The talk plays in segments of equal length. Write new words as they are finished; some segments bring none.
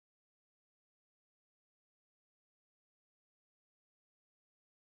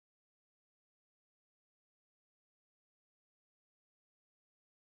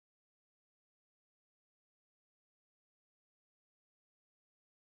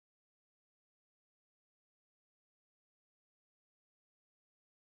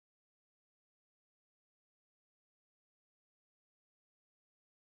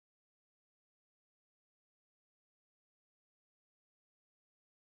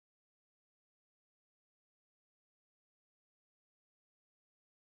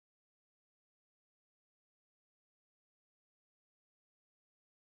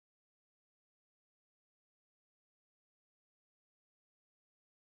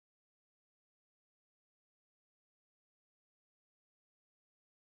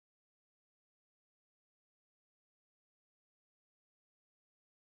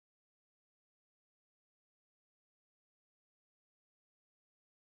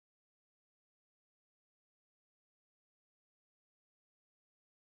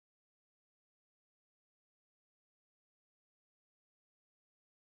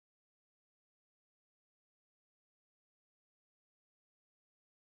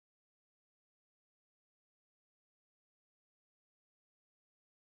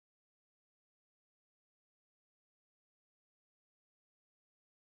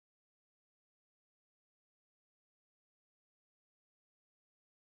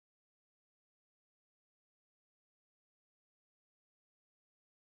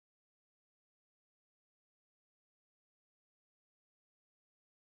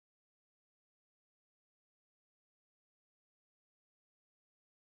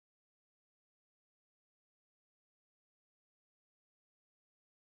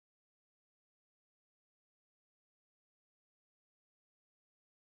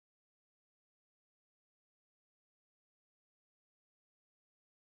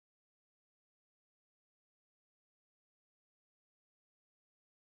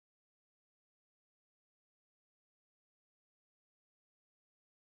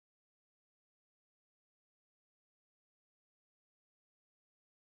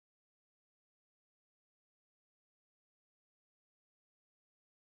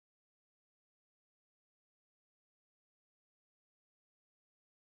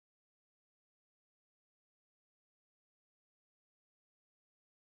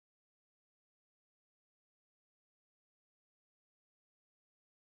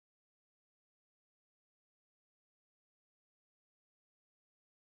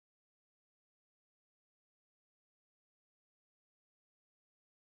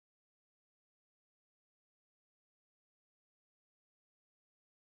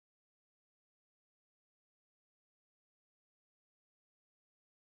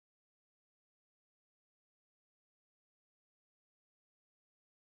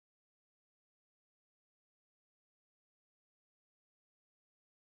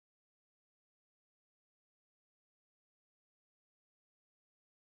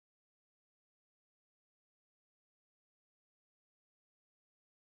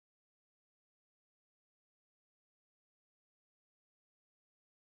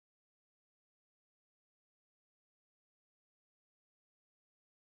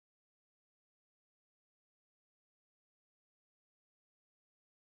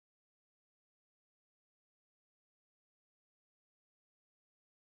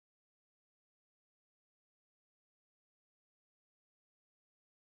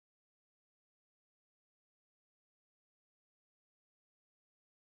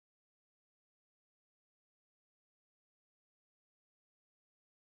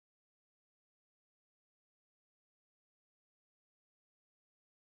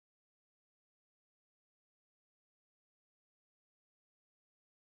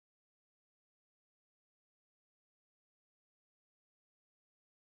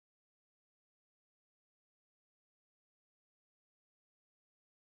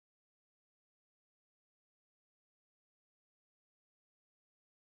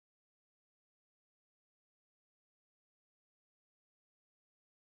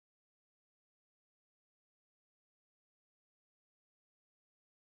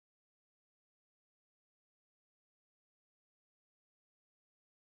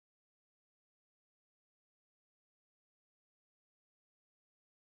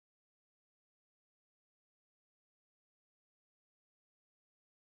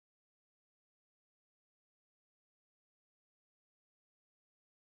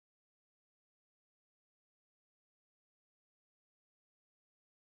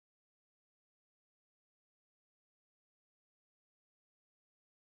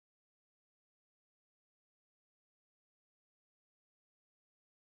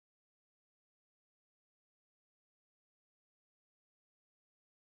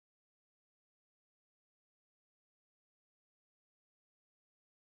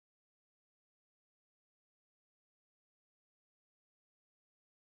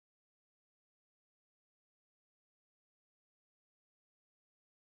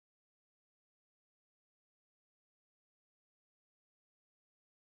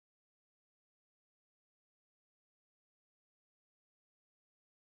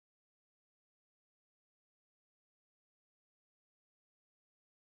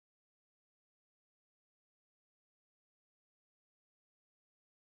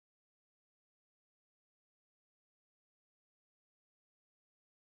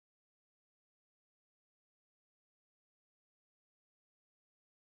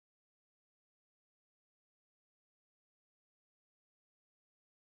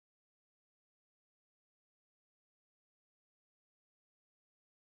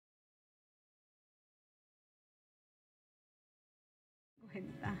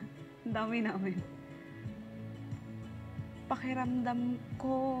kwenta. Ang dami namin. Pakiramdam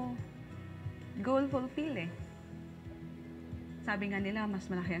ko, goal fulfill eh. Sabi nga nila, mas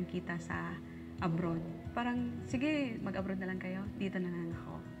malaki ang kita sa abroad. Parang, sige, mag-abroad na lang kayo. Dito na lang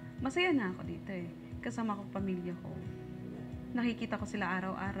ako. Masaya na ako dito eh. Kasama ko pamilya ko. Nakikita ko sila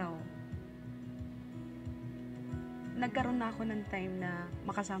araw-araw. Nagkaroon na ako ng time na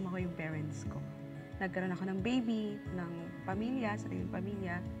makasama ko yung parents ko. Nagkaroon ako ng baby, ng pamilya, sariling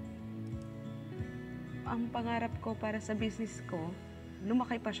pamilya. Ang pangarap ko para sa business ko,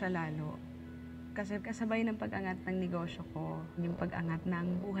 lumaki pa siya lalo. Kasi kasabay ng pag-angat ng negosyo ko, yung pag-angat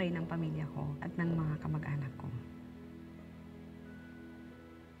ng buhay ng pamilya ko at ng mga kamag-anak ko.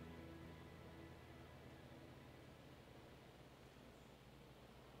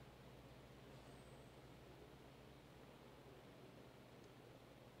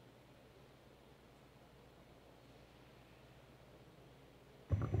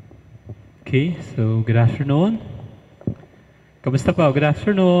 Okay, so good afternoon. Kamusta po? Good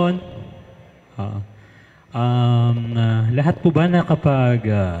afternoon. Lahat po ba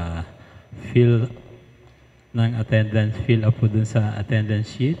nakapag-fill ng attendance, fill up po dun sa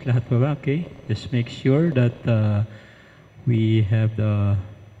attendance sheet? Lahat po ba? Okay. Just make sure that we have the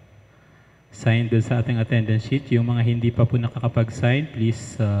sign dun sa ating attendance sheet. Yung mga hindi pa po nakakapag-sign,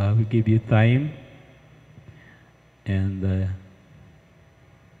 please, we give you time. And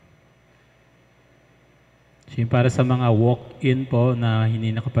para sa mga walk-in po na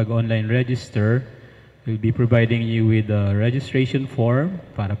hindi nakapag-online register, we'll be providing you with a registration form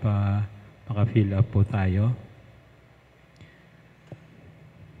para pa maka-fill up po tayo.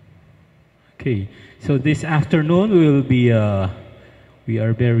 Okay, so this afternoon we are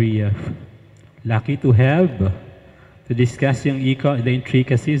very lucky to have to discuss the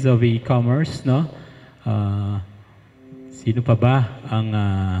intricacies of e-commerce, no? Sino pa ba ang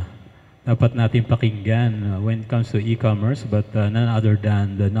dapat natin pakinggan when it comes to e-commerce, but none other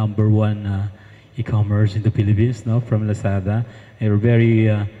than the #1 e-commerce in the Philippines, no, from Lazada. And we're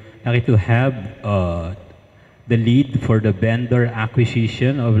very lucky to have the lead for the vendor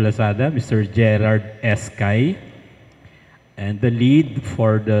acquisition of Lazada, Mr. Gerard Escay, and the lead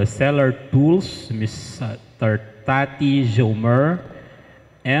for the seller tools, Mr. Tati Jomer,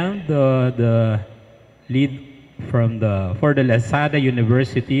 and the lead for the Lazada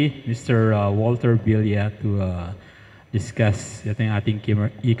University, Mr. Walter Villa, to discuss yung ating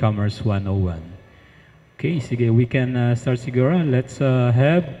e-commerce 101. Okay, sige, we can start siguro. Let's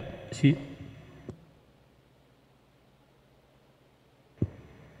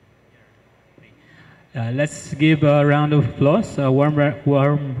let's give a round of applause, a warm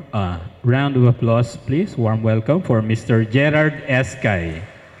round of applause, please. Warm welcome for Mr. Gerard Escay.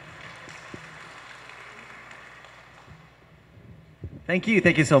 Thank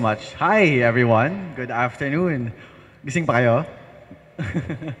you so much. Hi everyone, good afternoon. Gising pa kayo?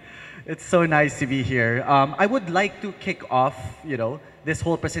 It's so nice to be here. I would like to kick off, this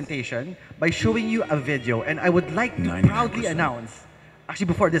whole presentation by showing you a video, and I would like to proudly announce, actually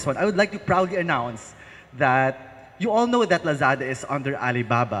before this one, I would like to proudly announce that you all know that Lazada is under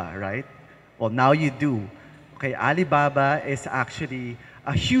Alibaba, right? Well, now you do. Okay, Alibaba is actually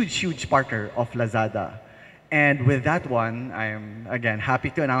a huge partner of Lazada. And with that one, I'm, again,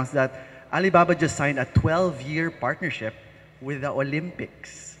 happy to announce that Alibaba just signed a 12-year partnership with the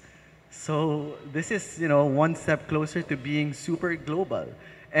Olympics. So this is, one step closer to being super global.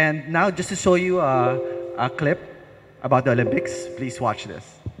 And now, just to show you a clip about the Olympics, please watch this.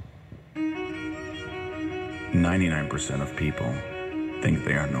 99% of people think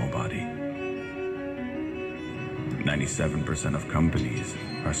they are nobody. 97% of companies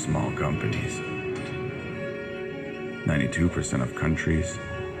are small companies. 92% of countries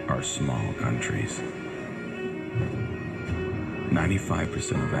are small countries. 95%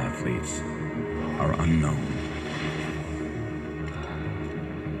 of athletes are unknown.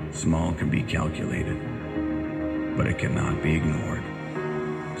 Small can be calculated, but it cannot be ignored.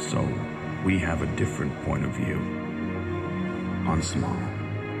 So we have a different point of view on small.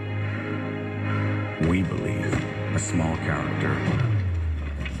 We believe a small character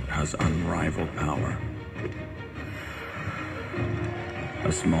has unrivaled power.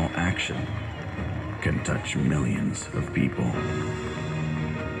 A small action can touch millions of people.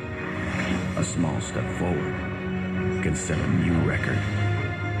 A small step forward can set a new record.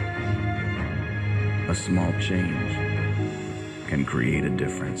 A small change can create a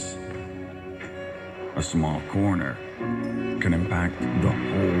difference. A small corner can impact the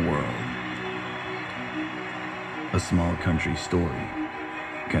whole world. A small country story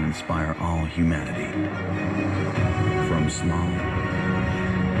can inspire all humanity. From small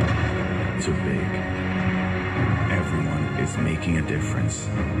to big. Everyone is making a difference.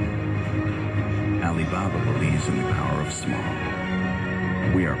 Alibaba believes in the power of small.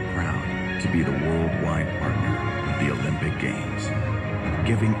 We are proud to be the worldwide partner of the Olympic Games,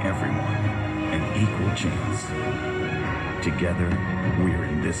 giving everyone an equal chance. Together, we're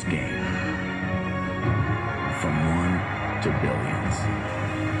in this game. From one to billions,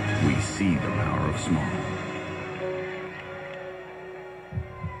 we see the power of small.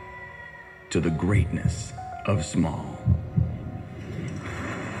 To the greatness of small.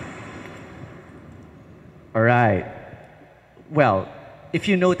 All right. Well, if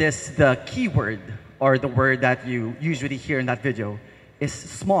you notice, the keyword or the word that you usually hear in that video is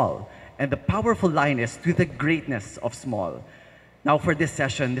small. And the powerful line is to the greatness of small. Now for this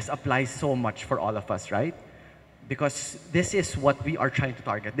session, this applies so much for all of us, right? Because this is what we are trying to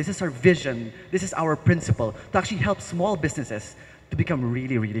target. This is our vision. This is our principle to actually help small businesses to become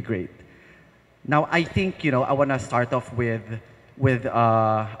really, really great. Now, I think, I want to start off with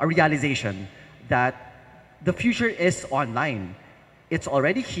a realization that the future is online. It's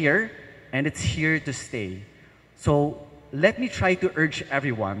already here, and it's here to stay. So let me try to urge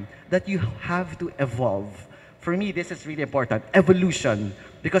everyone that you have to evolve. For me, this is really important, evolution.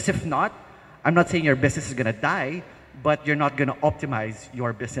 Because if not, I'm not saying your business is going to die, but you're not going to optimize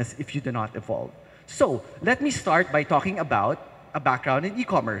your business if you do not evolve. So let me start by talking about a background in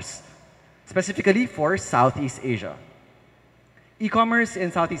e-commerce, specifically for Southeast Asia. E-commerce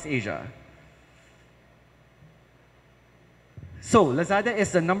in Southeast Asia. So Lazada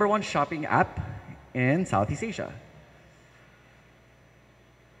is the #1 shopping app in Southeast Asia.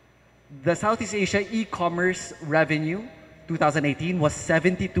 The Southeast Asia e-commerce revenue 2018 was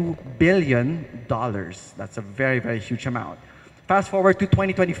 $72 billion. That's a very, very huge amount. Fast forward to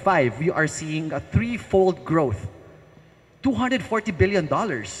 2025, we are seeing a threefold growth. $240 billion.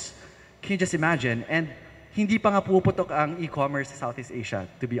 Can you just imagine? And hindi pa nga puputok ang e-commerce sa Southeast Asia,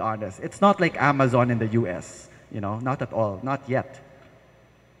 to be honest. It's not like Amazon in the US, not at all, not yet.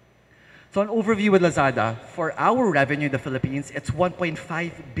 So an overview with Lazada, for our revenue in the Philippines, it's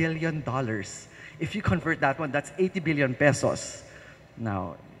 $1.5 billion. If you convert that one, that's 80 billion pesos.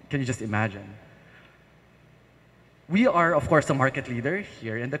 Now, can you just imagine? We are, of course, the market leader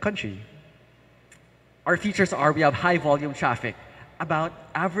here in the country. Our features are, we have high volume traffic, about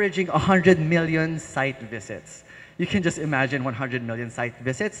averaging 100 million site visits. You can just imagine 100 million site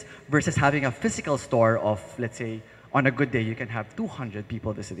visits versus having a physical store of, let's say, on a good day, you can have 200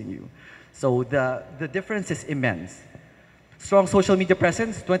 people visiting you. So the difference is immense. Strong social media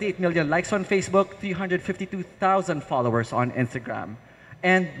presence, 28 million likes on Facebook, 352,000 followers on Instagram.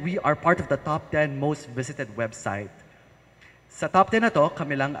 And we are part of the top 10 most visited website. Sa top 10 na to,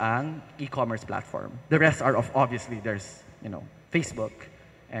 kami lang ang e-commerce platform. The rest are obviously, there's, Facebook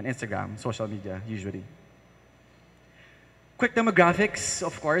and Instagram, social media, usually. Quick demographics,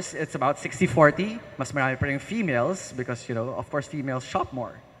 of course, it's about 60-40. Mas marami pa rin females because, of course, females shop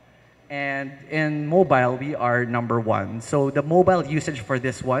more. And in mobile, we are #1. So the mobile usage for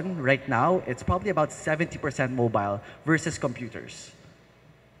this one, right now, it's probably about 70% mobile versus computers.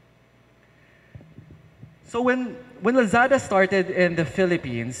 So when Lazada started in the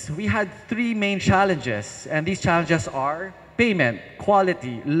Philippines, we had 3 main challenges. And these challenges are payment,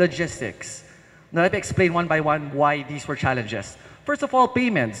 quality, logistics. Now let me explain one by one why these were challenges. First of all,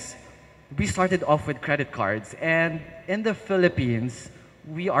 payments. We started off with credit cards. And in the Philippines,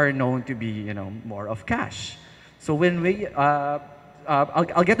 we are known to be, more of cash. So when we,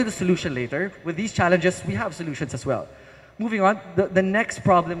 I'll get to the solution later. With these challenges, we have solutions as well. Moving on, the next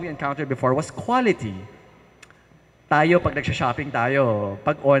problem we encountered before was quality. Tayo, pag nagsha-shopping tayo,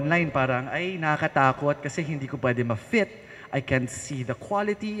 pag online parang, ay, nakakatakot kasi hindi ko pwede ma-fit. I can see the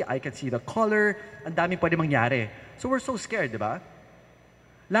quality, I can see the color, ang daming pwede mangyari. So we're so scared, di ba?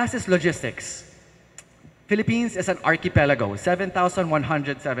 Last is logistics. Philippines is an archipelago,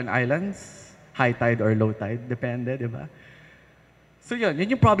 7,107 islands, high tide or low tide, depende, di ba? So yun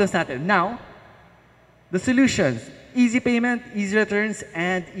yung problems natin. Now, the solutions, easy payment, easy returns,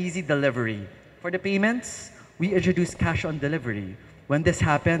 and easy delivery. For the payments, we introduced cash on delivery. When this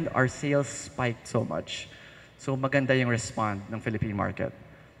happened, our sales spiked so much. So maganda yung respond ng Philippine market.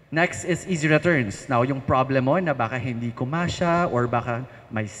 Next is easy returns. Now, yung problem mo na baka hindi kumasya or baka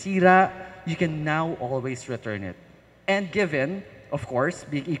may sira, you can now always return it. And given, of course,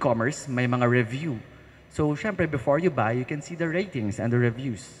 being e-commerce, may mga review. So, syempre, before you buy, you can see the ratings and the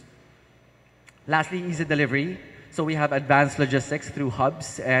reviews. Lastly, easy delivery. So we have advanced logistics through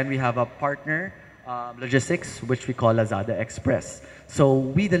hubs, and we have a partner logistics, which we call Lazada Express. So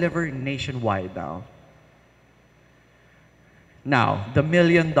we deliver nationwide now. Now, the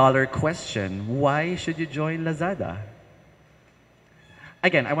million-dollar question, why should you join Lazada?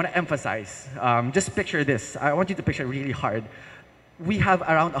 Again, I want to emphasize, just picture this. I want you to picture really hard. We have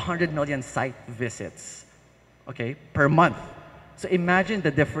around 100 million site visits, okay, per month. So imagine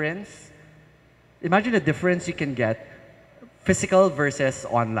the difference. Imagine the difference you can get physical versus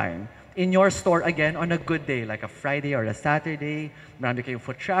online. In your store, again, on a good day, like a Friday or a Saturday, marami kayong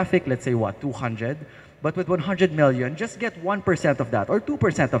foot traffic, let's say what, 200? But with 100 million, just get 1% of that or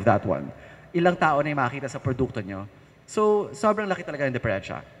 2% of that one. Ilang tao na yung makita sa produkto nyo. So, sobrang laki talaga yung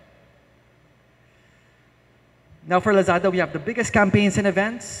diferensya. Now for Lazada, we have the biggest campaigns and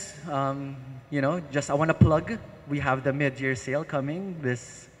events. Just I want to plug, we have the mid-year sale coming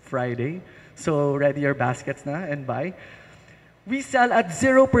this Friday. So ready your baskets na and buy. We sell at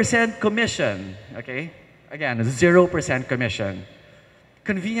 0% commission, okay? Again, 0% commission.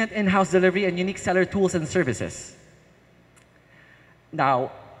 Convenient in-house delivery and unique seller tools and services.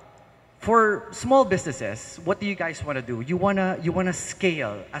 Now, for small businesses, what do you guys want to do? You wanna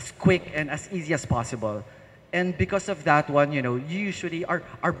scale as quick and as easy as possible. And because of that one, usually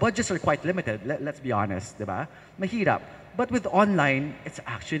our budgets are quite limited. Let's be honest, diba? Mahirap. But with online, it's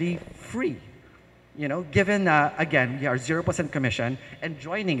actually free. Given again, we are 0% commission and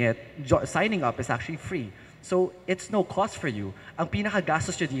signing up is actually free. So it's no cost for you. Ang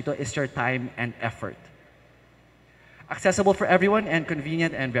pinakagastos nyo dito is your time and effort. Accessible for everyone and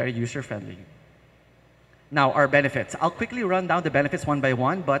convenient and very user-friendly. Now, our benefits. I'll quickly run down the benefits one by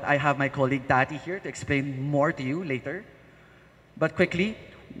one, but I have my colleague Tati here to explain more to you later. But quickly,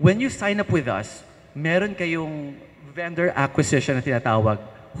 when you sign up with us, meron kayong vendor acquisition na tinatawag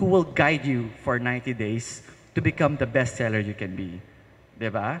who will guide you for 90 days to become the best seller you can be.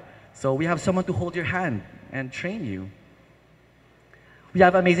 Diba? So we have someone to hold your hand and train you. We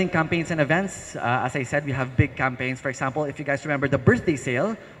have amazing campaigns and events. As I said, we have big campaigns. For example, if you guys remember the birthday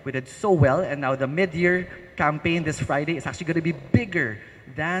sale, we did so well, and now the mid-year campaign this Friday is actually going to be bigger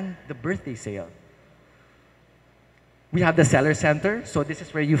than the birthday sale. We have the Seller Center, so this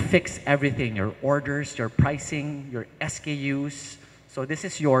is where you fix everything, your orders, your pricing, your SKUs. So this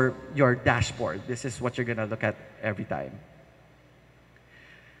is your dashboard. This is what you're going to look at every time.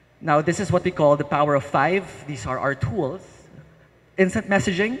 Now, this is what we call the Power of 5. These are our tools. Instant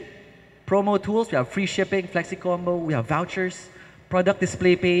messaging, promo tools, we have free shipping, flexi combo, we have vouchers, product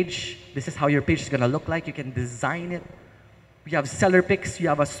display page. This is how your page is going to look like. You can design it. We have seller picks, you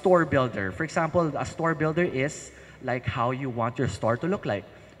have a store builder. For example, a store builder is like how you want your store to look like.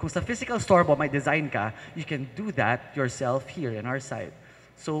 Kung sa physical store mo may design ka, you can do that yourself here in our site.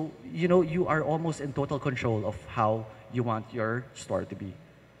 So, you are almost in total control of how you want your store to be.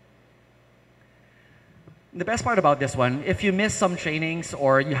 The best part about this one, if you miss some trainings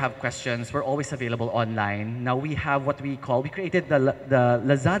or you have questions, we're always available online. Now we have what we created the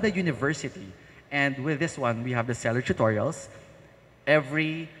Lazada University. And with this one, we have the seller tutorials.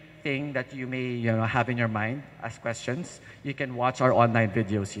 Everything that you may have in your mind as questions, you can watch our online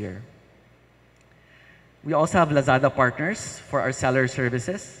videos here. We also have Lazada partners for our seller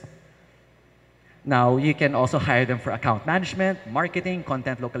services. Now you can also hire them for account management, marketing,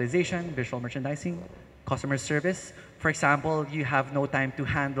 content localization, visual merchandising, customer service. For example, you have no time to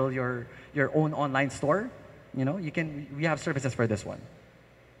handle your own online store. We have services for this one.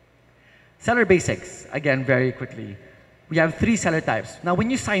 Seller basics, again, very quickly. We have 3 seller types. Now, when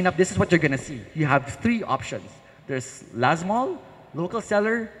you sign up, this is what you're gonna see. You have 3 options. There's LazMall, local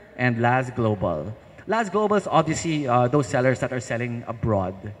seller, and Laz Global. Laz Global is obviously those sellers that are selling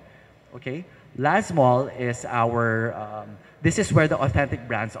abroad. Okay? LazMall is this is where the authentic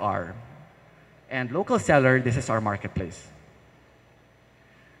brands are. And local seller, this is our marketplace.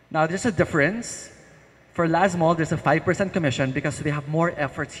 Now, there's a difference. For LazMall, there's a 5% commission because they have more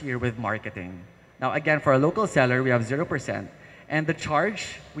efforts here with marketing. Now, again, for a local seller, we have 0%. And the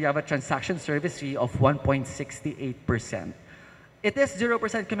charge, we have a transaction service fee of 1.68%. It is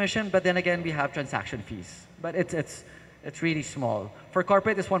 0% commission, but then again, we have transaction fees. But it's really small. For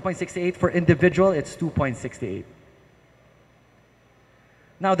corporate, it's 1.68. For individual, it's 2.68.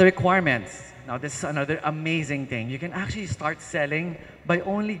 Now, the requirements. Now, this is another amazing thing. You can actually start selling by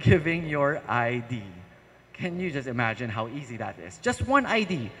only giving your ID. Can you just imagine how easy that is? Just one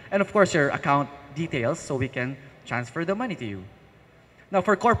ID. And of course, your account details so we can transfer the money to you. Now,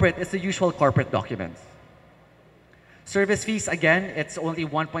 for corporate, it's the usual corporate documents. Service fees, again, it's only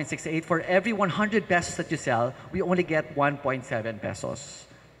 1.68. For every 100 pesos that you sell, we only get 1.7 pesos.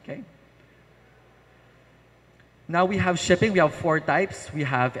 Okay? Now we have shipping. We have 4 types. We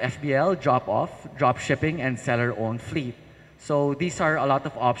have FBL, drop-off, drop shipping, and seller-owned fleet. So these are a lot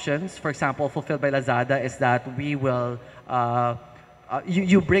of options. For example, Fulfilled by Lazada is that we will,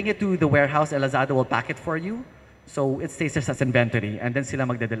 you bring it to the warehouse and Lazada will pack it for you. So it stays there as inventory and then sila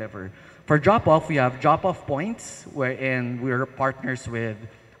magde-deliver. For drop-off, we have drop-off points wherein we're partners with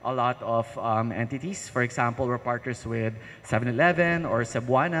a lot of entities. For example, we're partners with 7-Eleven or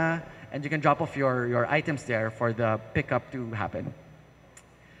Cebuana, and you can drop off your items there for the pickup to happen.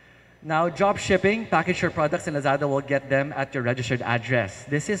 Now, drop shipping, package your products and Lazada will get them at your registered address.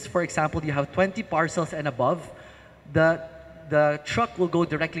 This is, for example, you have 20 parcels and above, the truck will go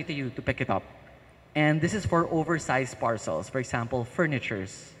directly to you to pick it up. And this is for oversized parcels, for example,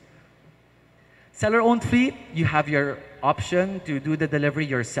 furnitures. Seller-owned fleet, you have your option to do the delivery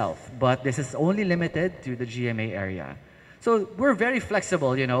yourself, but this is only limited to the GMA area. So we're very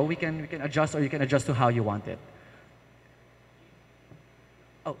flexible, you know, we can adjust, or you can adjust to how you want it.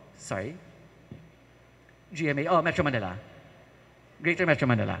 Oh, sorry. GMA, oh, Metro Manila. Greater Metro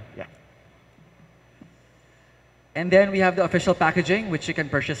Manila, yeah. And then we have the official packaging, which you can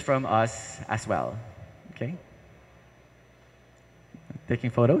purchase from us as well, okay? Taking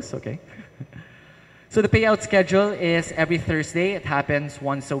photos, okay. So the payout schedule is every Thursday. It happens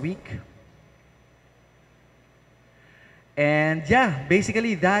once a week. And yeah,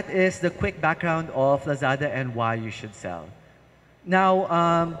 basically that is the quick background of Lazada and why you should sell.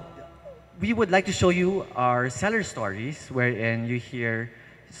 Now, we would like to show you our seller stories, wherein you hear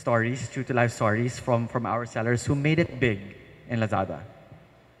stories, true-to-life stories from our sellers who made it big in Lazada.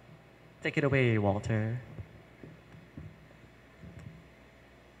 Take it away, Walter.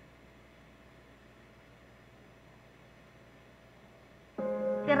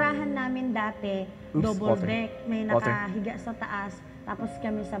 Tirahan namin dati, Oops, double Walter. deck, may Walter. nakahiga sa taas, tapos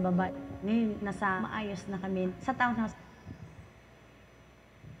kami sa baba. Ngayon, nasa maayos na kami sa townhouse.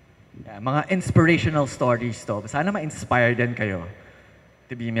 Yeah, mga inspirational stories to. Sana ma-inspire din kayo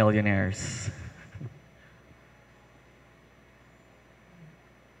to be millionaires.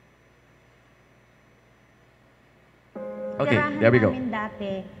 Okay, Tirahan there we go. namin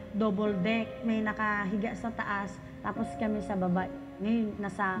dati, double deck, may nakahiga sa taas, tapos kami sa baba. Ngayon,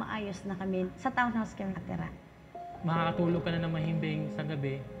 nasa maayos na kami. Sa townhouse kami natira. Makakatulog ka na ng mahimbing sa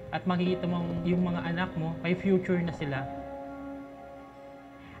gabi at makikita mo yung mga anak mo, may future na sila.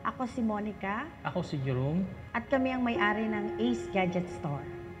 Ako si Monica, Ako si Jerome. at kami ang may-ari ng Ace Gadget Store.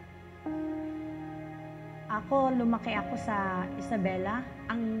 Ako, lumaki ako sa Isabela.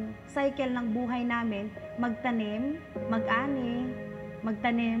 Ang cycle ng buhay namin, magtanim, mag-ani,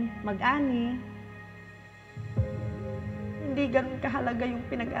 magtanim, mag-ani. Hindi ganun kahalaga yung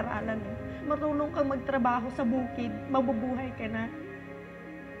pinag-aralan mo. Marunong kang magtrabaho sa bukid, mabubuhay ka na.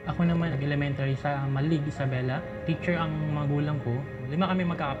 Ako naman, nag-elementary sa Malig, Isabela. Teacher ang magulang ko. 5 kami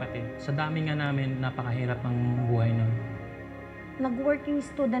magkakapatid. Sa dami nga namin, napakahirap ng buhay nun. Nag-working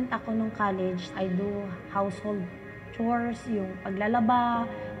student ako nung college. I do household chores, yung paglalaba,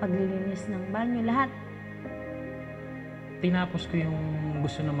 paglilinis ng banyo, lahat. Tinapos ko yung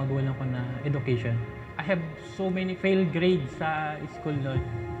gusto ng magulang ko na education. I have so many failed grades sa school noon.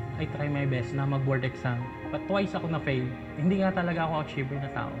 I try my best na mag-board exam. But twice ako na-fail. Hindi nga talaga ako achiever na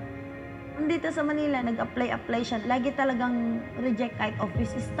tao. Dito sa Manila, nag-apply siya. Lagi talagang reject kahit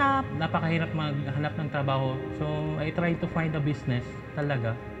office staff. Napakahirap maghanap ng trabaho. So, I try to find a business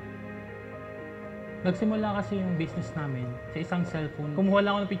talaga. Nagsimula kasi yung business namin sa isang cellphone. Kumuha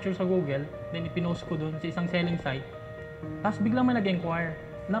lang ako ng picture sa Google, then ipinost ko doon sa isang selling site. Tapos biglang may nag-inquire.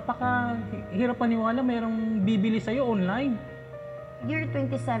 Napakahirap paniwala, mayroong bibili sa'yo online. Year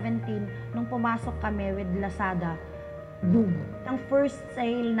 2017, nung pumasok kami with Lazada, boom! Ang first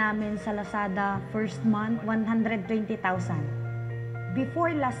sale namin sa Lazada, first month, 120,000. Before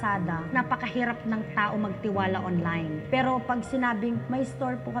Lazada, napakahirap ng tao magtiwala online. Pero pag sinabing, may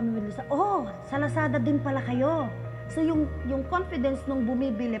store po kami with Lazada, oh, sa Lazada din pala kayo. So yung confidence nung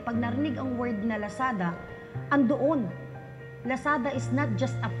bumibili, pag narinig ang word na Lazada, andoon. Lazada is not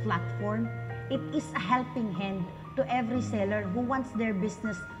just a platform, it is a helping hand to every seller who wants their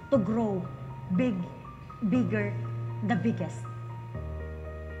business to grow big, bigger, the biggest.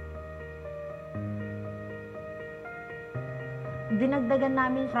 Dinagdagan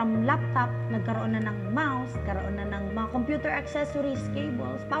namin from laptop, nagkaroon na ng mouse, nagkaroon na ng mga computer accessories,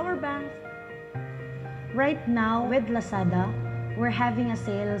 cables, power banks. Right now, with Lazada, we're having a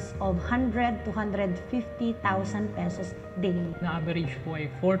sales of 100 to 150,000 pesos daily. Na-average po ay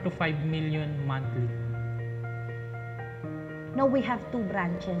 4 to 5 million monthly. Now we have 2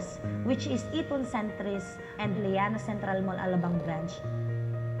 branches, which is Iton Centris and Liana Central Mall Alabang branch.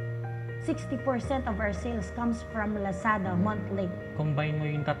 60% of our sales comes from Lazada monthly. Combine mo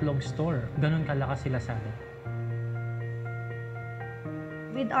yung 3 store, ganun kalakas si Lazada.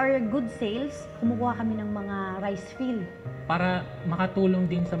 With our good sales, kumukuha kami ng mga rice field. Para makatulong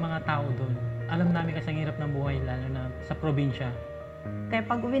din sa mga tao doon. Alam namin kasi ang hirap ng buhay, lalo na sa probinsya. Kaya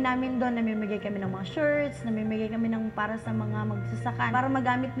pag uwi namin doon, namimigay kami ng mga shirts, namimigay kami ng para sa mga magsasaka, para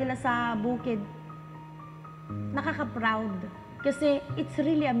magamit nila sa bukid. Nakaka-proud. Kasi it's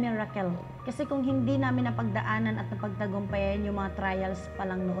really a miracle. Kasi kung hindi namin napagdaanan at napagtagumpayan yung mga trials pa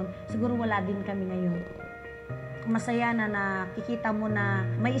lang noon, siguro wala din kami ngayon. Masaya na nakikita mo na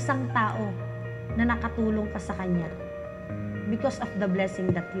may isang tao na nakatulong ka sa kanya because of the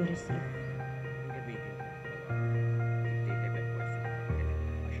blessing that you receive.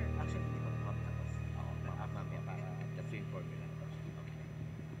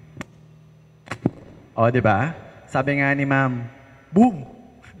 Oh, di ba? Sabi nga ni ma'am, boom!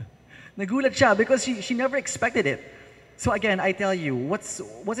 Nagulat siya because she never expected it. So again, I tell you, what's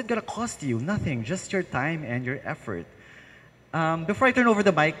it gonna cost you? Nothing, just your time and your effort. Before I turn over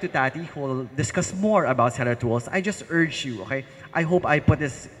the mic to Tati, who will discuss more about seller tools, I just urge you, okay? I hope I put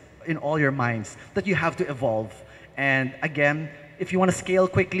this in all your minds, that you have to evolve. And again, if you want to scale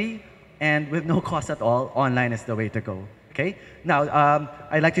quickly and with no cost at all, online is the way to go. Okay? Now,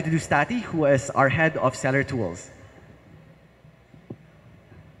 I'd like to introduce Tati, who is our head of seller tools.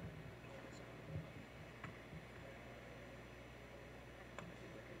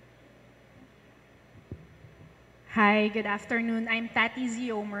 Hi, good afternoon. I'm Tati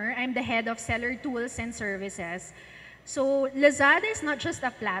Ziomer. I'm the head of seller tools and services. So Lazada is not just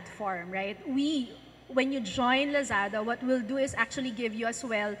a platform, right? When you join Lazada, what we'll do is actually give you as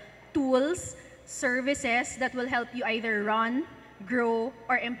well tools, services that will help you either run, grow,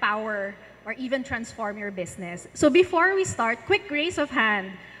 or empower, or even transform your business. So before we start, quick raise of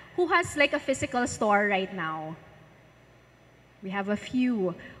hand. Who has like a physical store right now? We have a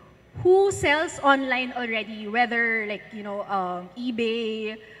few. Who sells online already, whether like,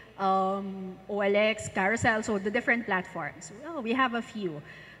 eBay, OLX, Carousel, so the different platforms? Well, we have a few.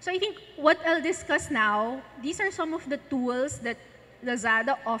 So I think what I'll discuss now, these are some of the tools that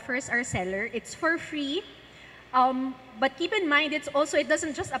Lazada offers our seller. It's for free, but keep in mind, it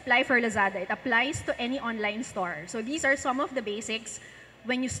doesn't just apply for Lazada. It applies to any online store. So these are some of the basics.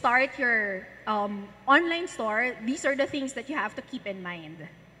 When you start your online store, these are the things that you have to keep in mind.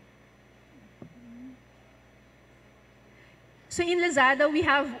 So in Lazada, we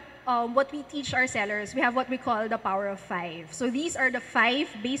have what we teach our sellers. We have what we call the power of 5. So these are the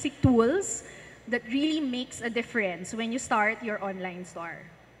 5 basic tools that really makes a difference when you start your online store.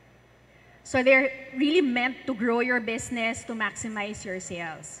 So they're really meant to grow your business, to maximize your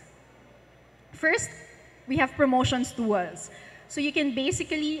sales. First, we have promotions tools. So you can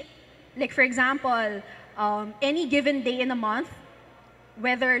basically, like for example, any given day in a month,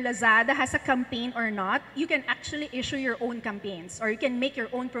 whether Lazada has a campaign or not, you can actually issue your own campaigns or you can make your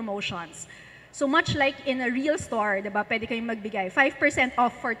own promotions. So much like in a real store, diba, pwede kayong magbigay 5%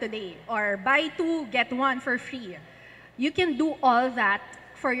 off for today or buy 2, get 1 for free. You can do all that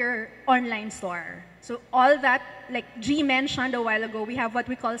for your online store. So all that, like G mentioned a while ago, we have what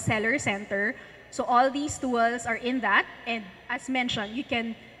we call Seller Center. So all these tools are in that, and as mentioned, you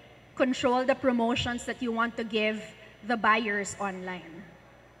can control the promotions that you want to give the buyers online.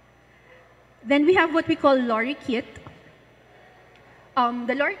 Then we have what we call Lorry Kit.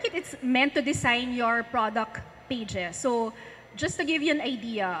 The Lorry Kit is meant to design your product pages. So just to give you an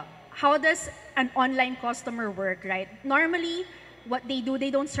idea, how does an online customer work, right? Normally, what they do, they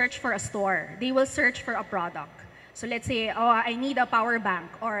don't search for a store. They will search for a product. So let's say, oh, I need a power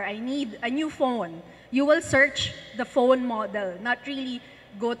bank or I need a new phone. You will search the phone model, not really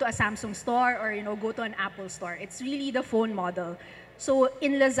go to a Samsung store or go to an Apple store. It's really the phone model. So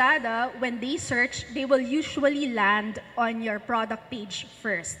in Lazada, when they search, they will usually land on your product page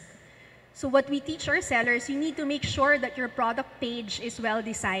first. So what we teach our sellers, you need to make sure that your product page is well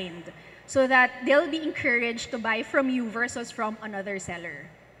designed so that they'll be encouraged to buy from you versus from another seller.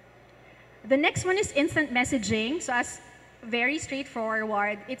 The next one is instant messaging. So as very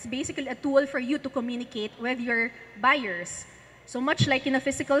straightforward, it's basically a tool for you to communicate with your buyers. So much like in a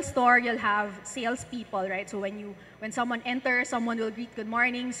physical store, you'll have salespeople, right? So when someone enters, someone will greet, good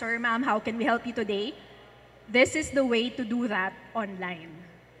morning, sir, ma'am, how can we help you today? This is the way to do that online.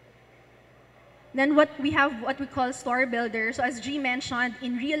 Then we have what we call store builder. So as G mentioned,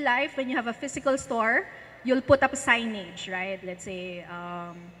 in real life, when you have a physical store, you'll put up signage, right? Let's say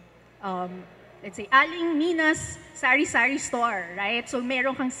Aling Mina's Sari-Sari store, right? So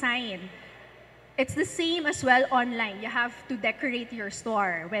meron kang sign. It's the same as well online. You have to decorate your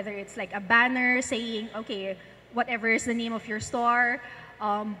store, whether it's like a banner saying, okay, whatever is the name of your store,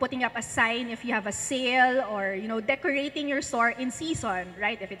 putting up a sign if you have a sale, or decorating your store in season,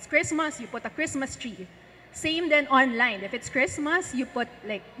 right? If it's Christmas, you put a Christmas tree. Same then online. If it's Christmas, you put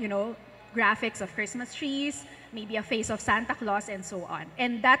graphics of Christmas trees, maybe a face of Santa Claus, and so on.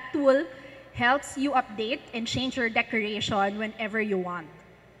 And that tool helps you update and change your decoration whenever you want.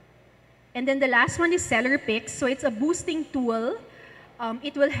 And then the last one is seller picks. So it's a boosting tool.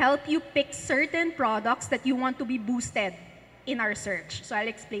 It will help you pick certain products that you want to be boosted in our search. So I'll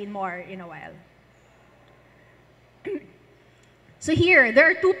explain more in a while. So here, there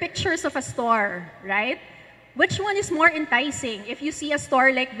are two pictures of a store, right? Which one is more enticing? If you see a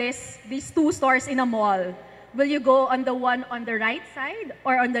store like this, these two stores in a mall, will you go on the one on the right side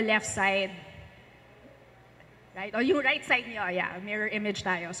or on the left side? Right? Or yung right side niyo, yeah, mirror image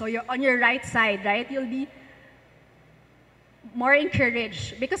tayo. So you're on your right side, right? You'll be more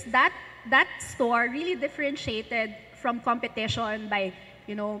encouraged because that store really differentiated from competition by,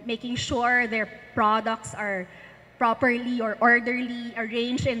 making sure their products are properly or orderly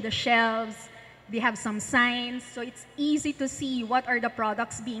arranged in the shelves. They have some signs, so it's easy to see what are the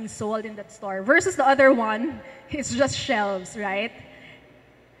products being sold in that store. Versus the other one, it's just shelves, right?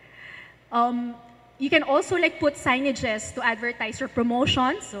 You can also put signages to advertise your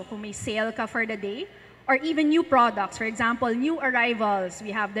promotions. So kung may sale ka for the day, or even new products. For example, new arrivals.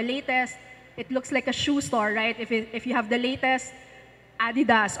 We have the latest. It looks like a shoe store, right? If you have the latest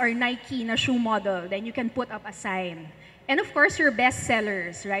Adidas or Nike na shoe model, then you can put up a sign. And of course, your best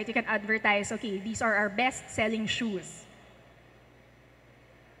sellers, right? You can advertise, okay, these are our best-selling shoes.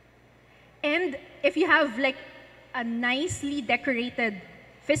 And if you have a nicely decorated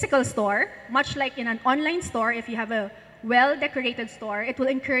physical store, much like in an online store, if you have a well-decorated store, it will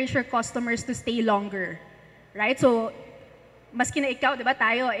encourage your customers to stay longer, right? So, maski na ikaw, di ba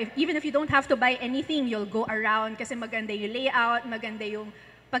tayo, even if you don't have to buy anything, you'll go around kasi maganda yung layout, maganda yung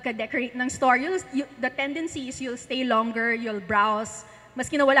pagka-decorate ng store. The tendency is you'll stay longer, you'll browse.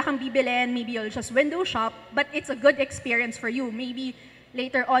 Maski na wala kang bibilin, maybe you'll just window shop, but it's a good experience for you. Maybe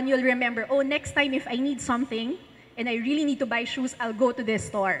later on you'll remember, oh, next time if I need something and I really need to buy shoes, I'll go to this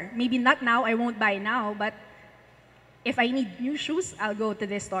store. Maybe not now, I won't buy now, but if I need new shoes, I'll go to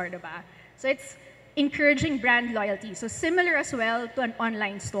this store, diba? So it's encouraging brand loyalty. So similar as well to an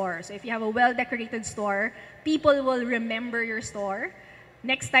online store. So if you have a well-decorated store, people will remember your store.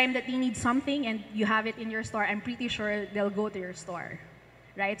 Next time that they need something and you have it in your store, I'm pretty sure they'll go to your store,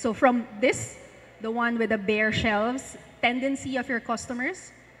 right? So from this, the one with the bare shelves, tendency of your customers,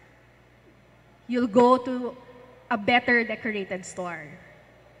 you'll go to a better decorated store,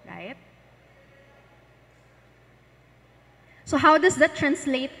 right? So how does that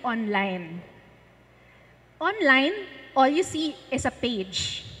translate online? Online, all you see is a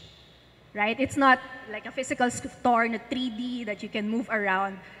page, right? It's not like a physical store in a 3D that you can move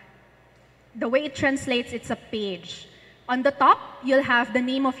around. The way it translates, it's a page. On the top, you'll have the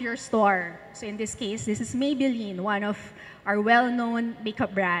name of your store. So in this case, this is Maybelline, one of our well-known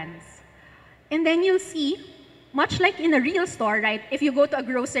makeup brands. And then you'll see, much like in a real store, right? If you go to a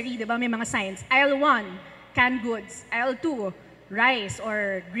grocery, di ba, may mga signs. Aisle 1, canned goods. Aisle 2, rice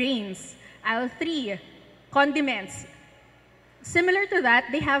or grains. Aisle 3, condiments. Similar to that,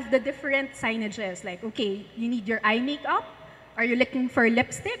 they have the different signages. Like, okay, you need your eye makeup. Are you looking for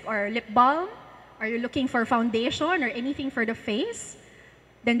lipstick or lip balm? Are you looking for foundation or anything for the face?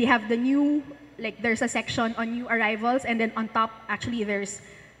 Then they have the new, there's a section on new arrivals, and then on top, actually,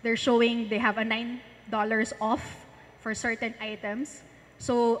 they're showing they have a $9 off for certain items.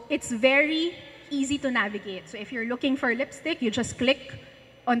 So it's very easy to navigate. So if you're looking for lipstick, you just click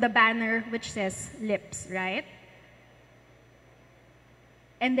on the banner which says lips, right?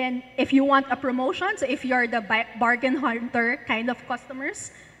 And then if you want a promotion, so if you're the bargain hunter kind of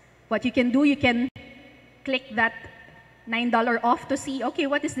customers, what you can do, you can click that $9 off to see, okay,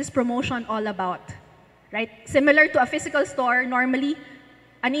 what is this promotion all about, right? Similar to a physical store, normally,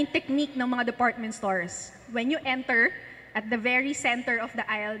 ano yung technique ng mga department stores? When you enter, at the very center of the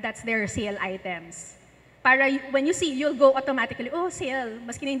aisle, that's their sale items. Para when you see, you'll go automatically, oh, sale.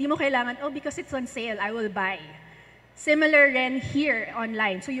 Maski na hindi mo kailangan, oh, because it's on sale, I will buy. Similar rin here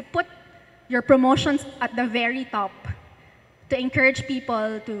online. So you put your promotions at the very top to encourage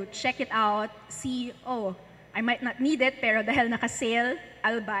people to check it out, see, oh, I might not need it, pero dahil naka-sale,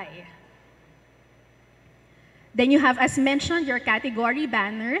 I'll buy. Then you have, as mentioned, your category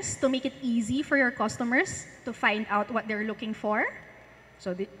banners to make it easy for your customers to find out what they're looking for.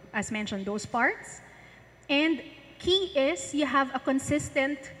 So as mentioned, those parts. And key is you have a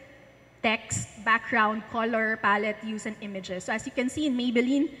consistent text, background, color, palette, use, and images. So as you can see in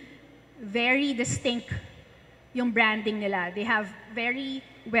Maybelline, very distinct yung branding nila. They have very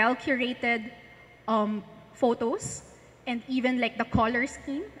well-curated photos, and even like the color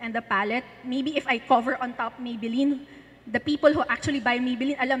scheme and the palette. Maybe if I cover on top Maybelline, the people who actually buy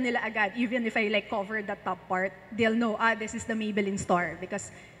Maybelline, alam nila agad. Even if I like cover the top part, they'll know, this is the Maybelline store,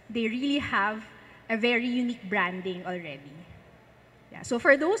 because they really have a very unique branding already. Yeah. So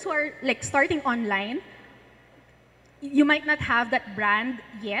for those who are like starting online, you might not have that brand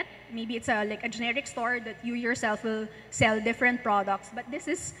yet. Maybe it's like a generic store that you yourself will sell different products, but this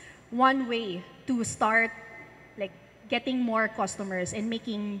is one way to start like getting more customers and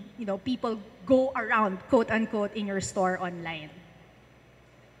making people go around, quote unquote, in your store online.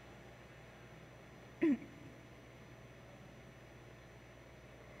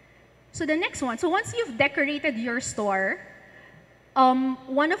 So the next one, so once you've decorated your store,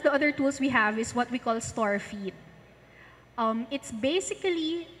 one of the other tools we have is what we call store feed. It's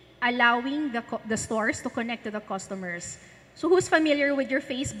basically allowing the stores to connect to the customers. So who's familiar with your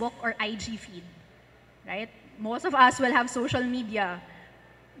Facebook or IG feed, right? Most of us will have social media.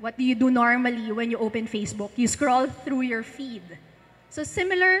 What do you do normally when you open Facebook? You scroll through your feed. So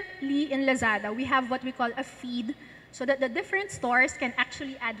similarly in Lazada, we have what we call a feed, so that the different stores can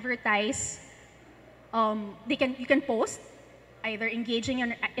actually advertise. You can post, either engaging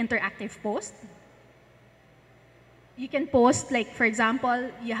in an interactive post. You can post, like for example,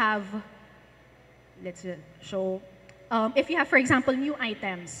 you have, let's show, if you have, for example, new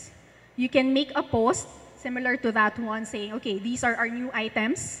items, you can make a post similar to that one saying, okay, these are our new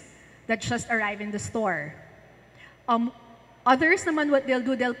items that just arrived in the store. Others naman, what they'll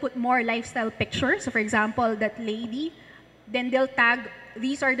do, they'll put more lifestyle pictures. So for example, that lady, then they'll tag,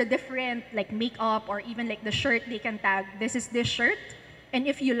 these are the different like makeup, or even like the shirt, they can tag, this is this shirt. And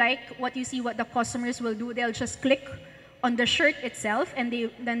if you like what you see, what the customers will do, they'll just click on the shirt itself, and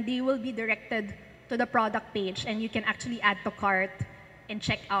then they will be directed to the product page, and you can actually add to cart and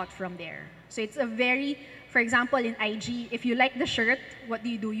check out from there. So it's a very, for example, in IG, if you like the shirt, what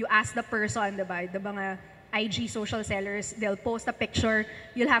do? You ask the person, the mga IG social sellers, they'll post a picture,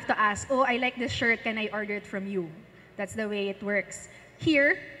 you'll have to ask, oh, I like this shirt, can I order it from you? That's the way it works.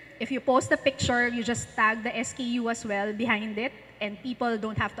 Here, if you post a picture, you just tag the SKU as well behind it, and people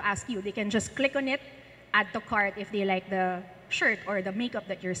don't have to ask you. They can just click on it, add to cart if they like the shirt or the makeup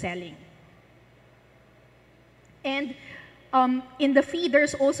that you're selling. And in the feed,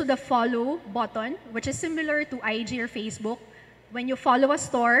 there's also the follow button, which is similar to IG or Facebook. When you follow a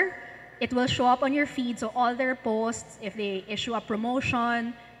store, it will show up on your feed, so all their posts, if they issue a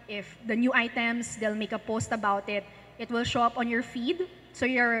promotion, if the new items, they'll make a post about it, it will show up on your feed, so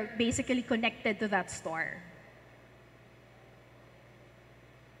you're basically connected to that store.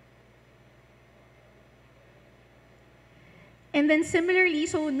 And then similarly,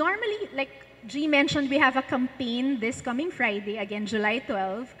 so normally, like G mentioned, we have a campaign this coming Friday, again, July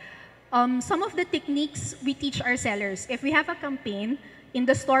 12. Some of the techniques we teach our sellers. If we have a campaign in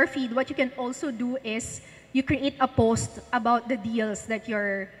the store feed, what you can also do is you create a post about the deals that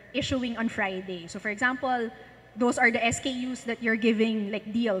you're issuing on Friday. So for example, those are the SKUs that you're giving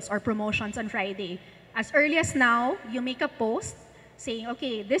like deals or promotions on Friday. As early as now, you make a post saying,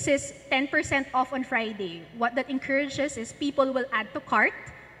 okay, this is 10% off on Friday. What that encourages is people will add to cart.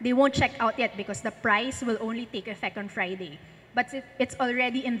 They won't check out yet because the price will only take effect on Friday. But it's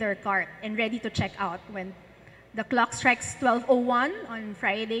already in their cart and ready to check out. When the clock strikes 12:01 on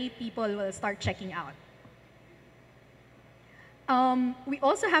Friday, people will start checking out. We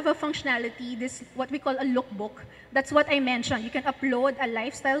also have a functionality, this what we call a lookbook. That's what I mentioned. You can upload a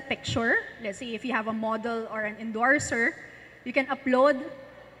lifestyle picture. Let's say if you have a model or an endorser, you can upload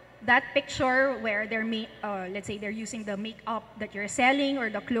that picture where let's say they're using the makeup that you're selling or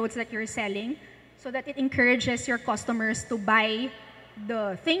the clothes that you're selling, so that it encourages your customers to buy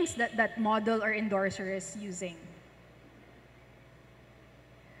the things that that model or endorser is using.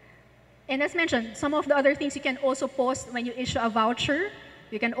 And as mentioned, some of the other things you can also post when you issue a voucher.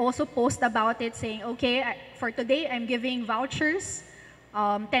 You can also post about it saying, okay, for today I'm giving vouchers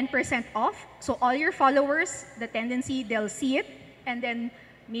 10% off. So all your followers, the tendency, they'll see it, and then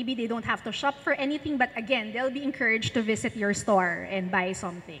maybe they don't have to shop for anything, but again, they'll be encouraged to visit your store and buy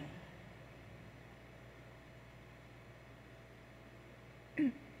something.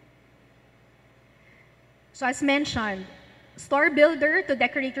 So as mentioned, store builder to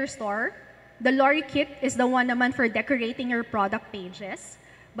decorate your store. The Lorry Kit is the one naman for decorating your product pages.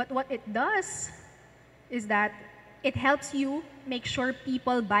 But what it does is that it helps you make sure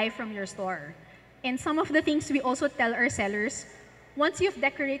people buy from your store. And some of the things we also tell our sellers, once you've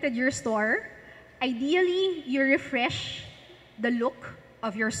decorated your store, ideally you refresh the look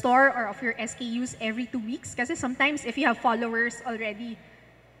of your store or of your SKUs every 2 weeks. Kasi sometimes if you have followers already,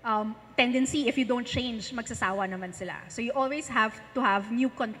 tendency if you don't change, magsasawa naman sila. So you always have to have new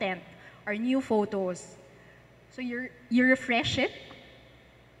content or new photos. So you refresh it.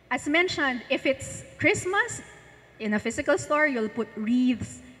 As mentioned, if it's Christmas, in a physical store, you'll put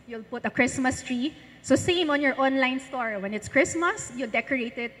wreaths, you'll put a Christmas tree. So same on your online store. When it's Christmas, you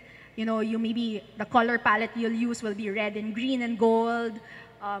decorate it. You know, you maybe the color palette you'll use will be red and green and gold.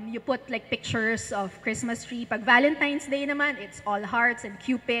 You put like pictures of Christmas tree. Pag Valentine's Day naman, it's all hearts and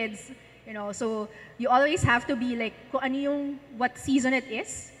cupids. You know, so you always have to be like, kung ano yung what season it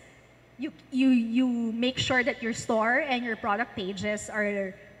is. You make sure that your store and your product pages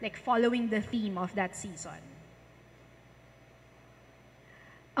are like following the theme of that season.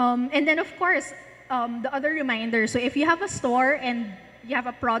 And then of course, the other reminder, so if you have a store and you have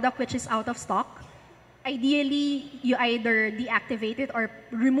a product which is out of stock, ideally you either deactivate it or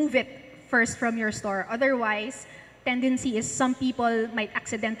remove it first from your store. Otherwise, tendency is some people might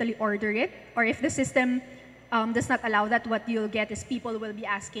accidentally order it, or if the system does not allow that, what you'll get is people will be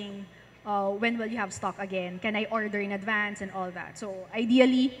asking, when will you have stock again? Can I order in advance and all that? So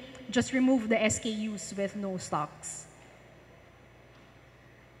ideally, just remove the SKUs with no stocks.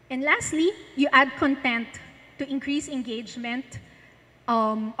 And lastly, you add content to increase engagement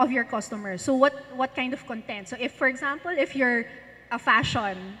of your customers. So what kind of content? So if, for example, if you're a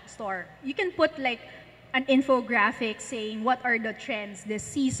fashion store, you can put like an infographic saying what are the trends this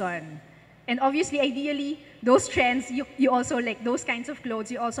season. And obviously, ideally, those trends, you also like those kinds of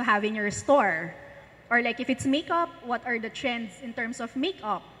clothes you also have in your store. Or like if it's makeup, what are the trends in terms of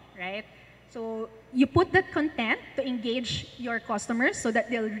makeup, right? So you put that content to engage your customers so that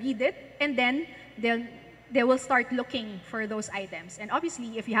they'll read it, and then they will start looking for those items. And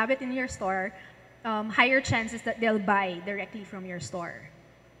obviously, if you have it in your store, higher chances that they'll buy directly from your store.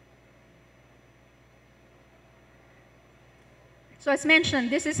 So as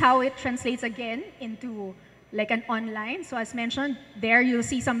mentioned, this is how it translates again into like an online. So as mentioned, there you'll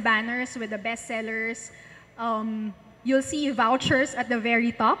see some banners with the best sellers. You'll see vouchers at the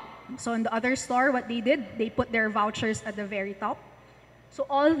very top. So in the other store, what they did, they put their vouchers at the very top. So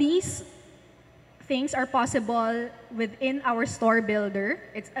all these things are possible within our store builder.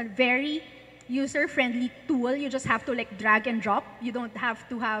 It's a very user-friendly tool. You just have to like drag and drop. You don't have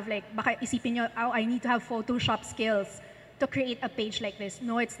to have like, baka isipin nyo, oh, I need to have Photoshop skills to create a page like this.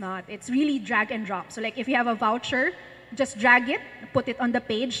 No, it's not. It's really drag and drop. So like if you have a voucher, just drag it, put it on the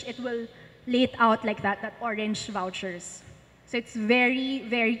page. It will lay it out like that orange vouchers. So it's very,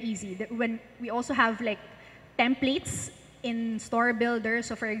 very easy. When we also have like templates in Store Builder.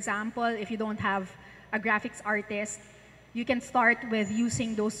 So for example, if you don't have a graphics artist, you can start with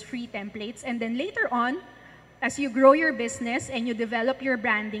using those free templates. And then later on, as you grow your business and you develop your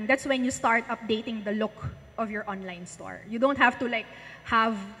branding, that's when you start updating the look of your online store. You don't have to like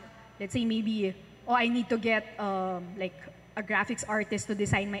have, let's say maybe, oh, I need to get like a graphics artist to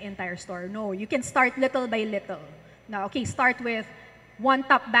design my entire store. No, you can start little by little. Now, okay, start with one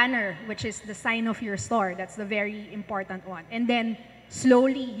top banner, which is the sign of your store. That's the very important one. And then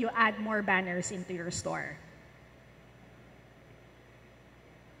slowly you add more banners into your store.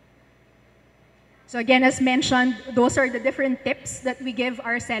 So again, as mentioned, those are the different tips that we give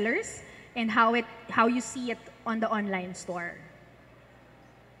our sellers and how you see it on the online store.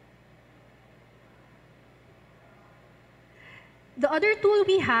 The other tool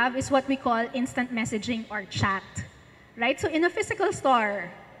we have is what we call instant messaging or chat, right? So in a physical store,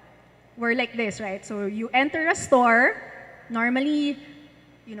 we're like this, right? So you enter a store, normally,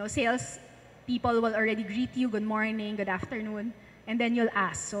 you know, sales people will already greet you, good morning, good afternoon, and then you'll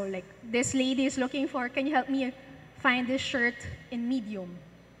ask. So like, this lady is looking for, can you help me find this shirt in medium?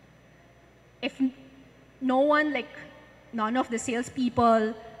 If no one, like none of the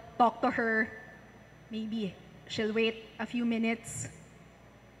salespeople talk to her, maybe she'll wait a few minutes.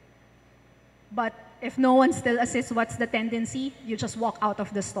 But if no one still assists, what's the tendency? You just walk out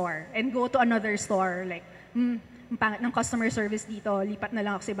of the store and go to another store. Like, ang pangit ng customer service dito, lipat na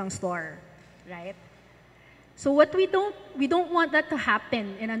lang ako sa ibang store, right? So what we don't want that to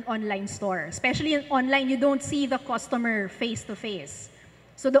happen in an online store. Especially in online, you don't see the customer face to face.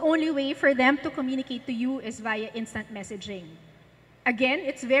 So the only way for them to communicate to you is via instant messaging. Again,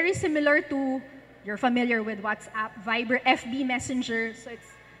 it's very similar to, you're familiar with WhatsApp, Viber, FB Messenger. So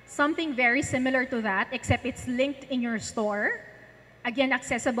it's something very similar to that, except it's linked in your store. Again,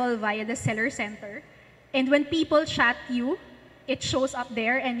 accessible via the seller center. And when people chat you, it shows up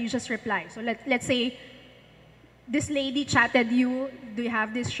there and you just reply. So let's say this lady chatted you, do you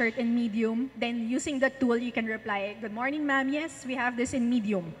have this shirt in medium? Then using the tool, you can reply, good morning, ma'am, yes, we have this in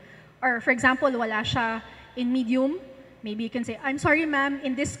medium. Or for example, wala siya in medium, maybe you can say, I'm sorry, ma'am,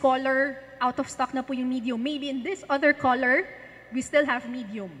 in this color, out of stock na po yung medium. Maybe in this other color, we still have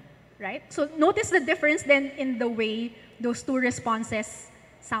medium, right? So notice the difference then in the way those two responses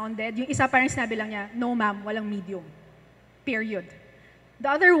sounded. Yung isa parang sinabi lang niya, no ma'am, walang medium. Period. The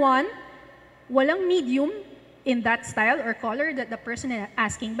other one, walang medium in that style or color that the person is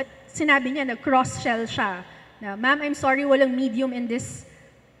asking, but sinabi niya, nag-cross-shell siya. Na, ma'am, I'm sorry, walang medium in this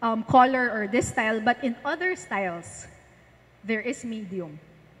color or this style, but in other styles, there is medium.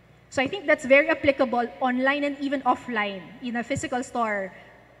 So I think that's very applicable online and even offline. In a physical store,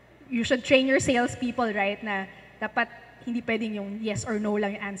 you should train your salespeople, right, na dapat hindi pwedeng yung yes or no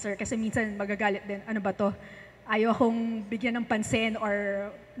lang yung answer kasi minsan magagalit din, ano ba to? Ayaw akong bigyan ng pansin or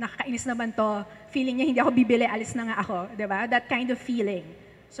nakakainis naman to, feeling niya hindi ako bibili, alis na nga ako, di ba? That kind of feeling.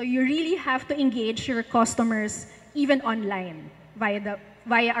 So you really have to engage your customers even online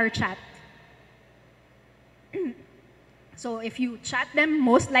via our chat. So if you chat them,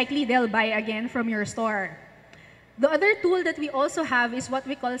 most likely they'll buy again from your store. The other tool that we also have is what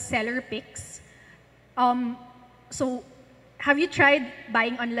we call seller picks. So have you tried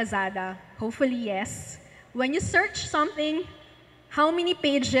buying on Lazada? Hopefully yes. When you search something, how many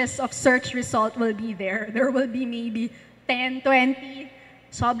pages of search result will be there? There will be maybe 10, 20,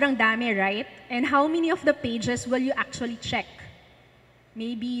 sobrang dami, right? And how many of the pages will you actually check?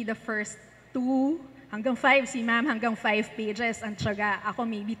 Maybe the first 2, hanggang 5, si ma'am hanggang 5 pages, ang tiyaga, ako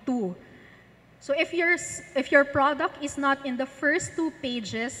maybe 2. So if your product is not in the first 2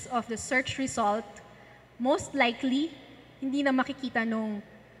 pages of the search result, most likely, hindi na makikita nung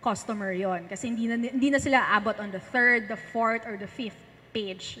customer yon kasi hindi na sila abot on the 3rd, the 4th, or the 5th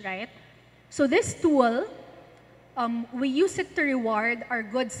page, right? So this tool, we use it to reward our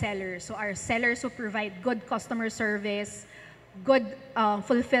good sellers. So our sellers who provide good customer service, good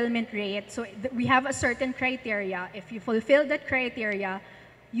fulfillment rate. So we have a certain criteria. If you fulfill that criteria,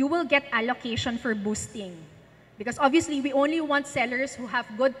 you will get allocation for boosting. Because obviously, we only want sellers who have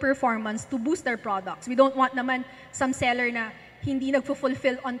good performance to boost their products. We don't want naman some seller na hindi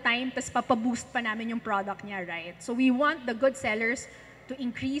nagpo-fulfill on time, tas papaboost pa namin yung product niya, right? So we want the good sellers to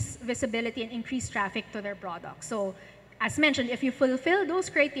increase visibility and increase traffic to their products. So as mentioned, if you fulfill those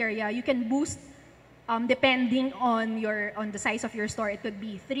criteria, you can boost, depending on the size of your store, it could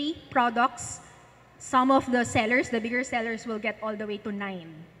be 3 products. Some of the sellers, the bigger sellers, will get all the way to 9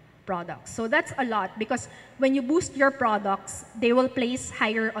 products. So that's a lot because when you boost your products, they will place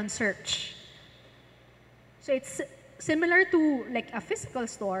higher on search. So it's similar to like a physical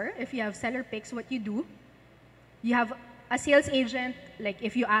store. If you have seller picks, what you do, you have a sales agent, like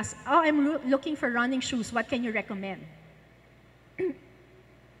if you ask, oh, I'm looking for running shoes, what can you recommend?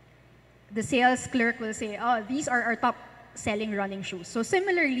 The sales clerk will say, oh, these are our top selling running shoes. So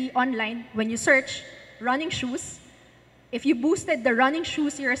similarly, online, when you search running shoes, if you boosted the running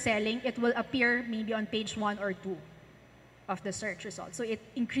shoes you're selling, it will appear maybe on page 1 or 2 of the search results. So it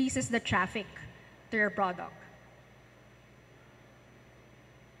increases the traffic to your product.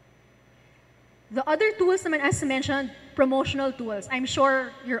 The other tools naman, as mentioned, promotional tools. I'm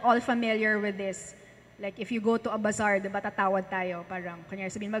sure you're all familiar with this. Like if you go to a bazaar, diba tatawad tayo, parang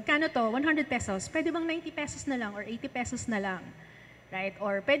kunyari sabihin, magkano to? 100 pesos. Pwede bang 90 pesos na lang or 80 pesos na lang? Right?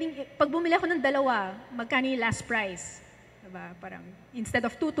 Or pwedeng, pag bumili ako ng dalawa, magkano yung last price? Diba? Parang, instead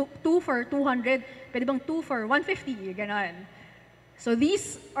of 2 for 200, pwede bang 2 for 150? Ganon. So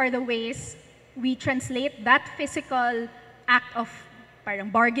these are the ways we translate that physical act of parang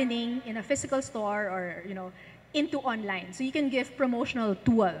bargaining in a physical store or, into online. So you can give promotional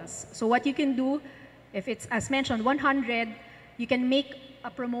tools. So what you can do, if it's, as mentioned, 100, you can make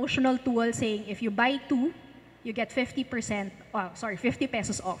a promotional tool saying, if you buy 2, you get 50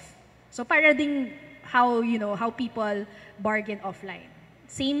 pesos off. So para ding how people bargain offline.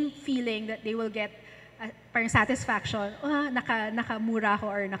 Same feeling that they will get parang satisfaction, nakamura ako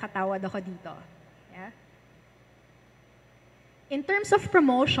or nakatawad ako dito. Yeah? In terms of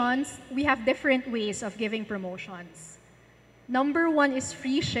promotions, we have different ways of giving promotions. Number 1 is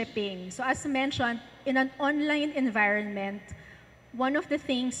free shipping. So as mentioned, in an online environment, one of the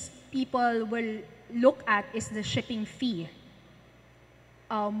things people will look at is the shipping fee.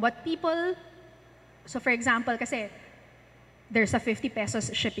 So for example, kasi there's a 50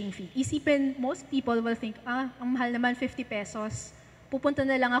 pesos shipping fee. Isipin, most people will think, ang mahal naman 50 pesos, pupunta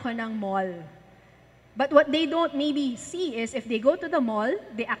na lang ako ng mall. But what they don't maybe see is if they go to the mall,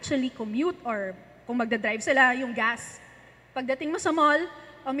 they actually commute or kung magdadrive sila, yung gas. Pagdating mo sa mall,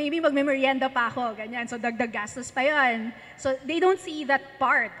 o maybe magme-merienda pa ako, ganyan. So dagdag gastos pa yun. So they don't see that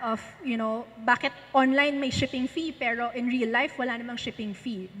part of, bakit online may shipping fee pero in real life wala namang shipping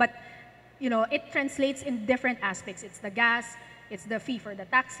fee. But, it translates in different aspects. It's the gas, it's the fee for the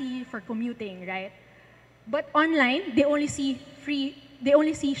taxi, for commuting, right? But online, they only see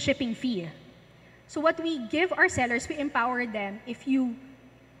shipping fee. So what we give our sellers, we empower them. If you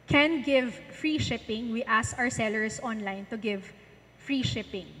can give free shipping, we ask our sellers online to give free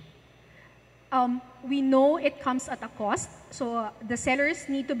shipping. We know it comes at a cost, so the sellers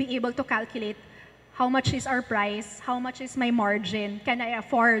need to be able to calculate how much is our price, how much is my margin, can I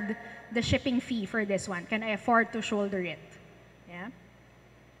afford the shipping fee for this one, can I afford to shoulder it? Yeah.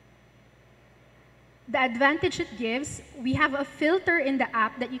 The advantage it gives, we have a filter in the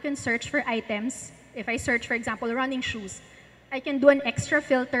app that you can search for items. If I search, for example, running shoes, I can do an extra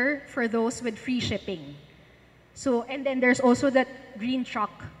filter for those with free shipping. So, and then there's also that green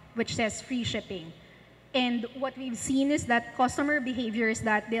truck which says free shipping. And what we've seen is that customer behavior is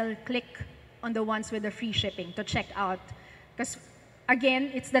that they'll click on the ones with the free shipping to check out. Because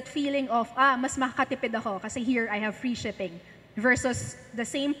again, it's that feeling of, mas makakatipid ako kasi here I have free shipping versus the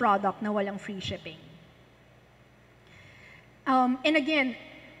same product na walang free shipping. And again,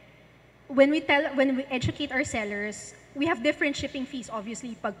 when we educate our sellers, we have different shipping fees.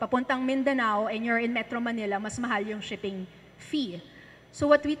 Obviously, pag papuntang Mindanao and you're in Metro Manila, mas mahal yung shipping fee. So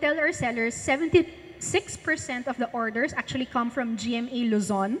what we tell our sellers, 76% of the orders actually come from GMA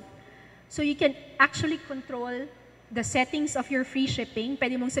Luzon. So you can actually control the settings of your free shipping.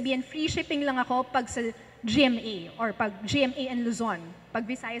 Pwede mong sabihin, free shipping lang ako pag sa GMA or pag GMA and Luzon. Pag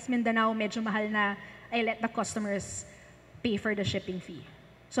Visayas, Mindanao, medyo mahal na, I let the customers pay for the shipping fee.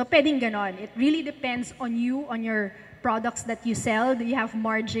 So pwedeng ganon. It really depends on you, on your products that you sell. Do you have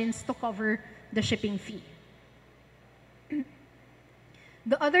margins to cover the shipping fee?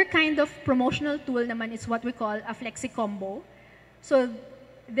 The other kind of promotional tool naman is what we call a flexi combo. So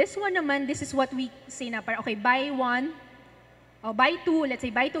this one naman, this is what we say na, okay, buy one, or buy two, let's say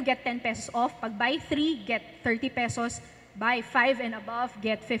buy two, get 10 pesos off. Pag buy three, get 30 pesos. Buy 5 and above,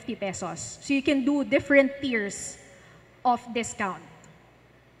 get 50 pesos. So you can do different tiers of discount.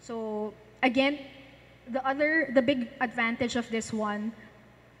 So again, the big advantage of this one,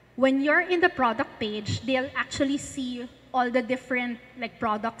 when you're in the product page, they'll actually see all the different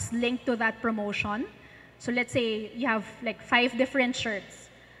products linked to that promotion. So let's say you have 5 different shirts.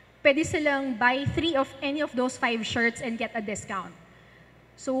 Pwede silang buy 3 of any of those 5 shirts and get a discount.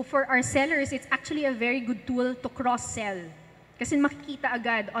 So for our sellers, it's actually a very good tool to cross-sell. Kasi makikita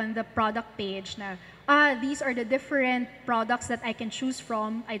agad on the product page na, these are the different products that I can choose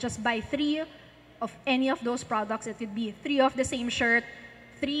from. I just buy 3 of any of those products. It would be 3 of the same shirt,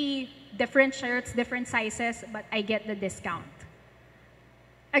 3 different shirts, different sizes, but I get the discount.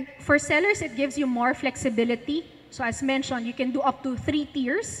 For sellers, it gives you more flexibility. So as mentioned, you can do up to 3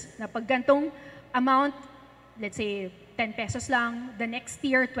 tiers. Na pag gantong amount, let's say 10 pesos lang, the next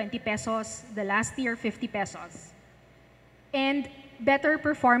tier 20 pesos, the last tier 50 pesos. And better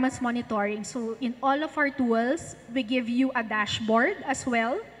performance monitoring. So in all of our tools, we give you a dashboard as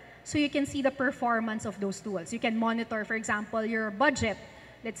well, so you can see the performance of those tools. You can monitor, for example, your budget.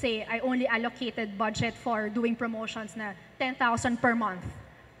 Let's say I only allocated budget for doing promotions na 10,000 per month.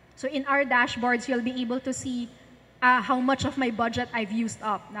 So in our dashboards, you'll be able to see how much of my budget I've used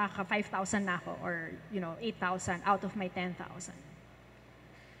up. Naka 5,000 na ako, or 8,000 out of my 10,000.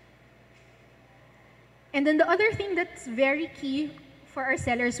 And then the other thing that's very key for our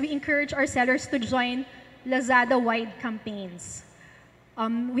sellers, we encourage our sellers to join Lazada-wide campaigns.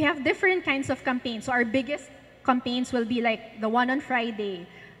 We have different kinds of campaigns. So our biggest campaigns will be like the one on Friday,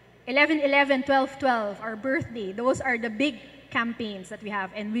 11/11, 12/12, our birthday. Those are the big campaigns that we have,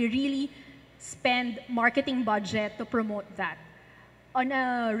 and we really spend marketing budget to promote that. On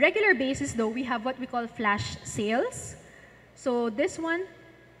a regular basis, though, we have what we call flash sales. So this one,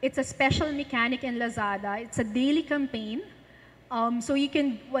 it's a special mechanic in Lazada. It's a daily campaign. So you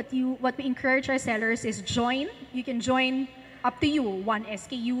can, what we encourage our sellers is join. You can join up to you, 1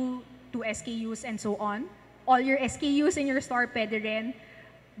 SKU, 2 SKUs, and so on. All your SKUs in your store, pwede rin.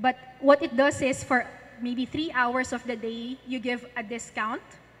 But what it does is for maybe 3 hours of the day, you give a discount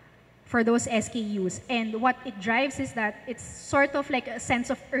for those SKUs. And what it drives is that it's sort of like a sense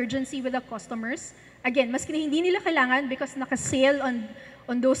of urgency with the customers. Again, maski na hindi nila kailangan, because naka-sale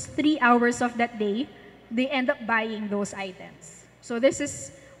on those 3 hours of that day, they end up buying those items. So this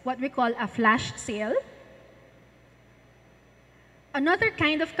is what we call a flash sale. Another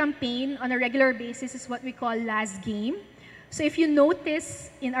kind of campaign on a regular basis is what we call last game. So if you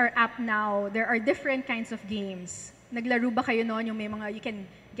notice in our app now, there are different kinds of games. naglaro ba kayo noon yung may mga, you can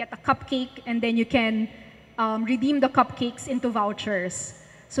get a cupcake and then you can redeem the cupcakes into vouchers.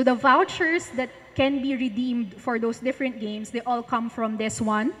 So the vouchers that can be redeemed for those different games, they all come from this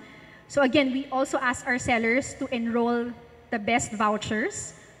one. So again, we also ask our sellers to enroll the best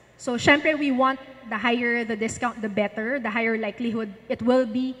vouchers. So syempre, we want the higher the discount, the better, the higher likelihood it will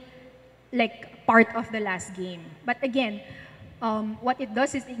be like part of the last game. But again, what it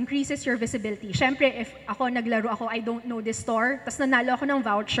does is it increases your visibility. Syempre, if ako naglaro ako, I don't know this store, tas nanalo ako ng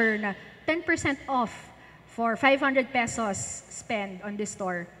voucher na 10% off for 500 pesos spend on this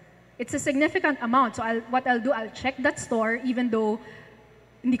store. It's a significant amount. So what I'll do, I'll check that store even though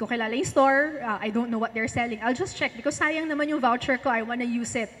hindi ko kilala yung store, I don't know what they're selling. I'll just check because sayang naman yung voucher ko, I wanna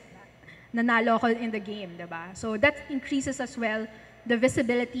use it. Nanalo ako in the game, diba? So that increases as well the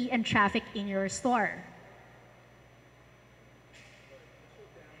visibility and traffic in your store.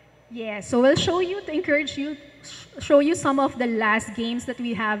 Yeah, so we'll show you to encourage you, show you some of the last games that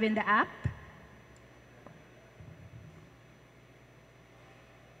we have in the app.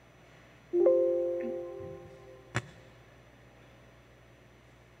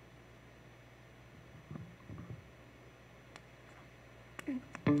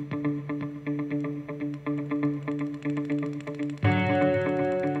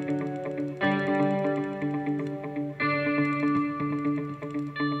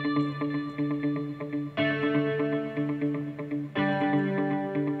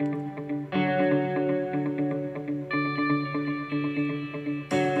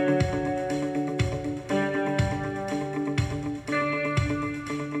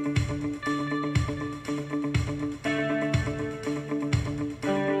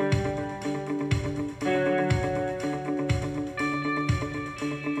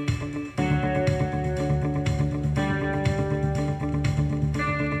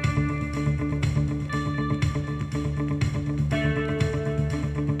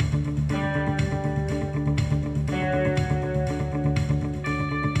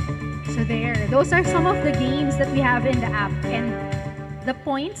 Those are some of the games that we have in the app, and the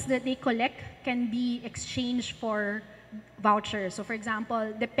points that they collect can be exchanged for vouchers. So for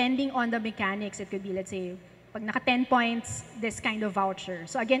example, depending on the mechanics, it could be, let's say, pag naka 10 points, this kind of voucher.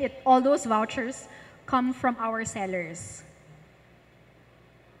 So again, all those vouchers come from our sellers.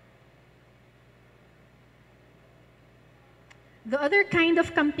 The other kind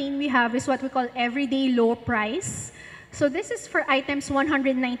of campaign we have is what we call everyday low price. So this is for items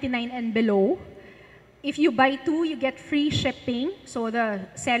 199 and below. If you buy 2, you get free shipping. So the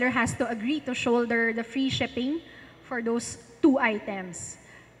seller has to agree to shoulder the free shipping for those 2 items.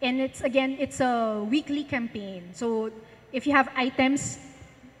 And it's a weekly campaign. So if you have items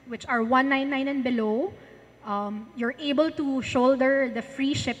which are 199 and below, you're able to shoulder the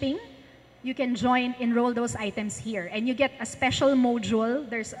free shipping. You can enroll those items here. And you get a special module.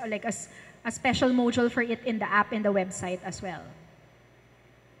 There's like a special module for it in the app, in the website as well.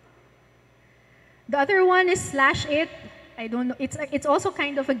 The other one is Slash It. I don't know. It's also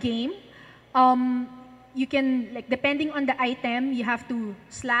kind of a game. You can, like, depending on the item, you have to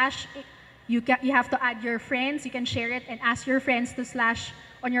slash it. You have to add your friends. You can share it and ask your friends to slash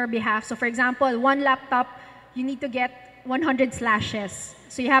on your behalf. So for example, 1 laptop, you need to get 100 slashes.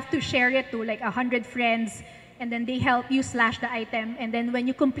 So you have to share it to like 100 friends, and then they help you slash the item. And then when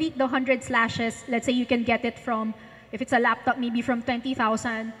you complete the 100 slashes, let's say you can get it from, if it's a laptop, maybe from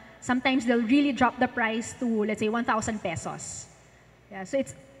 20,000, sometimes they'll really drop the price to, let's say, 1,000 pesos. Yeah, so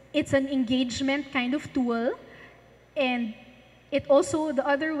it's an engagement kind of tool. And it also, the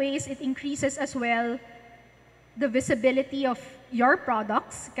other ways, it increases as well the visibility of your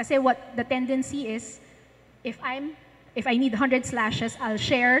products. Kasi what the tendency is, if I need 100 slashes, I'll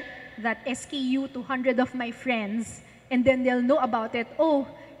share that SKU to 100 of my friends, and then they'll know about it. Oh,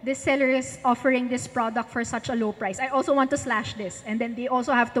 this seller is offering this product for such a low price. I also want to slash this. And then they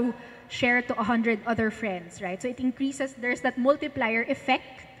also have to share it to 100 other friends, right? So it increases, there's that multiplier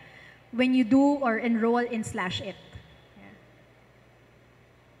effect when you do or enroll in Slash It. Yeah.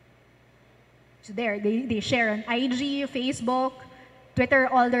 So there, they share on IG, Facebook, Twitter,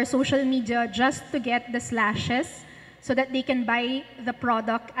 all their social media just to get the slashes so that they can buy the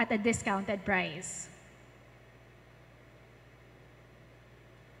product at a discounted price.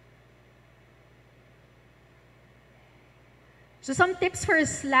 So some tips for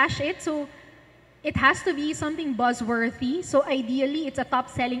Slash It. So it has to be something buzzworthy. So ideally, it's a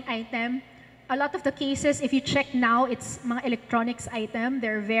top-selling item. A lot of the cases, if you check now, it's mga electronics item.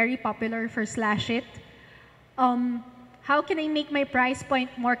 They're very popular for Slash It. How can I make my price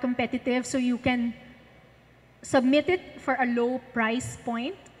point more competitive so you can submit it for a low price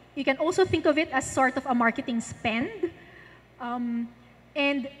point? you can also think of it as sort of a marketing spend.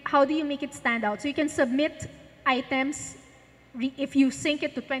 And how do you make it stand out? So you can submit items, if you sync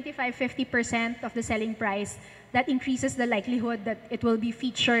it to 25–50% of the selling price, that increases the likelihood that it will be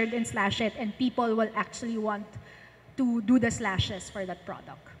featured in Slash It and people will actually want to do the slashes for that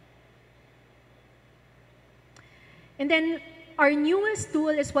product. And then our newest tool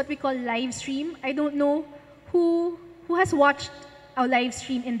is what we call live stream. I don't know who has watched a live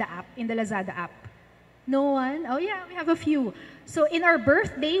stream in the app, in the Lazada app. No one? Oh yeah, we have a few. So in our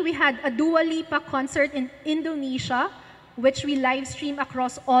birthday, we had a Dua Lipa concert in Indonesia, which we live stream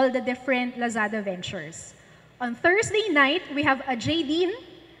across all the different Lazada ventures. On Thursday night, we have a Jadine,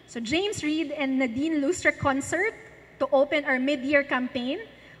 so James Reid and Nadine Lustre concert to open our mid-year campaign.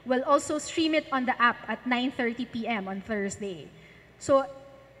 We'll also stream it on the app at 9:30 p.m. on Thursday. So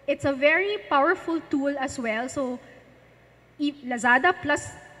it's a very powerful tool as well. So Lazada plus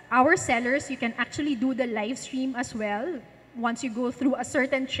our sellers, you can actually do the live stream as well once you go through a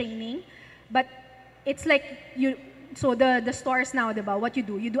certain training. But it's like so the stores now, diba, what you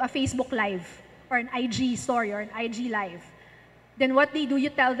do a Facebook Live or an IG story or an IG Live. Then what they do, you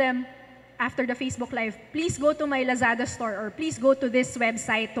tell them after the Facebook Live, please go to my Lazada store or please go to this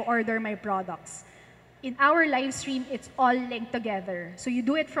website to order my products. In our live stream, it's all linked together. So you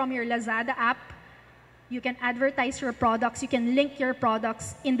do it from your Lazada app. You can advertise your products. You can link your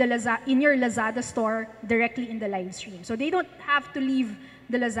products in your Lazada store directly in the live stream. So they don't have to leave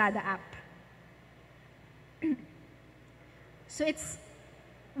the Lazada app. So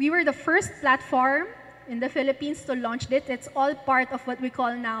we were the first platform in the Philippines to launch it. It's all part of what we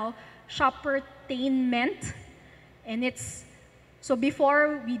call now shoppertainment. And so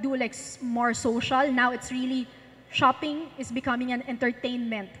before we do like more social, now it's really shopping is becoming an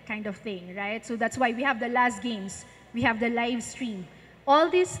entertainment kind of thing, right? So that's why we have the last games, we have the live stream. All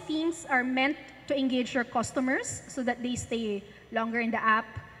these things are meant to engage your customers so that they stay longer in the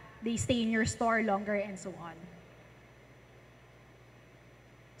app, they stay in your store longer, and so on.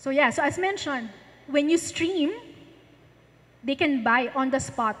 So yeah, so as mentioned, when you stream, they can buy on the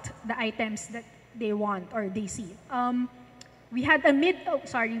spot the items that they want or they see. We had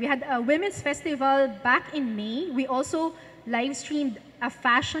a women's festival back in May. We also live streamed a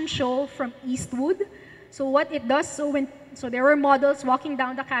fashion show from Eastwood. So what it does, so there were models walking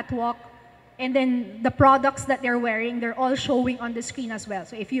down the catwalk, and then the products that they're wearing, they're all showing on the screen as well.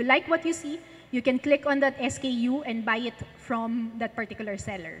 So if you like what you see, you can click on that SKU and buy it from that particular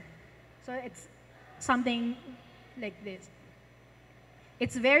seller. So it's something like this.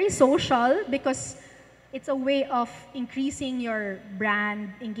 It's very social because it's a way of increasing your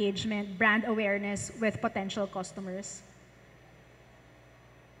brand engagement, brand awareness with potential customers.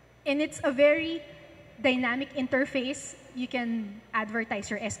 And it's a very dynamic interface. You can advertise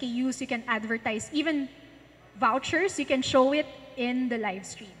your SKUs, you can advertise even vouchers, you can show it in the live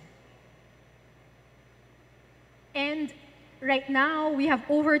stream. And right now, we have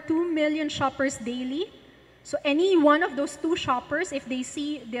over 2 million shoppers daily. So any one of those 2 shoppers, if they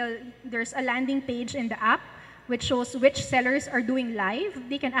see there's a landing page in the app which shows which sellers are doing live,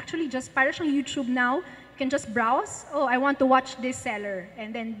 they can actually just, para siyang YouTube now, you can just browse, oh, I want to watch this seller,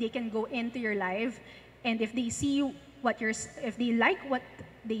 and then they can go into your live, and if they see if they like what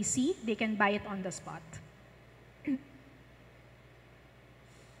they see, they can buy it on the spot.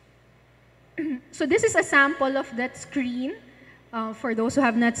 So this is a sample of that screen for those who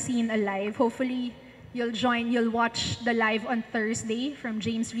have not seen a live. Hopefully, you'll watch the live on Thursday from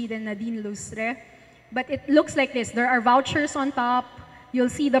James Reid and Nadine Lustre. But it looks like this. There are vouchers on top. You'll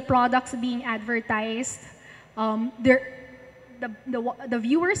see the products being advertised. The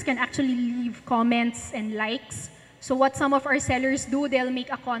viewers can actually leave comments and likes. So what some of our sellers do, they'll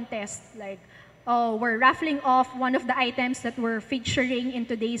make a contest. Like, oh, we're raffling off one of the items that we're featuring in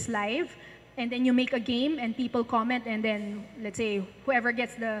today's live. And then you make a game and people comment, and then let's say whoever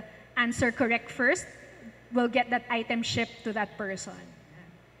gets the answer correct first will get that item shipped to that person.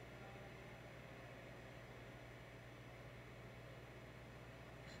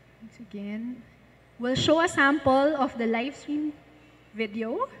 Once again, we'll show a sample of the live stream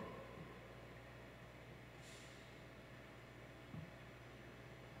video.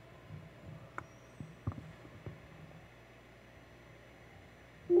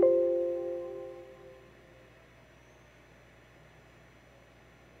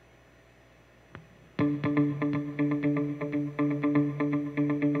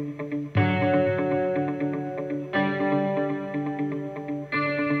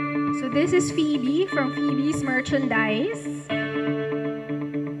 This is Phoebe from Phoebe's Merchandise.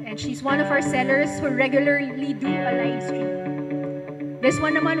 And she's one of our sellers who regularly do a live stream. This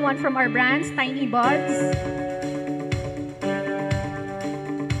one naman, one from our brands, Tiny Buds.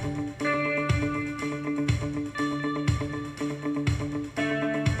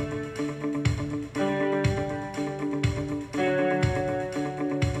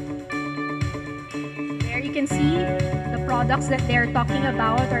 There you can see the products that they're talking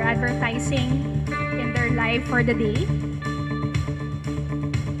about or advertising in their live for the day.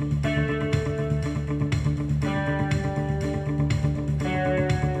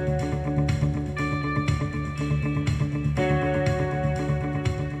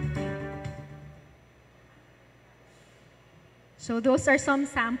 So those are some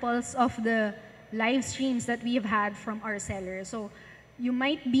samples of the live streams that we've had from our sellers. So you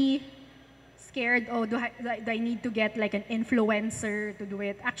might be scared, oh, do I need to get like an influencer to do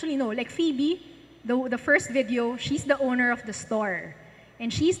it? Actually, no, like Phoebe, the first video, she's the owner of the store.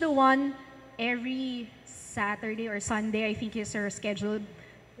 And she's the one every Saturday or Sunday, I think is her schedule.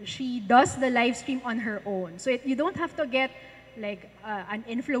 She does the live stream on her own. So you don't have to get like an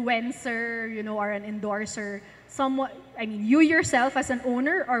influencer, you know, or an endorser. Someone, I mean, you yourself as an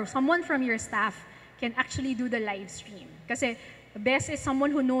owner or someone from your staff can actually do the live stream. Kasi the best is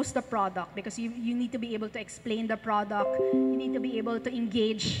someone who knows the product because you need to be able to explain the product. You need to be able to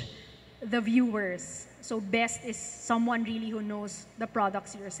engage the viewers. So best is someone really who knows the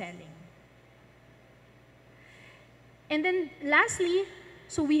products you're selling. And then lastly,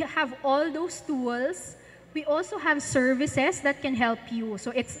 so we have all those tools. We also have services that can help you.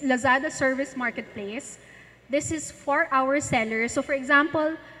 So it's Lazada Service Marketplace. This is for our sellers. So for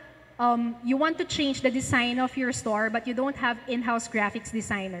example, you want to change the design of your store, but you don't have in-house graphics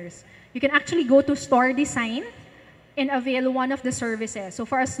designers. You can actually go to Store Design and avail one of the services. So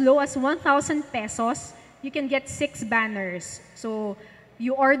for as low as 1,000 pesos, you can get 6 banners. So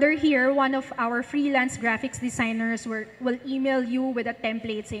you order here, one of our freelance graphics designers will email you with a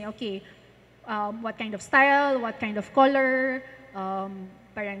template saying, okay, what kind of style, what kind of color,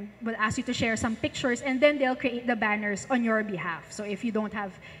 will ask you to share some pictures, and then they'll create the banners on your behalf. So if you don't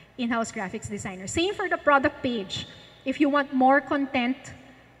have in-house graphics designer. Same for the product page. If you want more content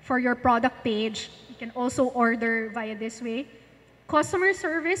for your product page, you can also order via this way. Customer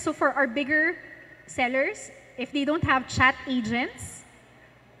service, so for our bigger sellers, if they don't have chat agents,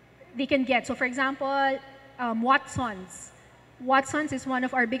 they can get, so for example, Watsons. Watsons is one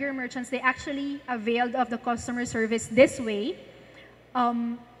of our bigger merchants. They actually availed of the customer service this way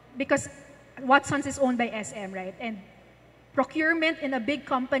because Watsons is owned by SM, right? And procurement in a big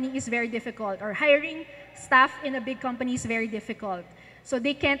company is very difficult, or hiring staff in a big company is very difficult. So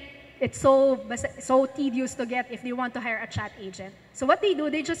they can't, it's so tedious to get if they want to hire a chat agent. So what they do,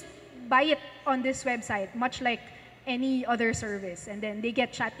 they just buy it on this website, much like any other service. And then they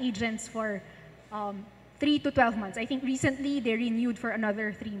get chat agents for 3 to 12 months. I think recently they renewed for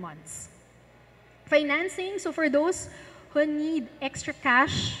another 3 months. Financing, so for those who need extra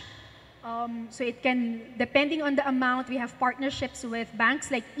cash, so it can, depending on the amount, we have partnerships with banks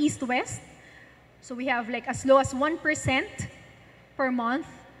like East West. So we have like as low as 1% per month.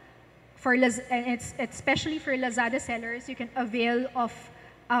 And it's especially for Lazada sellers, you can avail of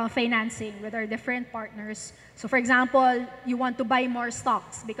financing with our different partners. So for example, you want to buy more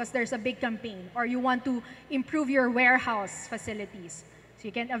stocks because there's a big campaign, or you want to improve your warehouse facilities. So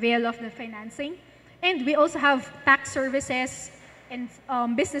you can avail of the financing. And we also have tax services and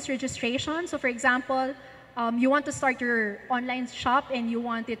business registration. So for example, you want to start your online shop and you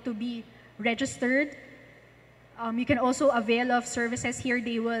want it to be registered. You can also avail of services here.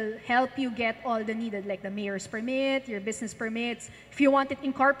 They will help you get all the needed, like the mayor's permit, your business permits. If you want it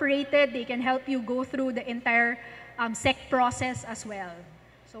incorporated, they can help you go through the entire SEC process as well.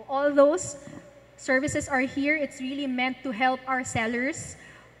 So all those services are here. It's really meant to help our sellers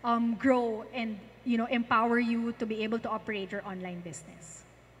grow and empower you to be able to operate your online business.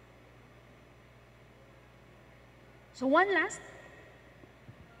 So one last.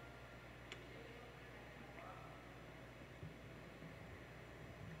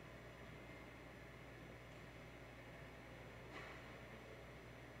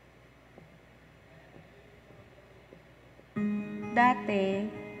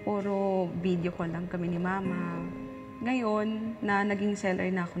 Dati, puro video call lang kami ni Mama. Ngayon, na naging seller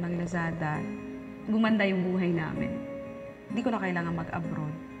na ako ng Lazada, gumanda yung buhay namin. Hindi ko na kailangan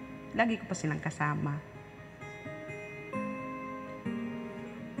mag-abroad. Lagi ko pa silang kasama.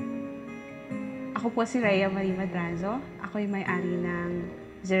 Ako po si Rhea Marie Madrazo. Ako yung may-ari ng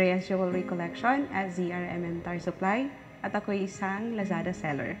Zeria's Jewelry Collection at ZRMM Tar Supply. At ako isang Lazada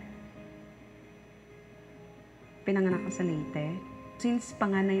seller. Pinanganak ko sa Leyte. Since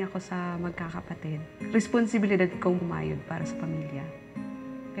panganay ako sa magkakapatid, responsibilidad kong bumayod para sa pamilya.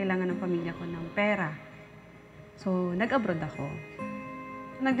 kailangan ng pamilya ko ng pera. So, nag-abroad ako.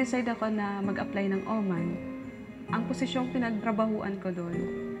 Nag-decide ako na mag-apply ng Oman. Ang posisyong pinagtrabahuan ko doon,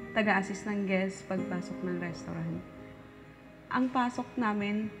 taga-assist ng guest pagpasok ng restaurant. Ang pasok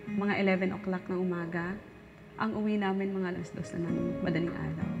namin, mga 11 o'clock ng umaga. Ang uwi namin, mga alas 2 na ng madaling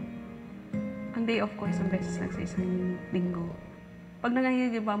araw. Ang day off ko, isang beses lang sa isang linggo. Pag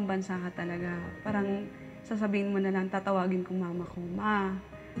nangangigibang bansa ka talaga, parang sasabihin mo na lang, tatawagin kong mama ko, Ma,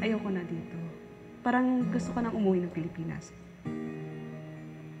 ayoko na dito. Parang gusto ko nang umuwi ng Pilipinas.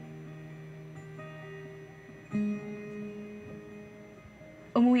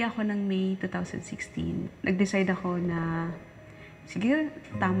 Umuwi ako ng May 2016. Nag-decide ako na, sige,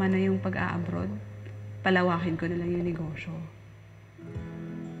 tama na yung pag-a-abroad. Palawakin ko na lang yung negosyo.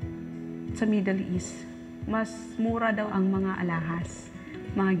 Sa Middle East, mas mura daw ang mga alahas,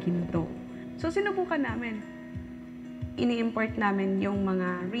 mga ginto. So, sinubukan namin. Ini-import namin yung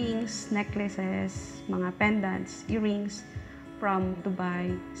mga rings, necklaces, mga pendants, earrings from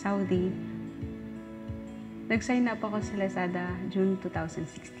Dubai, Saudi. Nag-sign up ako sa Lazada June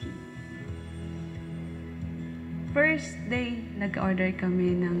 2016. First day, nag-order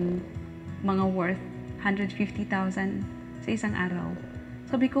kami ng mga worth 150,000 sa isang araw.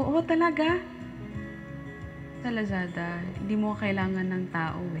 Sabi ko, oh talaga? Sa Lazada, hindi mo kailangan ng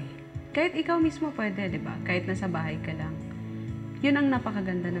tao eh. Kahit ikaw mismo pwede, di ba? Kahit nasa bahay ka lang. Yun ang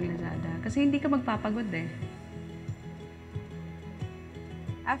napakaganda ng Lazada. Kasi hindi ka magpapagod eh.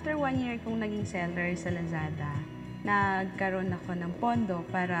 After 1 year kong naging seller sa Lazada, nagkaroon ako ng pondo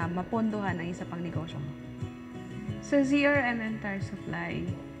para mapondohan ang isa pang negosyo ko. Sa ZRM Tire Supply,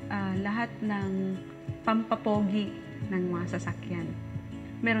 lahat ng pampapogi ng mga sasakyan,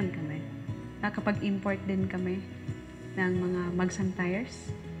 meron kami. Nakapag-import din kami ng mga magsang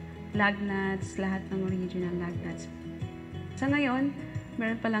tires, lug nuts, lahat ng original lug nuts. Sa ngayon,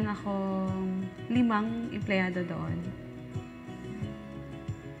 meron pa lang akong 5 empleyado doon.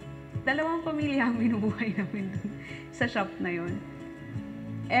 2 pamilya ang binubuhay namin doon sa shop na yon.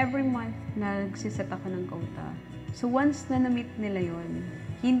 Every month, nagsiset ako ng quota. So once na na-meet nila yon,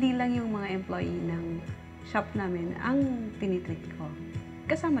 hindi lang yung mga employee ng shop namin ang tinitreat ko.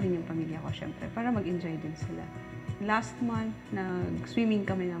 Kasama rin yung pamilya ko, syempre, para mag-enjoy din sila. Last month, nag-swimming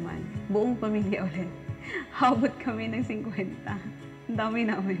kami naman. Buong pamilya ulit. Habot kami ng 50. Ang dami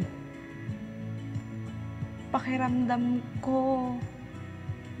namin. Pakiramdam ko,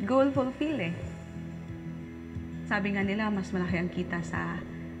 goal fulfill eh. Sabi nga nila, mas malaki ang kita sa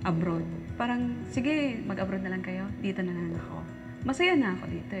abroad. Parang, sige, mag-abroad na lang kayo. Dito na lang ako. Masaya na ako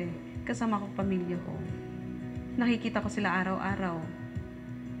dito eh. Kasama ko pamilya ko. Nakikita ko sila araw-araw.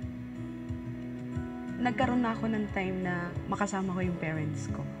 Nagkaroon na ako ng time na makasama ko yung parents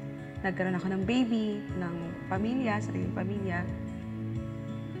ko. Nagkaroon ako ng baby, ng pamilya, sariling pamilya.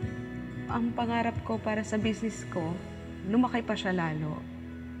 Ang pangarap ko para sa business ko, lumaki pa siya lalo.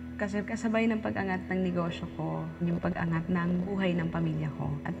 Kasi kasabay ng pag-angat ng negosyo ko, yung pag-angat ng buhay ng pamilya ko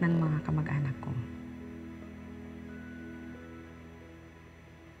at ng mga kamag-anak ko.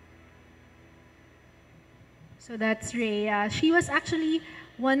 So that's Rhea. She was actually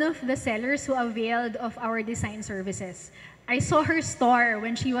one of the sellers who availed of our design services. I saw her store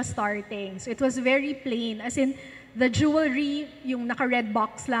when she was starting. So it was very plain. As in, the jewelry, yung naka-red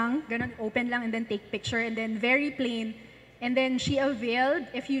box lang, ganun, open lang and then take picture, and then very plain. And then she availed,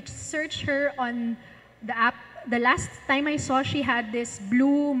 if you search her on the app, the last time I saw, she had this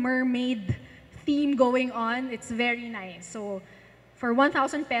blue mermaid theme going on. It's very nice. So for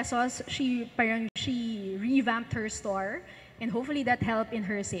 1,000 pesos, she revamped her store, and hopefully that helped in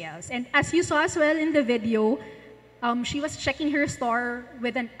her sales. And as you saw as well in the video, she was checking her store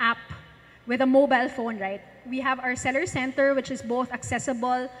with an app, with a mobile phone, right? We have our seller center, which is both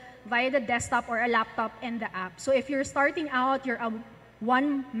accessible via the desktop or a laptop and the app. So if you're starting out, you're a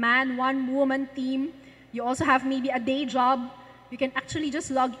one-man, one-woman team, you also have maybe a day job, you can actually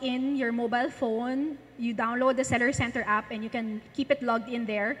just log in your mobile phone, you download the Seller Center app, and you can keep it logged in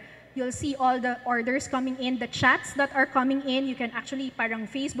there. You'll see all the orders coming in, the chats that are coming in, you can actually parang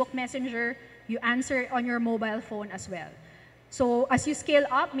Facebook Messenger, you answer on your mobile phone as well. So as you scale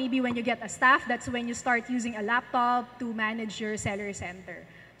up, maybe when you get a staff, that's when you start using a laptop to manage your Seller Center.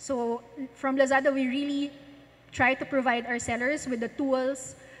 So from Lazada, we really try to provide our sellers with the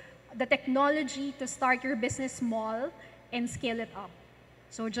tools, the technology to start your business small and scale it up.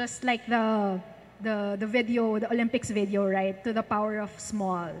 So just like the video, the Olympics video, right? To the power of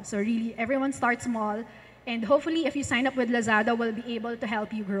small. So really, everyone starts small, and hopefully if you sign up with Lazada, we'll be able to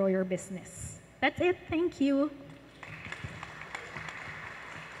help you grow your business. That's it, thank you.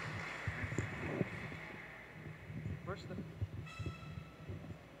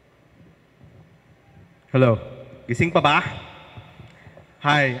 Hello. Gising pa ba?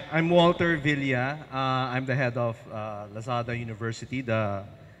 Hi, I'm Walter Villa. I'm the head of Lazada University, the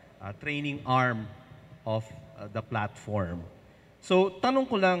training arm of the platform. So,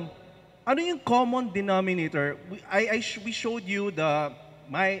 tanong ko lang, ano yung common denominator? We showed you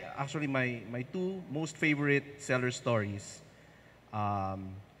my two most favorite seller stories.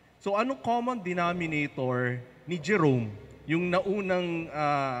 So, anong common denominator ni Jerome, yung naunang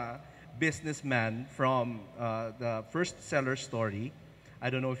businessman from the first seller story? I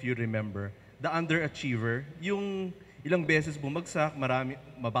don't know if you remember. The underachiever, yung ilang beses bumagsak,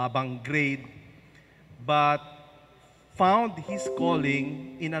 mababang grade, but found his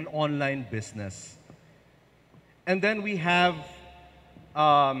calling in an online business. And then we have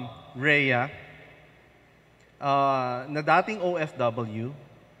Rhea, na dating OFW.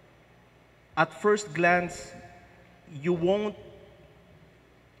 At first glance, you won't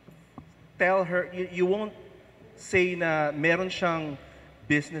tell her, you won't say na meron siyang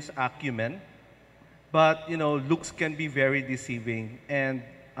business acumen, but looks can be very deceiving, and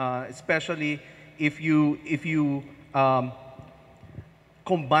especially if you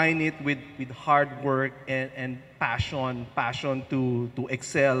combine it with hard work and passion to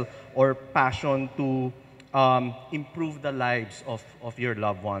excel, or passion to improve the lives of your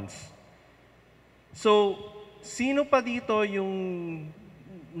loved ones. So, sino pa dito yung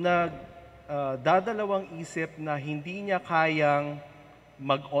dadalawang isip na hindi niya kayang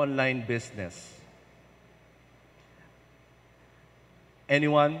mag-online business?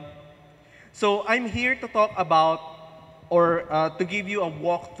 Anyone? So I'm here to talk about, or to give you a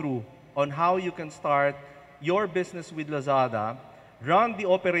walkthrough on how you can start your business with Lazada, run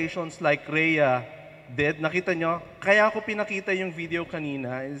the operations like Rhea did. Nakita nyo? Kaya ako pinakita yung video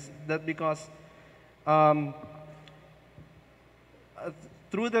kanina is that because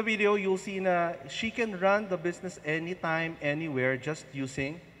through the video, you'll see na she can run the business anytime, anywhere, just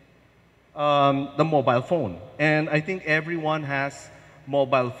using the mobile phone. And I think everyone has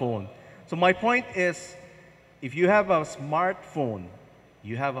mobile phone. So my point is, if you have a smartphone,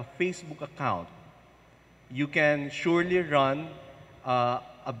 you have a Facebook account, you can surely run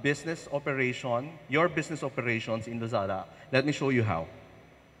a business operation, your business operations in Lazada. Let me show you how.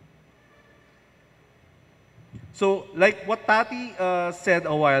 So, like what Tati said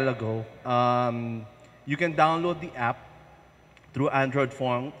a while ago, you can download the app through Android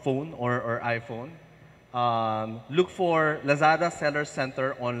phone or iPhone. Look for Lazada Seller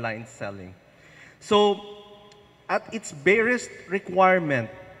Center Online Selling. So, at its barest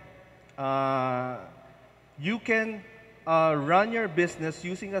requirement, you can run your business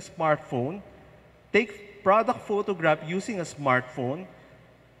using a smartphone, take product photograph using a smartphone,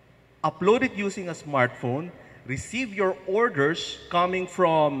 upload it using a smartphone, receive your orders coming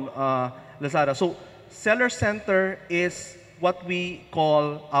from Lazada. So, Seller Center is what we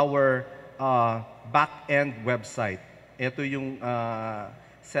call our back-end website. Ito yung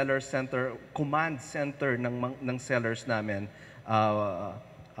Seller Center, command center ng sellers namin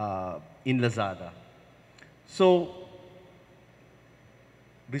in Lazada. So,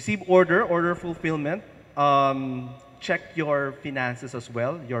 receive order fulfillment, check your finances as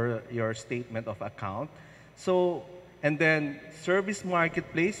well, your statement of account. So, and then service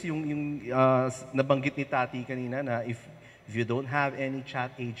marketplace, yung nabanggit ni Tati kanina na if you don't have any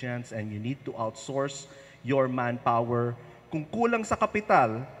chat agents and you need to outsource your manpower, kung kulang sa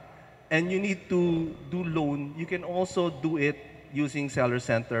kapital and you need to do loan, you can also do it using Seller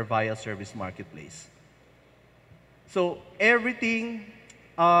Center via service marketplace. So everything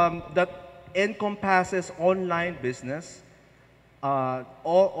that encompasses online business,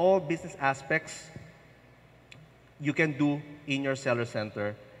 all business aspects, you can do in your Seller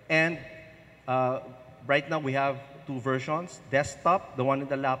Center. And right now we have two versions, desktop, the one in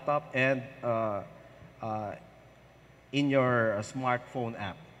the laptop, and in your smartphone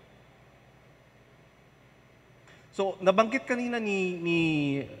app. So, nabanggit kanina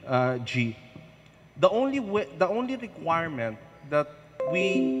ni G, the only requirement that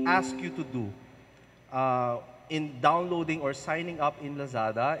we ask you to do in downloading or signing up in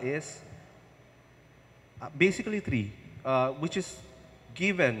Lazada is basically three, which is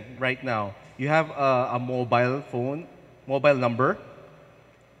given right now. You have a mobile number,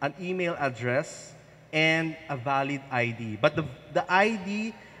 an email address, and a valid ID. But the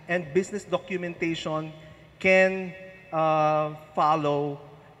ID and business documentation can follow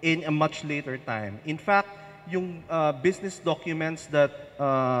in a much later time. In fact, yung business documents that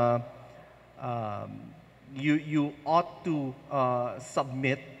you ought to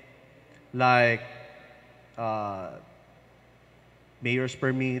submit, like mayor's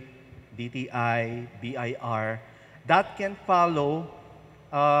permit, DTI, BIR, that can follow.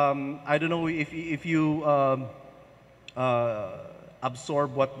 I don't know if you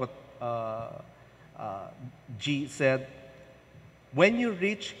absorb what G said. When you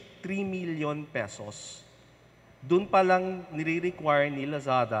reach 3 million pesos, dun pa lang nire-require ni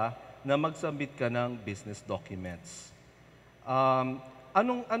Lazada na mag-submit ka ng business documents.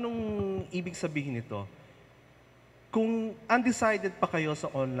 Anong ibig sabihin nito? Kung undecided pa kayo sa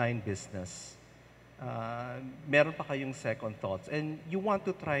online business, meron pa kayong second thoughts, and you want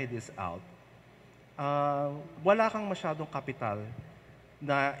to try this out, wala kang masyadong kapital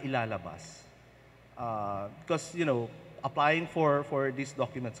na ilalabas. Because, you know, applying for these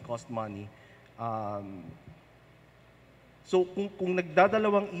documents cost money. So, kung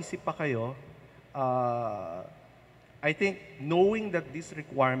nagdadalawang isip pa kayo, I think knowing that these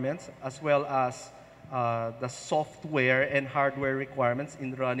requirements, as well as the software and hardware requirements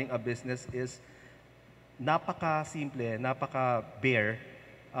in running a business is napaka-simple, napaka-bare.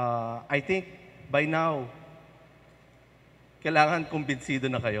 I think by now, kailangan kumbinsido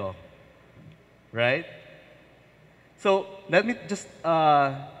na kayo. Right? So, let me just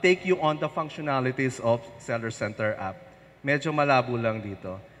take you on the functionalities of Seller Center app. Medyo malabo lang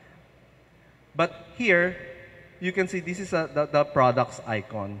dito. But here, you can see this is the products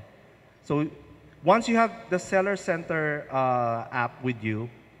icon. So, once you have the Seller Center app with you,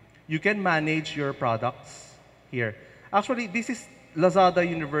 you can manage your products here. Actually, this is Lazada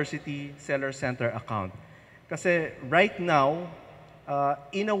University Seller Center account. Kasi right now,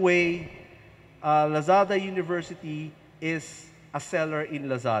 in a way, Lazada University is a seller in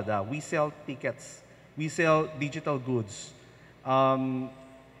Lazada. We sell tickets. We sell digital goods.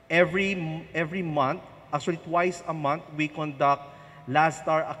 Every month, actually twice a month, we conduct Last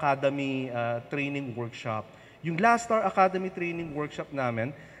Star Academy training workshop. Yung Last Star Academy training workshop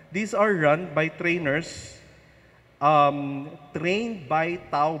namin, these are run by trainers trained by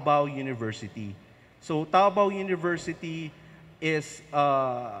Taobao University. So Taobao University is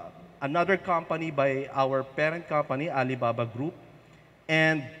another company by our parent company, Alibaba Group.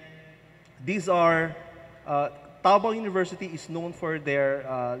 And these are, Taobao University is known for their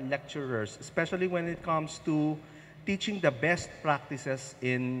lecturers, especially when it comes to teaching the best practices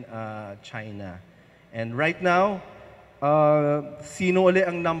in China. And right now, sino uli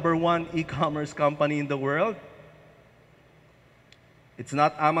ang #1 e-commerce company in the world? It's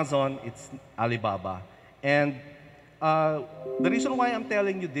not Amazon, it's Alibaba. And the reason why I'm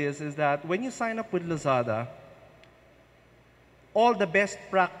telling you this is that when you sign up with Lazada, all the best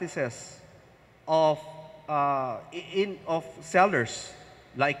practices of sellers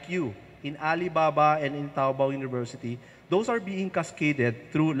like you in Alibaba and in Taobao University, those are being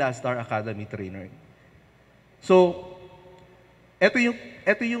cascaded through Last Star Academy training. So, ito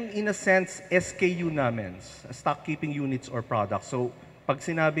yung in a sense SKU namin, stock keeping units or products. So, pag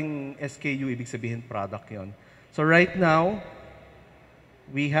sinabing SKU, ibig sabihin product yon. So right now,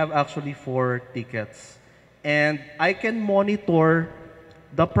 we have actually 4 tickets. And I can monitor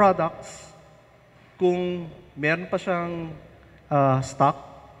the products kung meron pa siyang stock.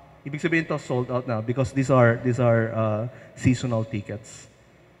 Ibig sabihin to sold out now because these are seasonal tickets.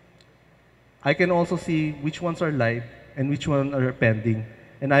 I can also see which ones are live and which ones are pending.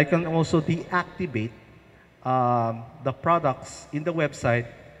 And I can also deactivate the products in the website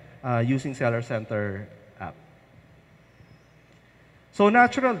using Seller Center app. So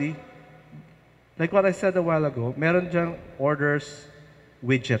naturally, like what I said a while ago, meron dyang orders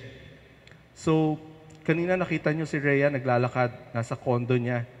widget. So, kanina nakita nyo si Rhea naglalakad, nasa condo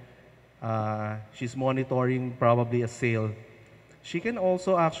niya. She's monitoring probably a sale. She can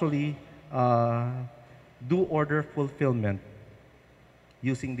also actually do order fulfillment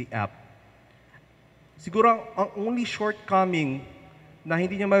using the app. Siguro ang only shortcoming na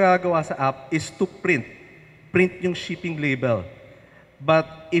hindi niya magagawa sa app is to print yung shipping label.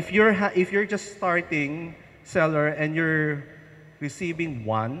 But if you're just starting seller and you're receiving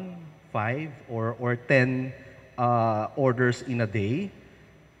 1, 5, or 10 orders in a day,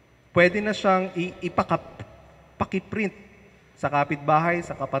 pwede na siyang pakiprint sa kapitbahay,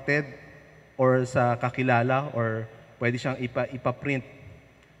 sa kapatid, or sa kakilala, or pwede siyang ipaprint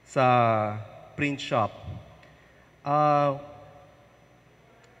sa print shop.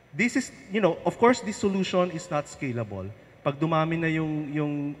 This is, of course, this solution is not scalable. Pag dumami na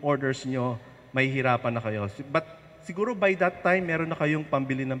yung orders nyo, may hirapan na kayo. But siguro by that time, meron na kayong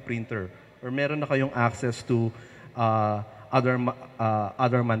pambili ng printer or meron na kayong access to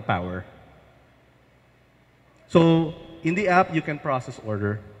other manpower. So, in the app, you can process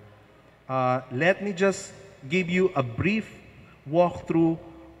order. Let me just give you a brief walkthrough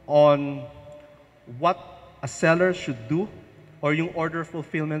on what a seller should do or yung order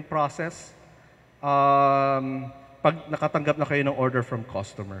fulfillment process pag nakatanggap na kayo ng order from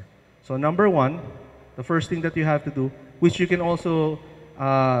customer. So number one, the first thing that you have to do, which you can also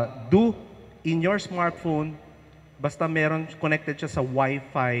do in your smartphone, basta meron connected siya sa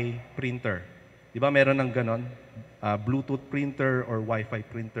Wi-Fi printer. Di ba meron ng ganon? Bluetooth printer or Wi-Fi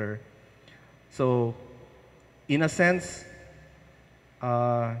printer. So, in a sense,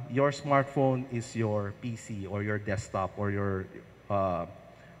 your smartphone is your PC or your desktop or your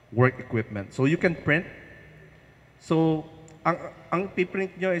work equipment. So, you can print. So, ang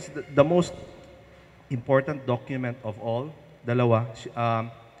piprint nyo is the most important document of all. Dalawa.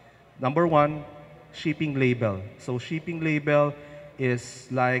 Number one, shipping label. So, shipping label is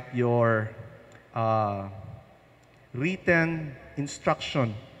like your written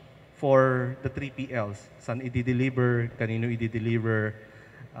instruction for the 3PLs. Saan i-deliver, kanino i-deliver.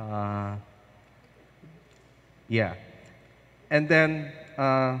 Yeah. And then,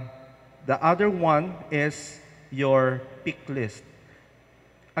 the other one is your pick list.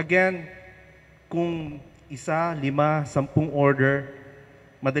 Again, kung 1, 5, 10 order,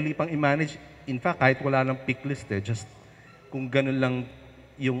 madali pang i-manage. In fact, kahit wala ng pick list just kung ganun lang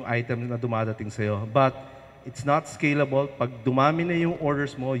yung item na dumadating sa'yo. But it's not scalable. Pag dumami na yung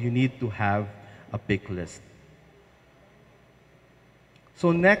orders mo, you need to have a pick list.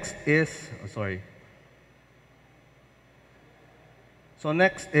 So next is, So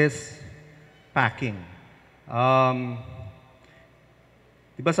next is packing.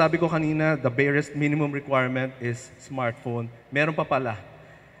 Diba sabi ko kanina, the barest minimum requirement is smartphone. Meron pa pala,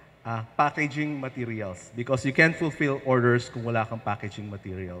 packaging materials. Because you can't fulfill orders kung wala kang packaging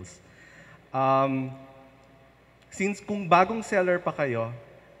materials. Since kung bagong seller pa kayo,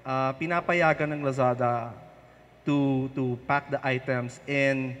 pinapayagan ng Lazada to pack the items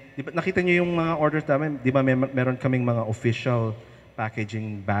and nakita niyo yung mga orders namin, di ba meron kaming mga official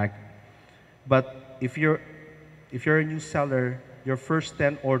packaging bag. But if you're a new seller, your first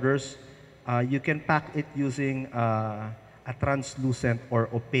 10 orders, you can pack it using a translucent or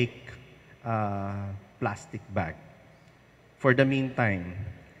opaque plastic bag for the meantime.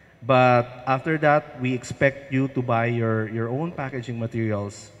 But after that, we expect you to buy your own packaging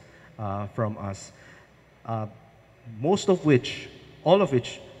materials from us. All of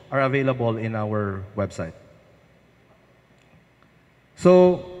which are available in our website.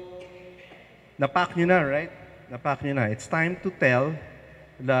 So, napack nyo na, right? Napack nyo na. It's time to tell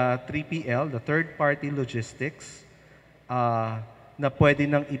the 3PL, the third-party logistics, na pwede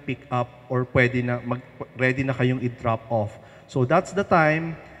nang i-pick up or ready na kayong i-drop off. So that's the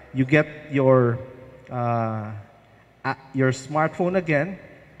time you get your smartphone again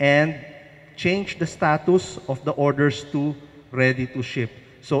and change the status of the orders to ready to ship.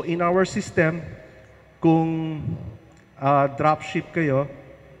 So in our system, kung drop ship kayo,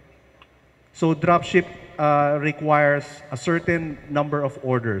 so drop ship requires a certain number of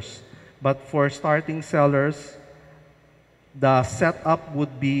orders. But for starting sellers, the setup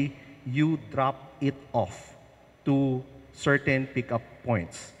would be you drop it off to certain pickup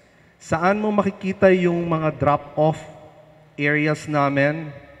points. Saan mo makikita yung mga drop-off areas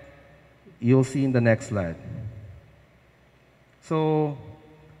namin? You'll see in the next slide. So,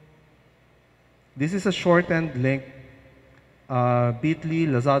 this is a shortened link. Bit.ly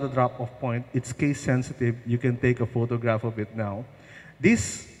Lazada drop-off point. It's case sensitive. You can take a photograph of it now.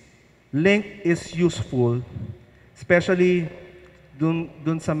 This link is useful, especially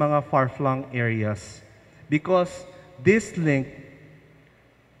dun sa mga far-flung areas. Because this link,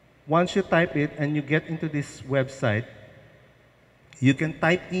 once you type it and you get into this website, you can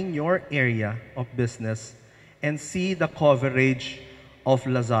type in your area of business and see the coverage of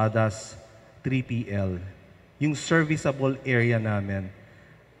Lazada's 3PL, yung serviceable area namin.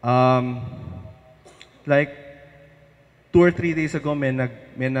 Like 2 or 3 days ago, may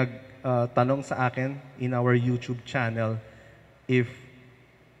nagtanong sa akin in our YouTube channel if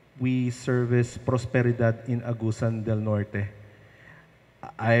we service Prosperidad in Agusan del Norte.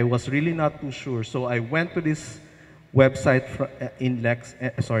 I was really not too sure, so I went to this website in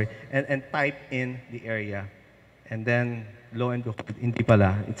and typed in the area. And then, lo and behold, hindi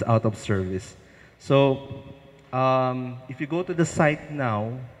pala, it's out of service. So, if you go to the site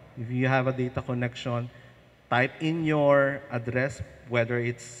now, if you have a data connection, type in your address, whether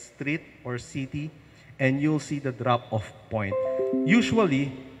it's street or city, and you'll see the drop-off point.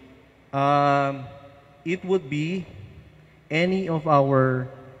 Usually, it would be any of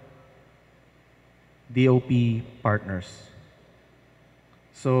our DOP partners.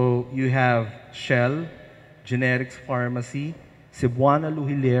 So you have Shell, Generics Pharmacy, Cebuana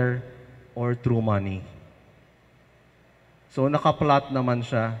Luhiler, or True Money. So nakaplot naman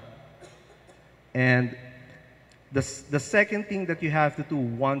siya. And the second thing that you have to do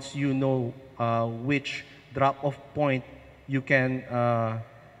once you know which drop-off point you can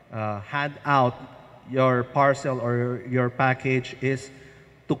hand out your parcel or your package is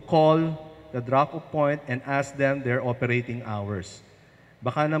to call the drop-off point and ask them their operating hours.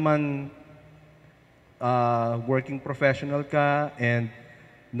 Baka naman working professional ka and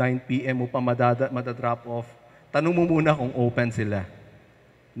 9 p.m. mo pa madadrop off, tanong mo muna kung open sila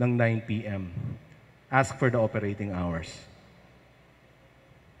ng 9 p.m. Ask for the operating hours.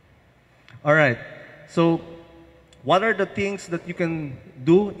 All right. So, what are the things that you can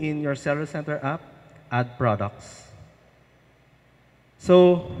do in your Seller Center app? Add products.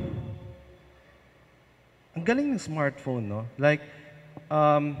 So, ang galing ng smartphone, no? Like,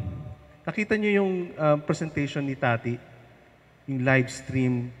 nakita niyo yung presentation ni Tati, yung live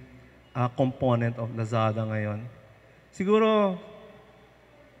stream component of Lazada ngayon. Siguro,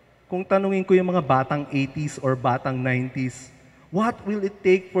 kung tanungin ko yung mga batang 80s or batang 90s, what will it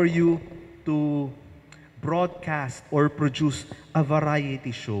take for you to broadcast or produce a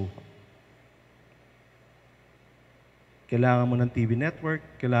variety show? Kailangan mo ng TV network,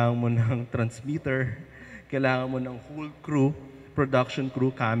 kailangan mo ng transmitter, kailangan mo ng whole crew, production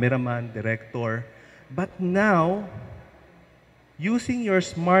crew, cameraman, director. But now, using your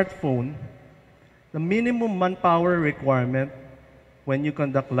smartphone, the minimum manpower requirement when you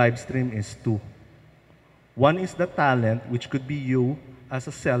conduct live stream is 2. One is the talent, which could be you as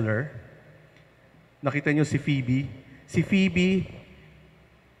a seller. Nakita nyo si Phoebe. Si Phoebe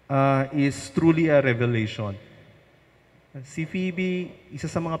is truly a revelation. Si Phoebe, isa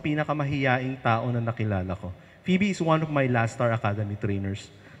sa mga pinakamahiyaing tao na nakilala ko. Phoebe is one of my last Star Academy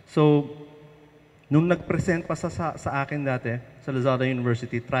trainers. So, nung nag-present pa sa akin dati, sa Lazada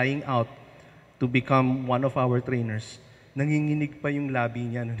University, trying out to become one of our trainers, nanginginig pa yung labi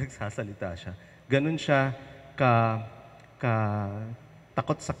niya nung nagsasalita siya. Ganun siya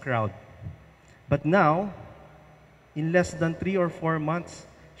takot sa crowd. But now, in less than 3 or 4 months,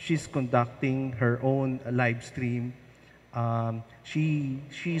 she's conducting her own live stream.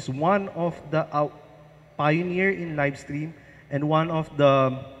 She's one of the pioneer in live stream and one of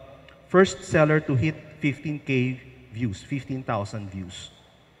the first seller to hit 15K views, 15,000 views.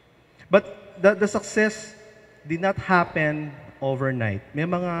 But the success did not happen overnight. May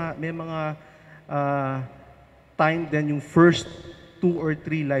mga time din yung first 2 or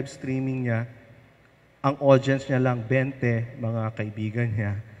 3 live streaming niya, ang audience niya lang 20 mga kaibigan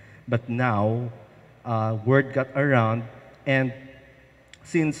niya. But now, word got around, and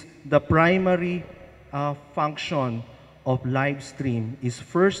since the primary function of live stream is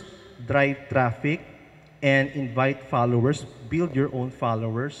first drive traffic and invite followers, build your own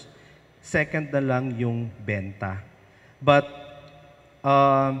followers, second na lang yung benta. But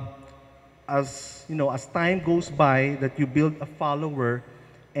as you know, as time goes by, that you build a follower,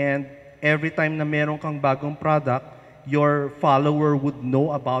 and every time na meron kang bagong product, your follower would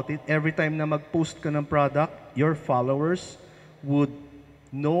know about it. Every time na mag-post ka ng product, your followers would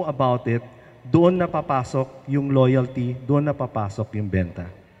know about it. Doon na papasok yung loyalty, doon na papasok yung benta.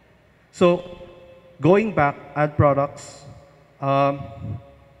 So, going back, add products.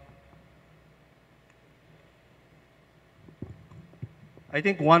 I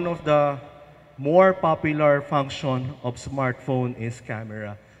think one of the more popular function of smartphone is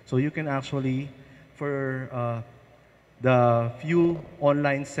camera. So you can actually, for the few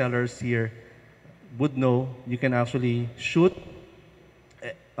online sellers here would know, you can actually shoot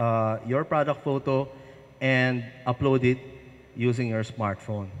your product photo and upload it using your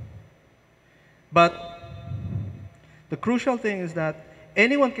smartphone. But the crucial thing is that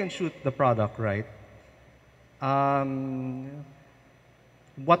anyone can shoot the product, right?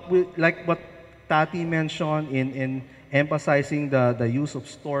 Like what Tati mentioned in emphasizing the use of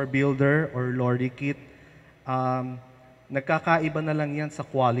store builder or Lordy kit, nagkakaiba na lang yan sa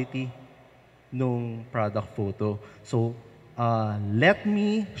quality nung product photo. So, let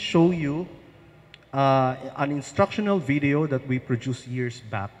me show you an instructional video that we produced years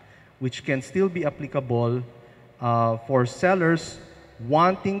back, which can still be applicable for sellers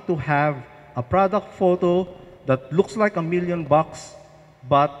wanting to have a product photo that looks like $1 million,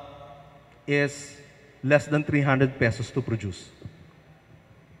 but is less than 300 pesos to produce.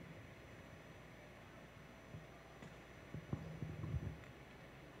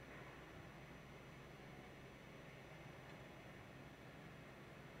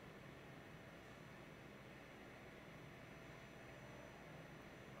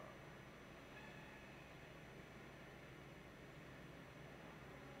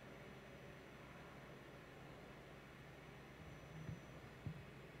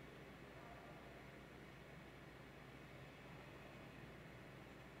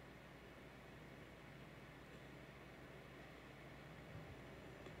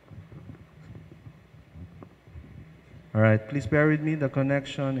 All right, please bear with me. The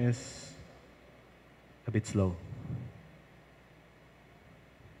connection is a bit slow.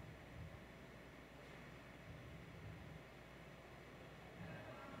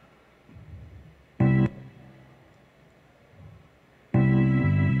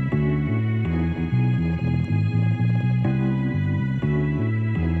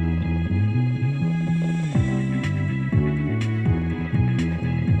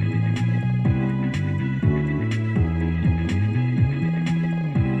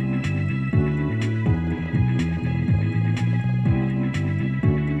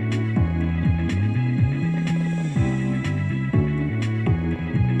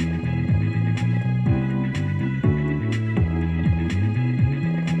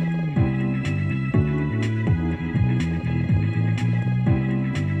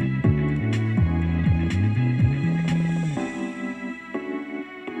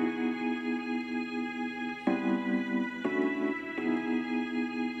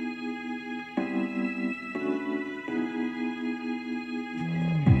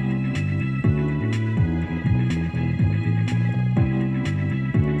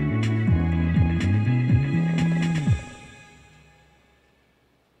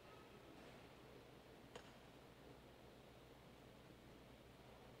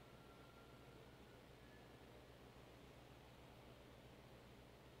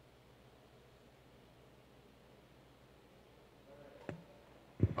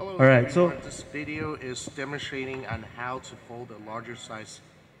 Hello, All right, so everyone. This video is demonstrating on how to fold a larger size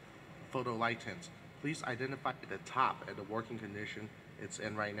photo light tint. Please identify the top at the working condition it's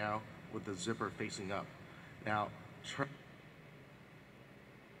in right now with the zipper facing up. Now, all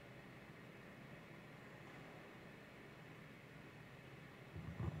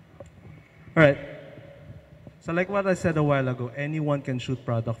right. So like what I said a while ago, anyone can shoot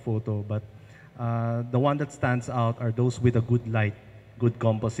product photo, but the one that stands out are those with a good light, good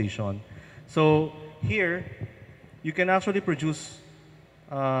composition. So here, you can actually produce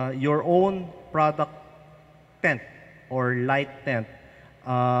your own product tent or light tent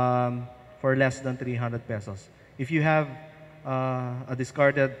for less than 300 pesos. If you have a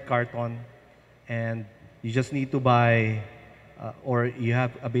discarded carton and you just need to buy, or you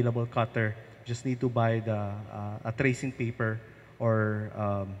have available cutter, just need to buy a tracing paper or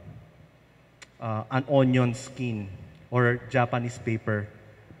an onion skin or Japanese paper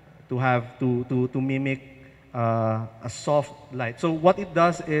to have to mimic a soft light. So what it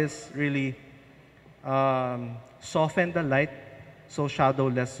does is really soften the light so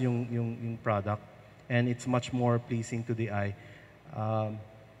shadowless yung product, and it's much more pleasing to the eye.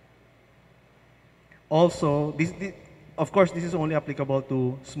 Also, of course, this is only applicable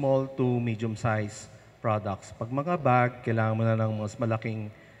to small to medium size products. Pag mga bag, kailangan mo na ng mas malaking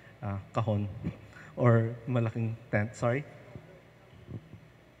kahon or malaking tent, sorry.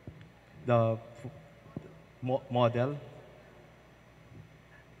 The model.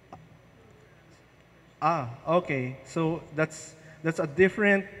 Okay. So that's a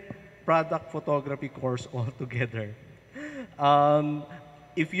different product photography course altogether.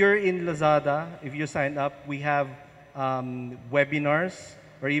 If you're in Lazada, if you sign up, we have webinars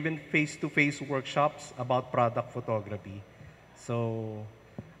or even face-to-face workshops about product photography. So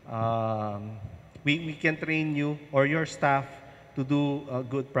we can train you or your staff to do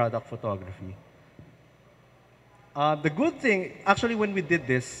good product photography. The good thing, actually, when we did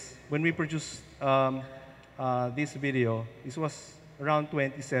this, when we produced this video, this was around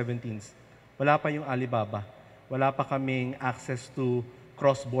 2017. Wala pa yung Alibaba. Wala pa kaming access to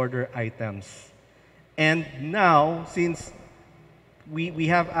cross-border items. And now, since we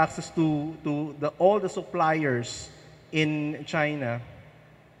have access to all the suppliers in China,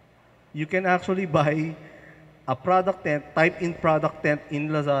 you can actually buy a product tent, type in product tent in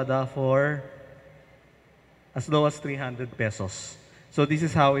Lazada for as low as 300 pesos. So this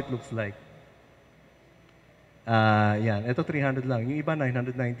is how it looks like. Yan, ito 300 lang. Yung iba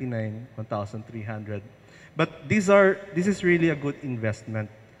 999, 1,300. But this is really a good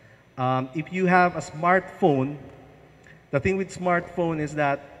investment. If you have a smartphone, the thing with smartphone is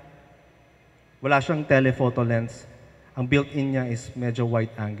that wala siyang telephoto lens. Ang built-in niya is medyo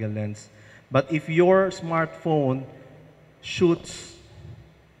wide angle lens. But if your smartphone shoots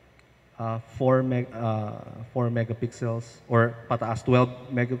 4 megapixels or pataas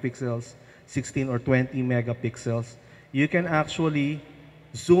 12 megapixels, 16 or 20 megapixels, you can actually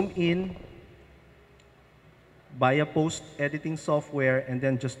zoom in, buy a post-editing software, and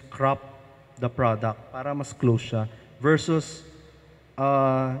then just crop the product para mas close siya. Versus,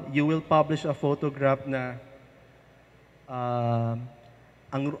 you will publish a photograph na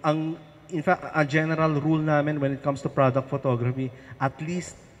ang in fact, a general rule namin when it comes to product photography, at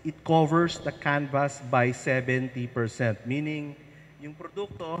least it covers the canvas by 70%. Meaning, yung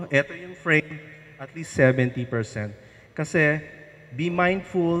produkto, ito yung frame, at least 70%. Kasi, be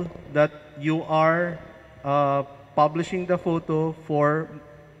mindful that you are publishing the photo for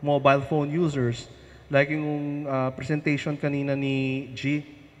mobile phone users. Like yung presentation kanina ni G,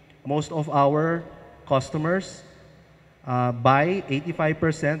 most of our customers buy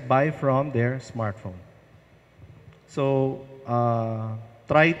 85% buy from their smartphone. So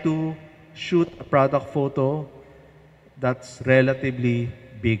try to shoot a product photo that's relatively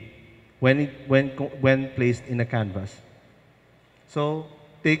big when placed in a canvas. So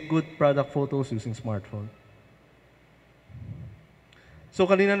take good product photos using smartphone. So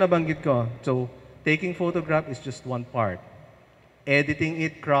kanina nabanggit ko, so taking photograph is just one part. Editing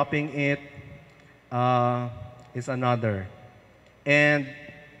it, cropping it is another. And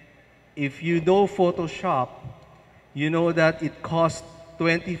if you know Photoshop, you know that it costs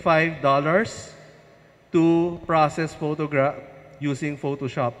 $25 to process photograph using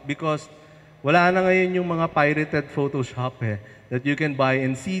Photoshop because wala na ngayon yung mga pirated Photoshop that you can buy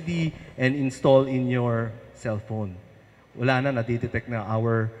in CD and install in your cell phone. Wala na, nadidetect na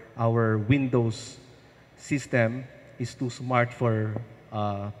our Windows system is too smart for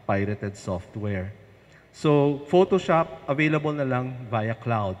pirated software. So Photoshop available na lang via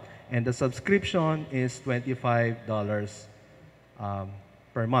cloud and the subscription is $25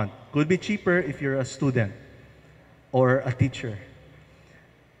 per month. Could be cheaper if you're a student or a teacher.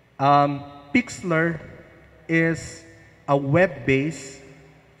 Pixlr is a web-based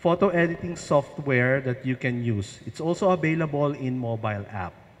photo editing software that you can use. It's also available in mobile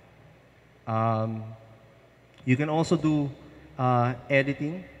app. You can also do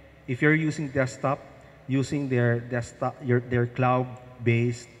editing if you're using desktop, using their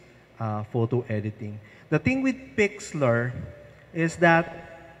cloud-based photo editing. The thing with Pixlr is that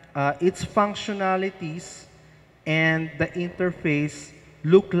its functionalities and the interface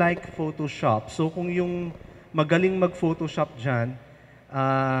look like Photoshop. So kung yung magaling mag-Photoshop dyan,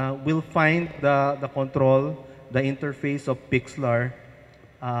 will find the control, the interface of Pixlr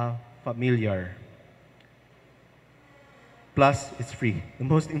familiar. Plus, it's free. The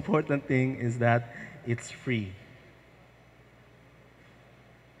most important thing is that it's free.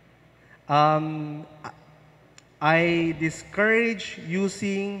 I discourage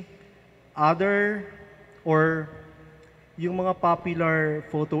using other or yung mga popular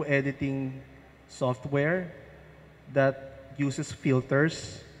photo editing software that uses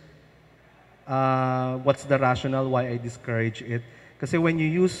filters. What's the rationale why I discourage it? Kasi when you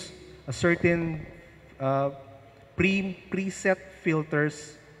use a certain preset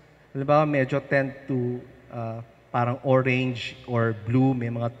filters, halimbawa medyo tend to parang orange or blue, may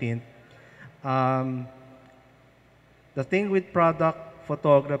mga tint. The thing with product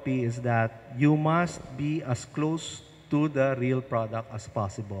photography is that you must be as close to the real product as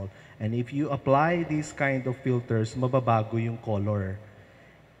possible. And if you apply these kind of filters, mababago yung color.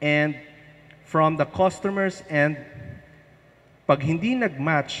 And from the customer's end, pag hindi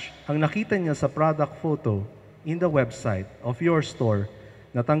nag-match ang nakita niya sa product photo in the website of your store,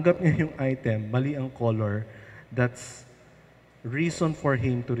 natanggap niya yung item, mali ang color, that's reason for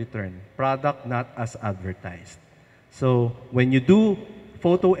him to return. Product not as advertised. So when you do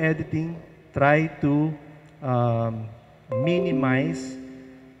photo editing, try to minimize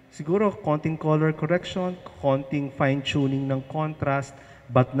siguro konting color correction, konting fine-tuning ng contrast,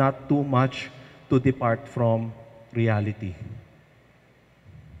 but not too much to depart from reality.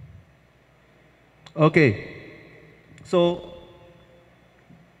 Okay. So,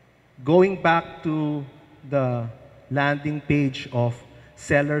 going back to the landing page of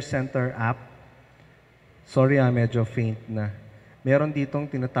Seller Center app, sorry medyo faint na. Meron ditong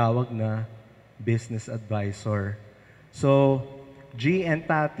tinatawag na business advisor. So, G and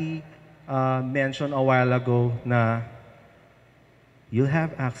Tati mentioned a while ago na you'll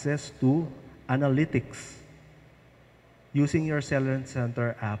have access to analytics using your Seller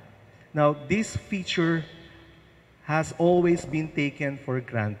Center app. Now, this feature has always been taken for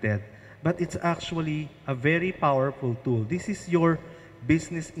granted, but it's actually a very powerful tool. This is your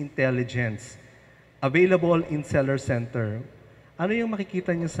business intelligence available in Seller Center. Ano yung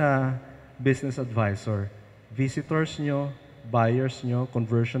makikita nyo sa Business Advisor? Visitors nyo, buyers nyo,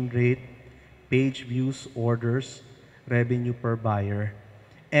 conversion rate, page views, orders, revenue per buyer.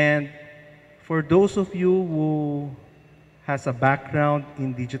 And for those of you who has a background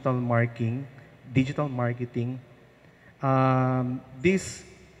in digital marketing, this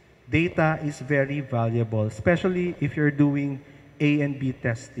data is very valuable, especially if you're doing A and B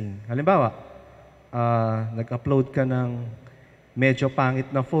testing. Halimbawa, nag-upload ka ng medyo pangit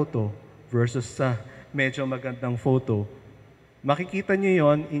na photo versus sa medyo magandang photo. Makikita nyo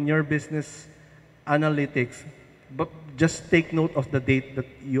yon in your business analytics, but just take note of the date that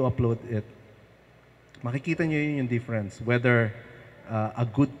you upload it. Makikita nyo yun yung difference, whether a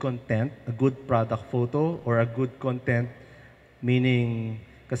good content, a good product photo, or a good content, meaning,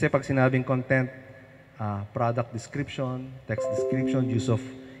 kasi pag sinabing content, product description, text description, use of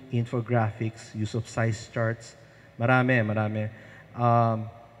infographics, use of size charts, marami.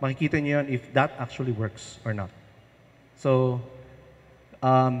 Makikita nyo yun if that actually works or not. So,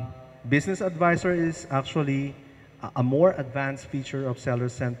 Business Advisor is actually a more advanced feature of Seller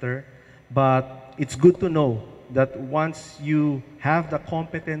Center, but it's good to know that once you have the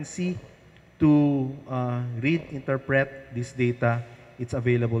competency to read, interpret this data, it's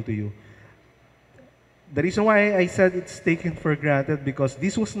available to you. The reason why I said it's taken for granted because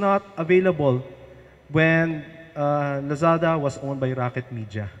this was not available when Lazada was owned by Rocket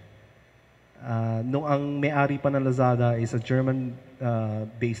Media. Nung ang may-ari pa ng Lazada is a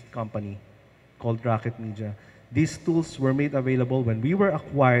German-based company called Rocket Media. These tools were made available when we were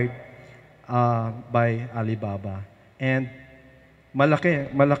acquired by Alibaba. And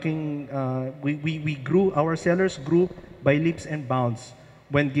we grew, our sellers grew by leaps and bounds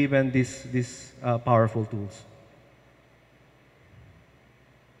when given these powerful tools.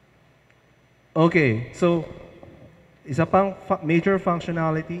 Okay, so isa pang major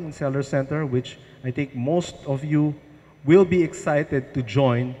functionality in Seller Center, which I think most of you will be excited to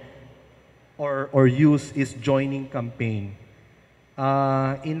join or use, is joining campaign.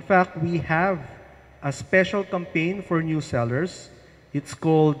 In fact, we have a special campaign for new sellers. It's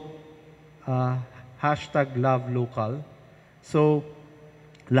called #LoveLocal. So,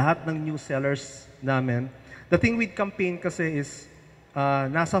 lahat ng new sellers namin, the thing with campaign kasi is,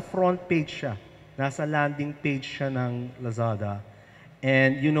 nasa front page siya. Nasa landing page siya ng Lazada.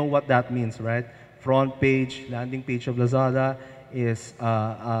 And you know what that means, right? Front page, landing page of Lazada is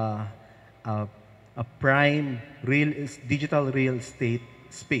a prime digital real estate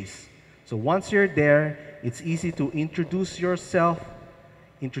space. So once you're there, it's easy to introduce yourself,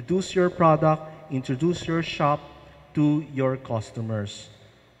 introduce your product, introduce your shop to your customers.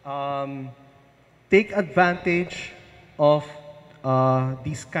 Take advantage of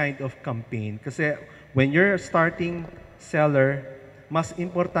this kind of campaign. Kasi when you're starting seller, mas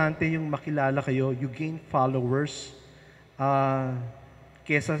importante yung makilala kayo, you gain followers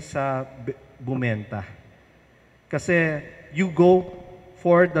kesa sa bumenta. Kasi you go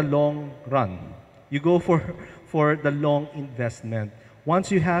for the long run. You go for the long investment.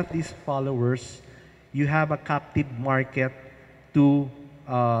 Once you have these followers, you have a captive market to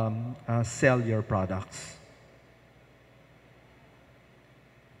sell your products.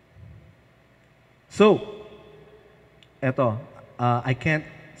 So, eto, I can't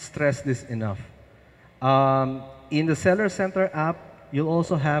stress this enough. In the Seller Center app, you'll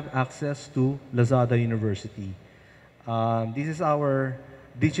also have access to Lazada University. This is our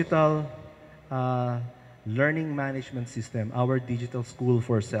digital learning management system, our digital school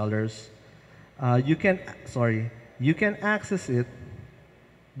for sellers. You can access it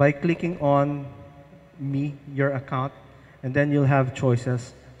by clicking on your account, and then you'll have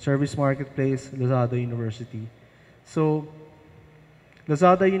choices: Service Marketplace, Lazada University. So,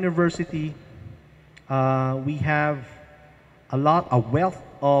 Lazada University, we have a wealth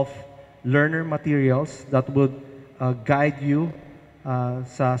of learner materials that would guide you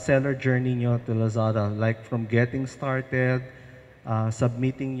sa seller journey nyo to Lazada, like from getting started,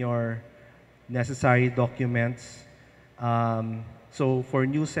 submitting your necessary documents. So for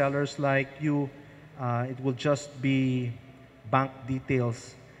new sellers like you, it will just be bank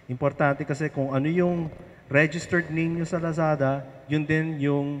details. Importante kasi kung ano yung registered name nyo sa Lazada, yun din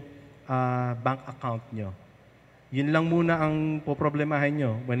yung bank account nyo. Yun lang muna ang poproblemahin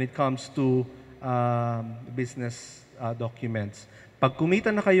nyo when it comes to business documents. Pag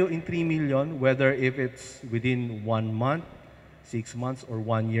kumita na kayo in 3 million, whether if it's within 1 month, 6 months, or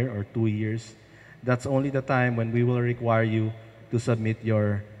 1 year, or 2 years, that's only the time when we will require you to submit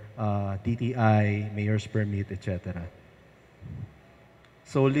your TTI, mayor's permit, etc.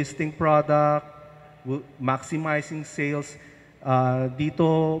 So listing product, maximizing sales,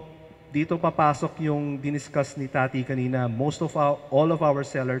 dito papasok yung diniscuss ni Tati kanina. All of our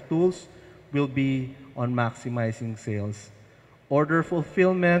seller tools will be on maximizing sales. Order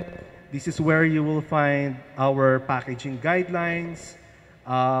fulfillment, this is where you will find our packaging guidelines,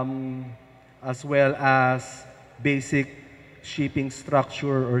 as well as basic shipping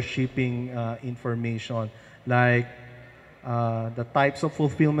structure or shipping information, like The types of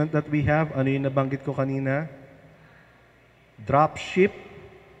fulfillment that we have, ano yung nabanggit ko kanina? Drop ship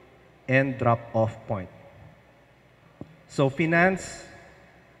and drop off point. So finance,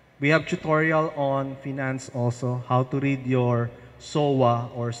 we have tutorial on finance also, how to read your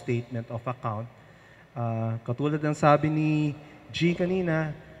SOA or statement of account. Katulad ng sabi ni G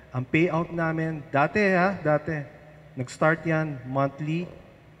kanina, ang payout namin, dati, nag-start yan monthly,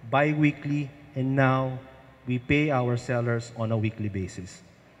 bi-weekly, and now we pay our sellers on a weekly basis.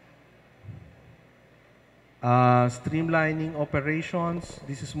 Streamlining operations,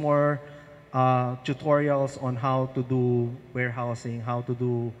 this is more tutorials on how to do warehousing, how to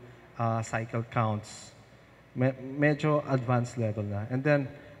do cycle counts. Medyo advanced level na. And then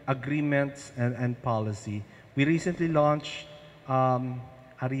agreements and policy. We recently launched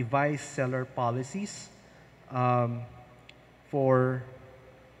a revised seller policies for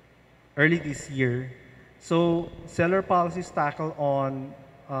early this year. So seller policies tackle on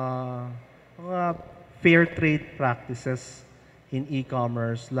mga fair trade practices in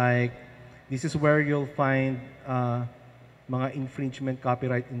e-commerce. Like this is where you'll find mga infringement,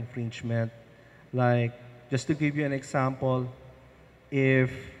 copyright infringement. Like just to give you an example,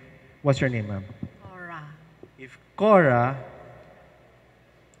 what's your name, ma'am? Cora. If Cora,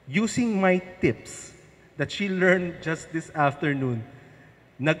 using my tips that she learned just this afternoon,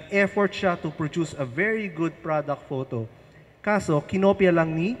 nag-effort siya to produce a very good product photo. Kaso, kinopya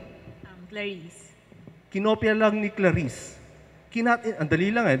lang ni? Clarice. Kinopya lang ni Clarice. Ang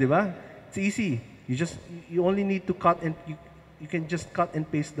dali lang di ba? It's easy. You only need to cut and, you can just cut and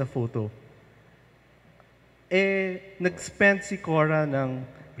paste the photo. Nag-spend si Cora ng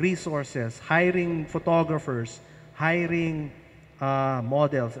resources, hiring photographers, hiring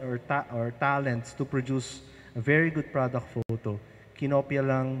models or talents to produce a very good product photo. Kinopya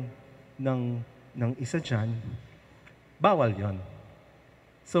lang ng isa dyan, bawal yon.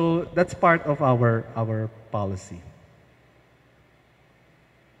 So that's part of our policy.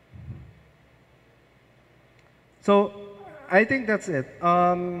 So I think that's it.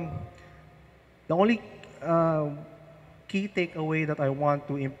 The only key takeaway that I want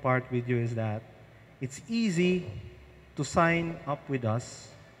to impart with you is that it's easy to sign up with us,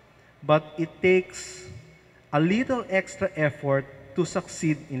 but it takes a little extra effort to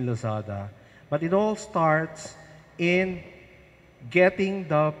succeed in Lazada. But it all starts in getting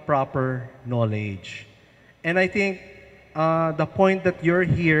the proper knowledge. And I think the point that you're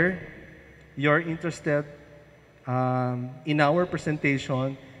here, you're interested in our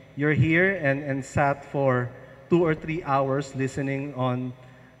presentation, you're here and sat for 2 or 3 hours listening on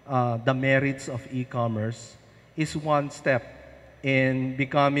the merits of e-commerce is one step in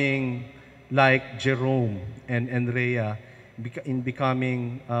becoming like Jerome and Rhea, in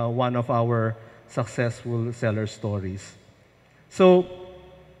becoming one of our successful seller stories. So,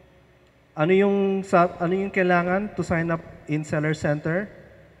 ano yung kailangan to sign up in Seller Center?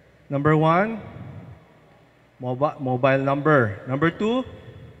 Number 1, mobile number. Number 2,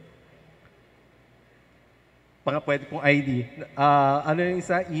 pwede pong ID. Ano yung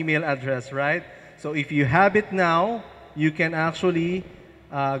isa? Email address, right? So if you have it now, you can actually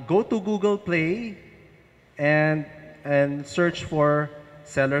go to Google Play and search for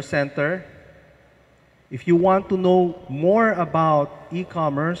Seller Center. If you want to know more about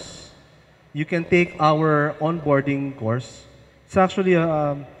e-commerce, you can take our onboarding course. It's actually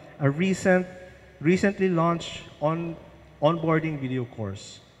a recently launched onboarding video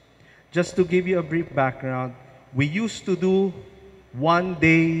course. Just to give you a brief background, we used to do 1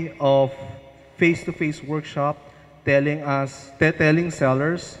 day of face-to-face workshop telling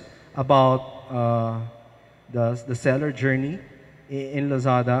sellers about the seller journey in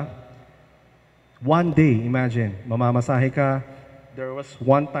Lazada. 1 day, imagine, mamamasahe ka. There was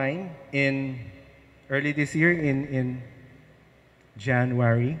one time early this year in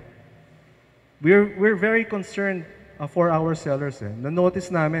January, we're very concerned for our sellers. Na-notice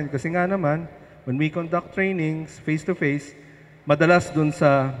namin, kasi nga naman, when we conduct trainings face-to-face, madalas dun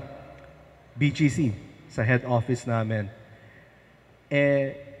sa BGC, sa head office namin,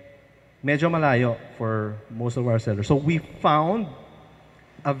 medyo malayo for most of our sellers. So we found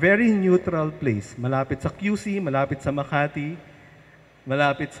a very neutral place. Malapit sa QC, malapit sa Makati,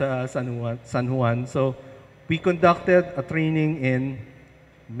 malapit sa San Juan. So we conducted a training in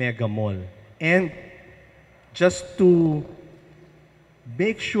Mega Mall. And just to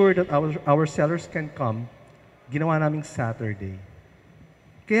make sure that our sellers can come, ginawa naming Saturday.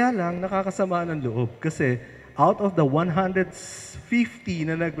 Kaya lang, nakakasama ng loob. Kasi out of the 150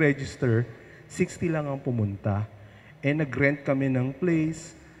 na nag-register, 60 lang ang pumunta. And nag-rent kami ng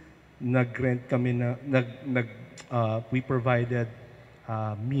place. nag-rent kami we provided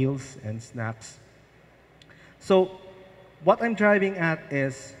meals and snacks. So what I'm driving at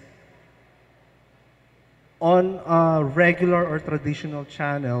is on a regular or traditional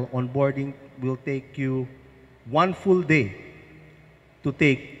channel, onboarding will take you one full day to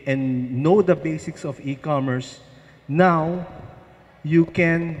take and know the basics of e-commerce. Now, you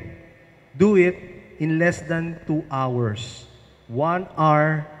can do it in less than 2 hours. 1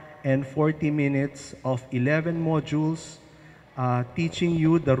 hour and 40 minutes of 11 modules teaching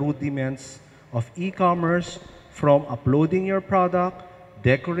you the rudiments of e-commerce, from uploading your product,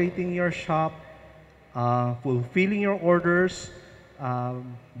 decorating your shop, fulfilling your orders,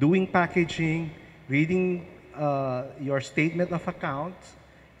 doing packaging, reading your statement of accounts,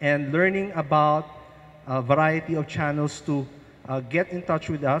 and learning about a variety of channels to get in touch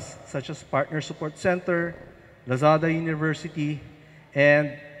with us, such as Partner Support Center, Lazada University,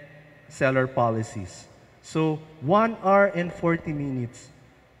 and seller policies. So, 1 hour and 40 minutes.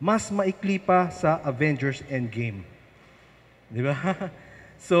 Mas maikli pa sa Avengers Endgame. Di ba?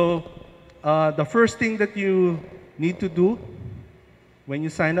 So, the first thing that you need to do when you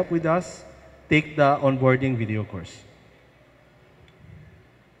sign up with us, take the onboarding video course.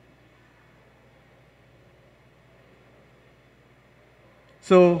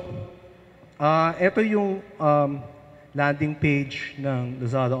 So, ito yung landing page ng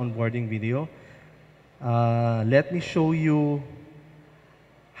Lazada onboarding video. Let me show you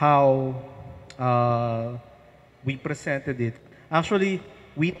how we presented it. Actually,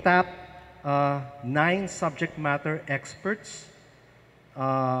 we tapped 9 subject matter experts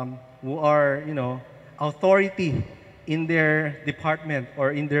who are, authority in their department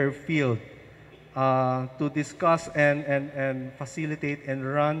or in their field to discuss and facilitate and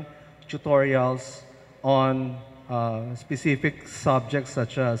run tutorials on specific subjects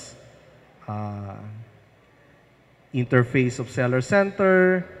such as interface of Seller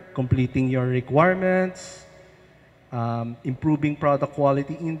Center, completing your requirements, improving product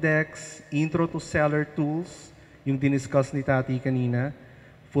quality index, intro to seller tools, yung diniscuss ni Tati kanina,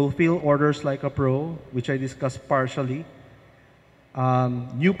 fulfill orders like a pro, which I discussed partially,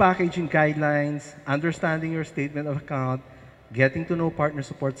 new packaging guidelines, understanding your statement of account, getting to know Partner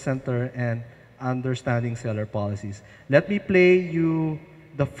Support Center, and understanding seller policies. Let me play you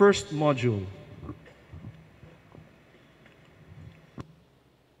the first module.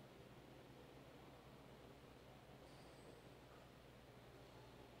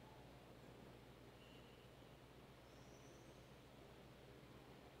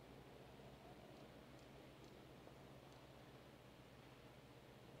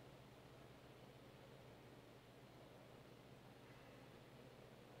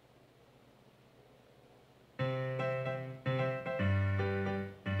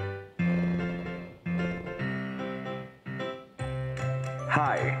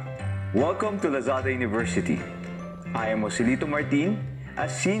 Hi, welcome to Lazada University. I am Joselito Martin, a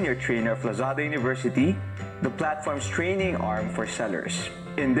senior trainer of Lazada University, the platform's training arm for sellers.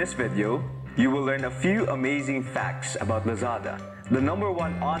 In this video, you will learn a few amazing facts about Lazada, the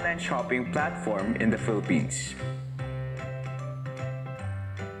 #1 online shopping platform in the Philippines.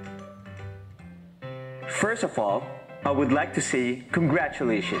 First of all, I would like to say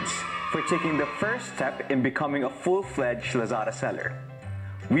congratulations for taking the first step in becoming a full-fledged Lazada seller.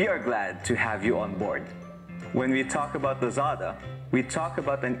 We are glad to have you on board. When we talk about Lazada, we talk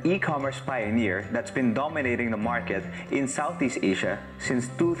about an e-commerce pioneer that's been dominating the market in Southeast Asia since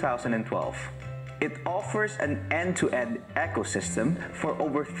 2012. It offers an end-to-end ecosystem for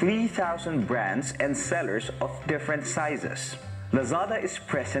over 3,000 brands and sellers of different sizes. Lazada is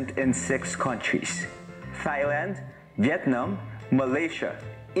present in 6 countries: Thailand, Vietnam, Malaysia,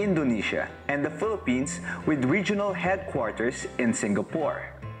 Indonesia, and the Philippines, with regional headquarters in Singapore.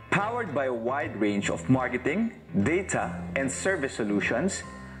 Powered by a wide range of marketing, data, and service solutions,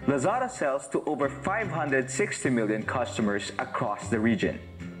 Lazada sells to over 560 million customers across the region.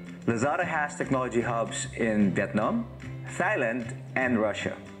 Lazada has technology hubs in Vietnam, Thailand, and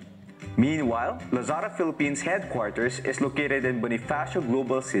Russia. Meanwhile, Lazada Philippines headquarters is located in Bonifacio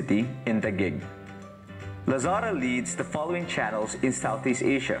Global City in Taguig. Lazada leads the following channels in Southeast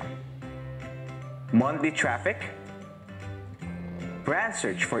Asia: monthly traffic, brand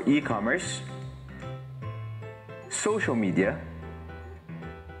search for e-commerce, social media,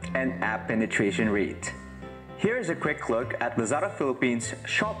 and app penetration rate. Here's a quick look at Lazada Philippines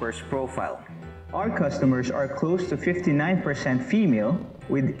shoppers profile. Our customers are close to 59% female,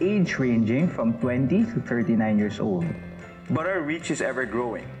 with age ranging from 20 to 39 years old. But our reach is ever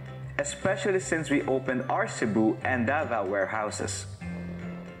growing, especially since we opened our Cebu and Davao warehouses.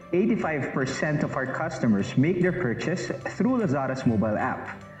 85% of our customers make their purchase through Lazada's mobile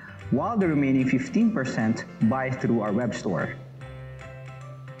app, while the remaining 15% buy through our web store.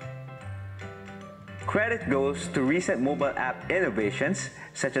 Credit goes to recent mobile app innovations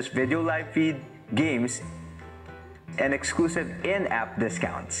such as video live feed, games, and exclusive in-app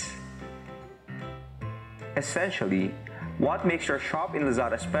discounts. Essentially, what makes your shop in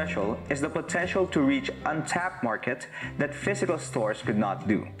Lazada special is the potential to reach untapped market that physical stores could not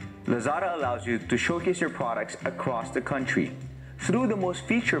do. Lazada allows you to showcase your products across the country through the most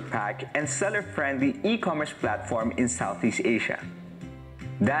feature-packed and seller-friendly e-commerce platform in Southeast Asia.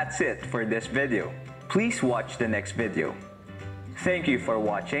 That's it for this video. Please watch the next video. Thank you for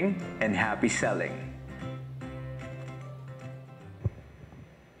watching and happy selling.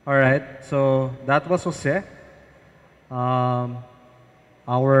 All right, so that was Jose,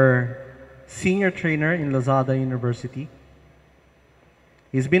 our senior trainer in Lazada University.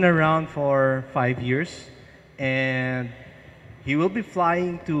 He's been around for 5 years, and he will be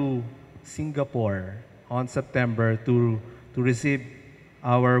flying to Singapore on September to receive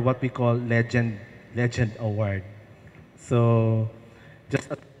our what we call Legend Award. So, just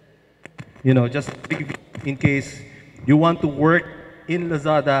in case you want to work in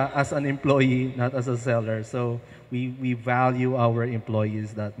Lazada as an employee, not as a seller. So we value our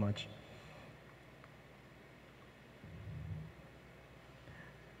employees that much.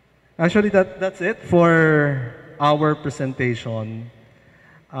 Actually, that's it for our presentation.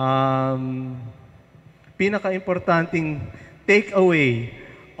 Pinaka-importanting takeaway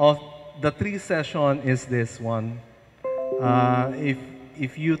of the 3 session is this one.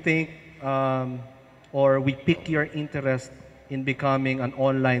 If you think or we pick your interest in becoming an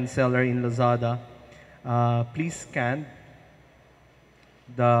online seller in Lazada, please scan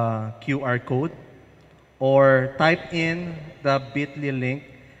the QR code or type in the bit.ly link,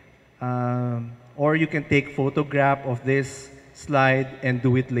 or you can take photograph of this slide and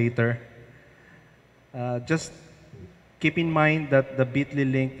do it later. Just keep in mind that the bit.ly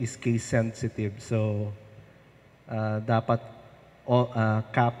link is case sensitive, so dapat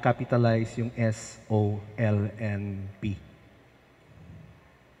capitalize yung SOLNP.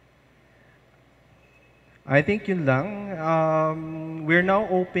 I think yun lang. We're now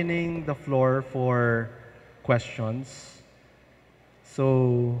opening the floor for questions.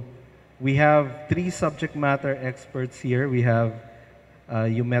 So we have 3 subject matter experts here. We have,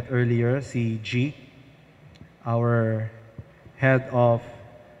 you met earlier, si G, our head of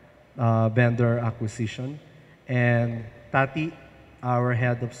vendor acquisition, and Tati, our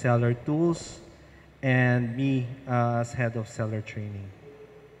head of seller tools, and me as head of seller training.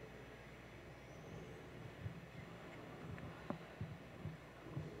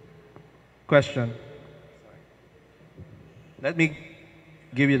 Question. Let me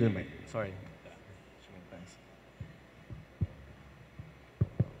give you the mic. Sorry.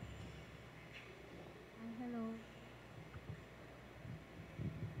 Hello.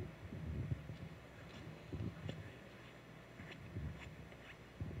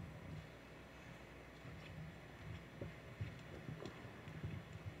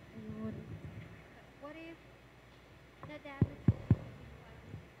 What if the damage?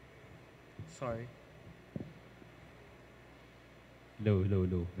 Sorry. Low.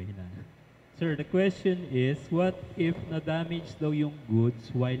 Mahina. Sir, the question is, what if na-damage daw yung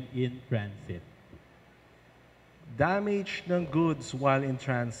goods while in transit? Damage ng goods while in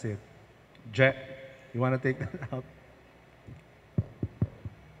transit. Jet, you want to take that out?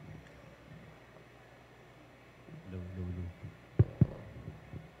 Low.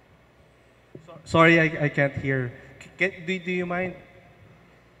 Sorry, I can't hear. Do you mind?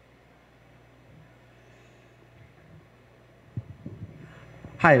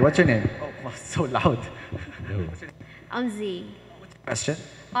 Hi, what's your name? Oh, so loud. I'm Z. Question?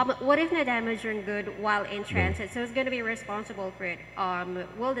 What if the damage is good while in transit? So who's going to be responsible for it?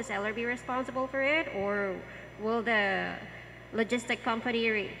 Will the seller be responsible for it, or will the logistic company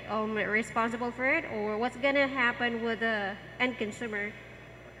responsible for it, or what's going to happen with the end consumer?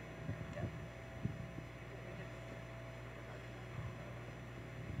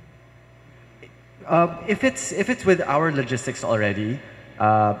 If it's with our logistics already,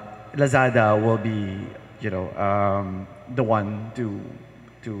 Lazada will be, the one to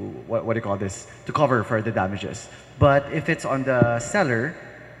what do you call this, to cover for the damages. But if it's on the seller,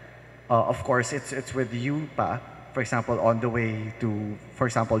 of course it's with you pa. For example, on the way to, for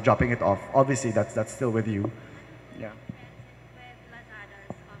example, dropping it off. Obviously, that's still with you. Yeah.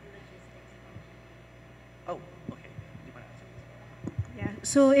 Oh, okay. Yeah.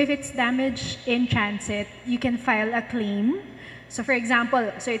 So if it's damage in transit, you can file a claim. So for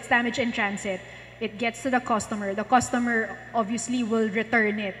example, so it's damage in transit. It gets to the customer. The customer obviously will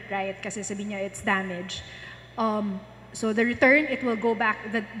return it, right? Kasi sabi niya it's damaged. So the return, it will go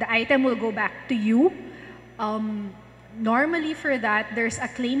back, the item will go back to you. Normally for that, there's a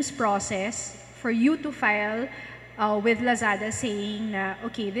claims process for you to file with Lazada saying na,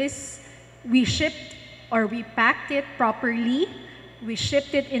 okay, this, we shipped or we packed it properly, we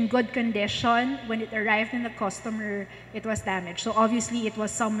shipped it in good condition. When it arrived in the customer, it was damaged. So obviously it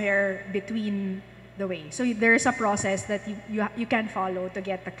was somewhere between the way. So there's a process that you can follow to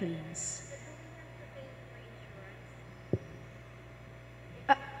get the claims.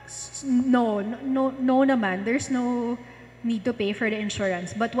 No naman. There's no need to pay for the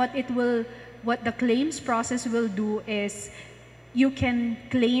insurance. But what the claims process will do is you can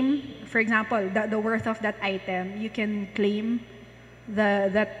claim, for example, the worth of that item. You can claim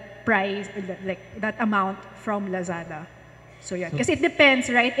that price, like that amount from Lazada. So yeah, because it depends,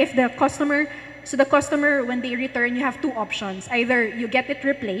 right? If the customer, when they return, you have two options. Either you get it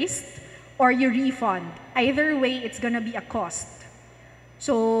replaced or you refund. Either way, it's gonna be a cost.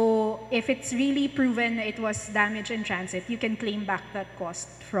 So if it's really proven it was damage in transit, you can claim back that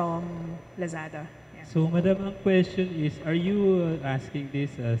cost from Lazada. Yeah. So, Madam, ang question is, are you asking this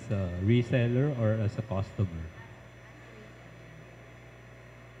as a reseller or as a customer?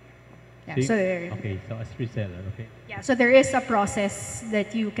 Yeah, So so okay, so as reseller, okay. yeah, so there is a process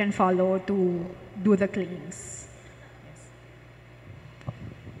that you can follow to do the claims.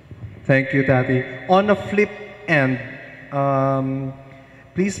 Thank you, Tati. On a flip end,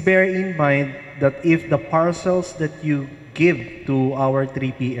 please bear in mind that if the parcels that you give to our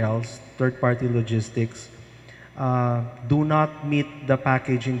 3PLs, third-party logistics, do not meet the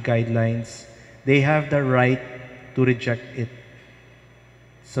packaging guidelines, they have the right to reject it.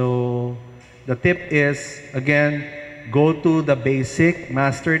 So the tip is, again, go to the basic,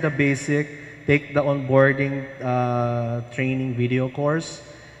 master the basic, take the onboarding training video course,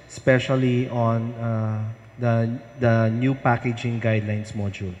 especially on the new packaging guidelines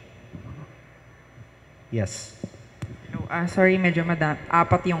module. Yes. Sorry, medyo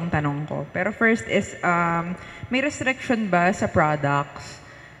apat yung tanong ko. Pero first is, may restriction ba sa products?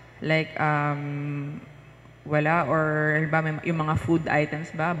 Like, wala? Or ba, yung mga food items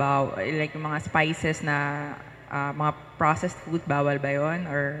ba? Like yung mga spices na mga processed food, bawal ba yun?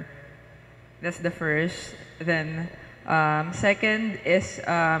 Or that's the first. Then, second is,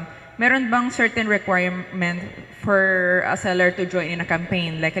 meron bang certain requirement for a seller to join in a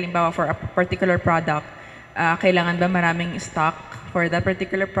campaign? Like halimbawa for a particular product, kailangan ba maraming stock for that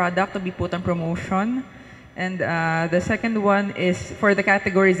particular product to be put on promotion? And the second one is for the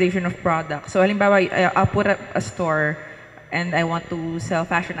categorization of products. So halimbawa, I'll put up a store and I want to sell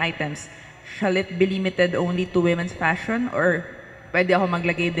fashion items. Shall it be limited only to women's fashion or pwede ako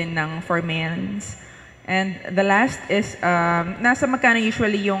maglagay din ng for men's? And the last is, nasa magkano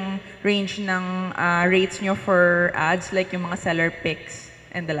usually yung range ng rates nyo for ads, like yung mga seller picks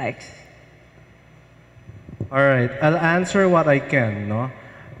and the likes? All right, I'll answer what I can. No,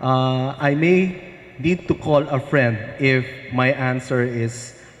 I may need to call a friend if my answer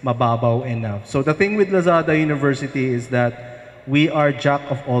is mababaw enough. So the thing with Lazada University is that we are jack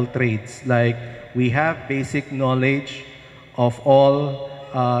of all trades. Like we have basic knowledge of all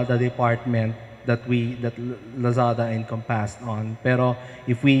the department that Lazada encompassed on. Pero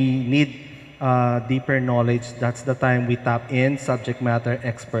if we need deeper knowledge, that's the time we tap in subject matter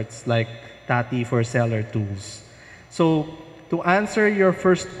experts like Tati for seller tools. So to answer your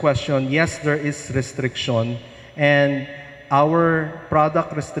first question, yes, there is restriction, and our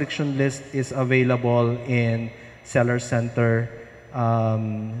product restriction list is available in Seller Center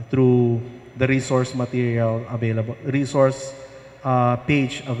through the resource material available, resource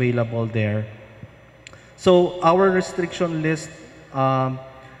page available there. So our restriction list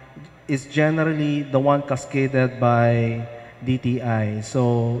is generally the one cascaded by DTI.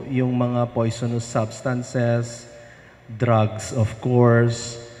 So yung mga poisonous substances, drugs, of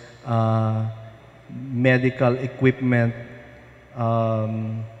course, medical equipment,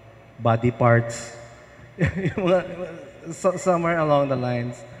 body parts, somewhere along the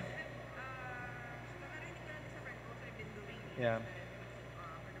lines. Yeah.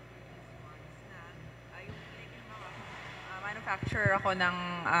 Manufacture ako ng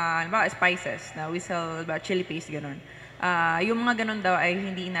spices na we sell chili paste, ganun. Yung mga ganun daw ay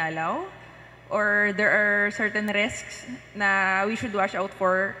hindi na-allow? Or there are certain risks na we should watch out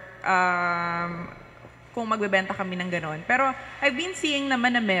for kung magbebenta kami ng ganun. Pero I've been seeing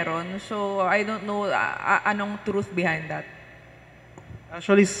naman na meron, so I don't know anong truth behind that.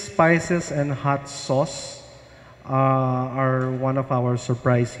 Actually, spices and hot sauce are one of our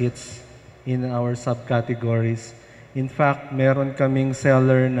surprise hits in our subcategories. In fact, meron kaming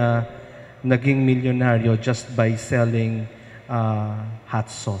seller na naging milyonaryo just by selling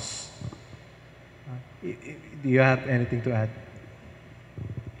hot sauce. Do you have anything to add?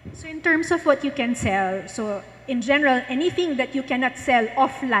 So in terms of what you can sell, so in general, anything that you cannot sell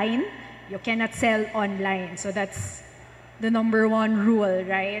offline, you cannot sell online. So that's the #1 rule,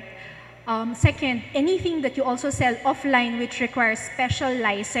 right? Second, anything that you also sell offline which requires special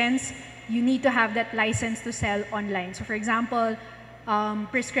license, you need to have that license to sell online. So for example,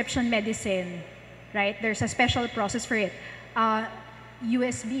 prescription medicine, right? There's a special process for it.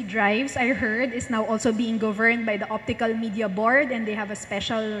 USB drives, I heard, is now also being governed by the Optical Media Board, and they have a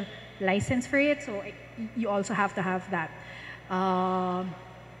special license for it, so you also have to have that.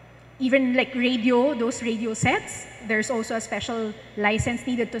 Even like radio, those radio sets, there's also a special license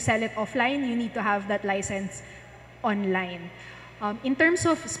needed to sell it offline. You need to have that license online. In terms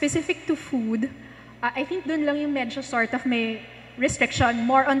of specific to food, I think dun lang yung medyo sort of may restriction,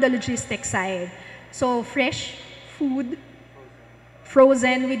 more on the logistics side. So fresh food,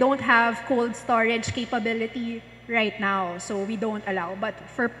 frozen, we don't have cold storage capability right now, so we don't allow. But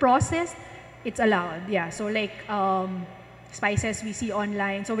for processed, it's allowed, yeah. So like spices we see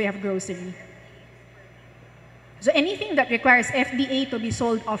online, so we have grocery. So anything that requires FDA to be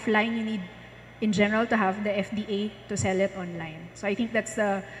sold offline, you need, in general, to have the FDA to sell it online. So I think that's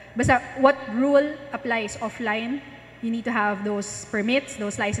the, basta what rule applies offline, you need to have those permits,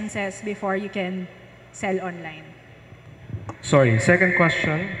 those licenses before you can sell online. Sorry, second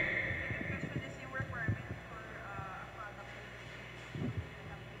question.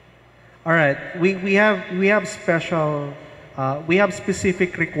 All right, we have special, we have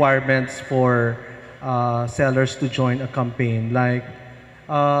specific requirements for sellers to join a campaign, like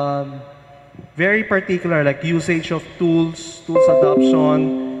very particular, like usage of tools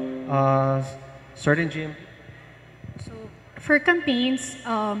adoption, certain GM. So for campaigns,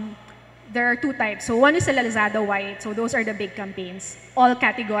 there are two types. So one is a Lazada White. So those are the big campaigns. All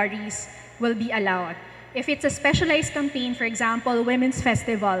categories will be allowed. If it's a specialized campaign, for example, Women's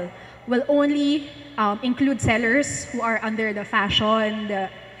Festival, will only include sellers who are under the fashion, the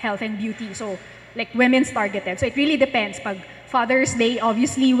health and beauty. So like women's targeted. So it really depends. Pag Father's Day,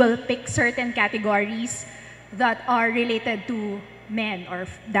 obviously, will pick certain categories that are related to men or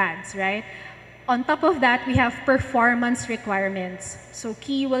dads, right? On top of that, we have performance requirements. So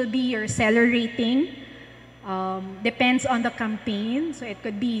key will be your seller rating. Depends on the campaign. So it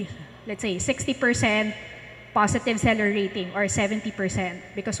could be, let's say, 60% positive seller rating or 70%.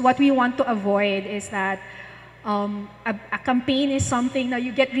 Because what we want to avoid is that a campaign is something that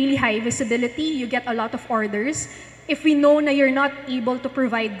you get really high visibility, you get a lot of orders. If we know that you're not able to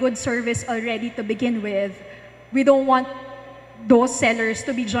provide good service already to begin with, we don't want those sellers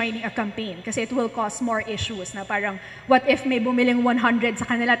to be joining a campaign kasi it will cause more issues na parang what if may bumiling 100 sa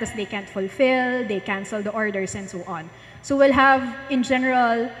kanila tas they can't fulfill, they cancel the orders and so on. So we'll have in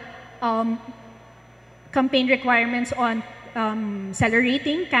general campaign requirements on seller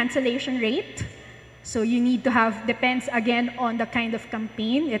rating, cancellation rate. So you need to have, depends again on the kind of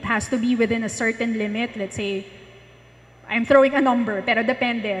campaign. It has to be within a certain limit. Let's say, I'm throwing a number, pero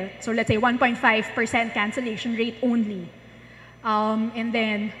depende. So let's say 1.5% cancellation rate only. And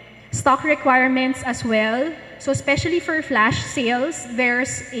then stock requirements as well. So especially for flash sales,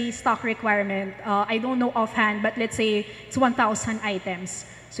 there's a stock requirement. I don't know offhand, but let's say it's 1,000 items.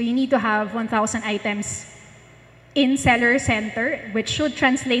 So you need to have 1,000 items in seller center, which should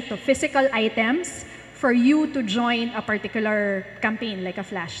translate to physical items for you to join a particular campaign, like a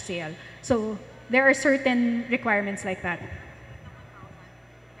flash sale. So there are certain requirements like that.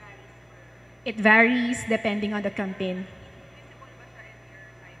 It varies depending on the campaign.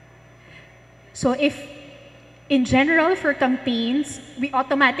 So if, in general, for campaigns, we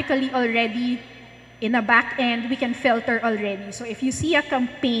automatically already, in a back end, we can filter already. So if you see a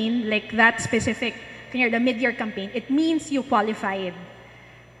campaign like that specific, the mid-year campaign, it means you qualified.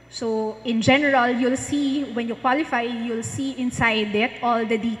 So in general, you'll see, when you qualify, you'll see inside it all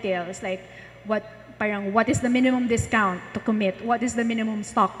the details, like what is the minimum discount to commit, what is the minimum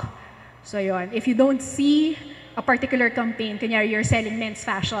stock. So yon. If you don't see a particular campaign, kunyari you're selling men's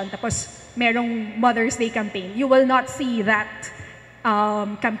fashion, tapos merong Mother's Day campaign, you will not see that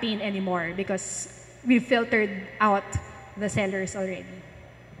campaign anymore because we filtered out the sellers already.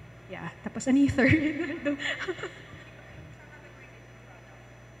 Yeah, tapos ano yung third?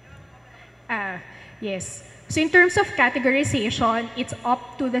 Yes. So in terms of categorization, it's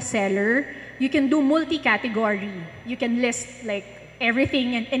up to the seller. You can do multi-category. You can list like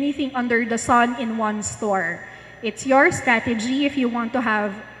everything and anything under the sun in one store. It's your strategy if you want to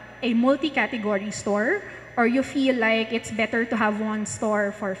have a multi-category store, or you feel like it's better to have one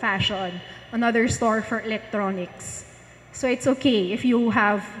store for fashion, another store for electronics. So it's okay if you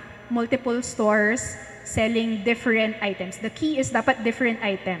have multiple stores selling different items. The key is dapat different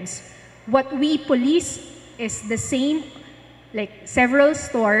items. What we police is the same, like several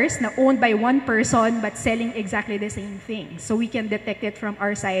stores na owned by one person but selling exactly the same thing. So we can detect it from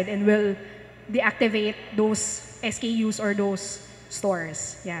our side and we'll deactivate those SKUs or those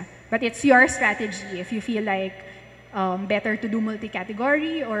stores. Yeah, but it's your strategy if you feel like better to do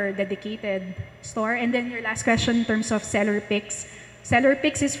multi-category or dedicated store. And then your last question in terms of seller picks. Seller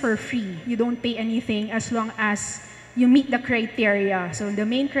picks is for free. You don't pay anything as long as you meet the criteria. So the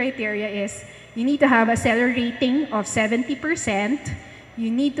main criteria is you need to have a seller rating of 70%. You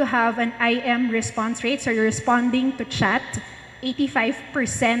need to have an IM response rate, so you're responding to chat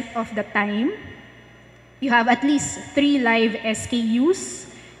 85% of the time. You have at least 3 live SKUs,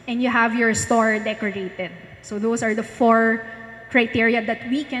 and you have your store decorated. So those are the 4 criteria that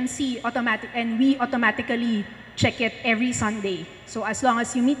we can see and we automatically check it every Sunday. So as long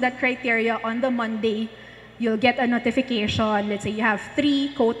as you meet that criteria on the Monday, you'll get a notification. Let's say you have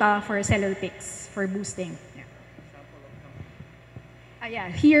 3 quota for seller picks for boosting. Yeah.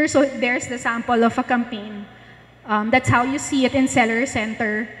 Here, so there's the sample of a campaign. That's how you see it in Seller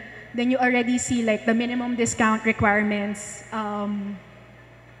Center. Then you already see like the minimum discount requirements.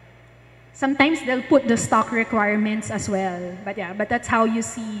 Sometimes they'll put the stock requirements as well. But yeah, but that's how you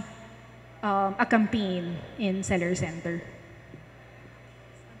see a campaign in Seller Center.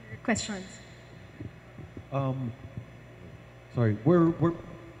 Questions? Sorry,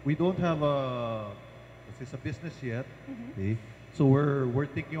 we don't have a business yet. Okay, so we're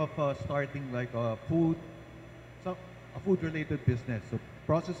thinking of starting like a food-related business. So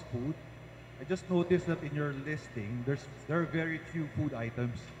processed food. I just noticed that in your listing, there are very few food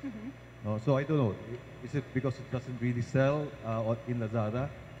items. No, so I don't know. Is it because it doesn't really sell in Lazada?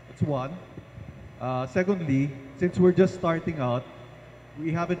 That's one. Secondly, since we're just starting out,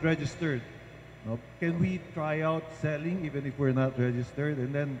 we haven't registered. No? Can we try out selling even if we're not registered?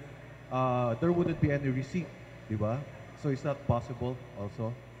 And then there wouldn't be any receipt, diba? So is that possible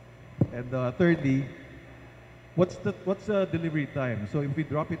also? And thirdly, what's the delivery time? So if we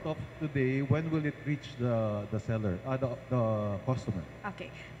drop it off today, when will it reach the seller, the customer? Okay,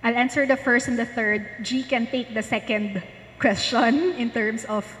 I'll answer the first and the third. G can take the second question in terms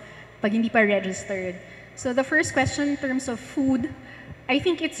of pag hindi pa registered. So the first question in terms of food, I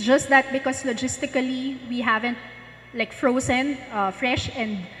think it's just that because logistically we haven't like frozen, fresh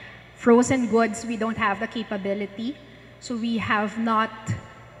and frozen goods, we don't have the capability. So we have not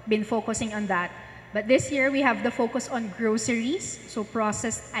been focusing on that. But this year we have the focus on groceries, so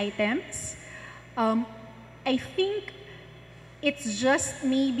processed items. I think it's just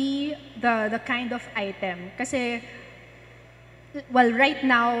maybe the kind of item. Kasi, well, right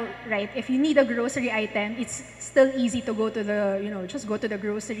now, right, if you need a grocery item, it's still easy to go to the, just go to the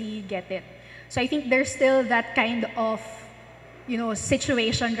grocery, get it. So I think there's still that kind of,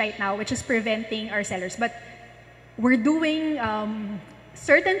 situation right now, which is preventing our sellers. But we're doing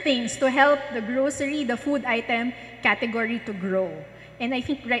certain things to help the grocery, the food item category to grow. And I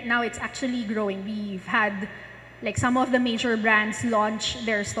think right now it's actually growing. We've had like some of the major brands launch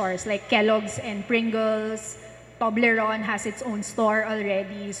their stores, like Kellogg's and Pringles. Toblerone has its own store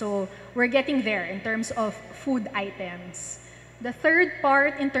already. So we're getting there in terms of food items. The third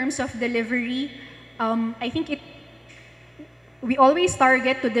part in terms of delivery, I think we always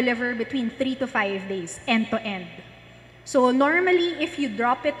target to deliver between 3 to 5 days, end to end. So normally, if you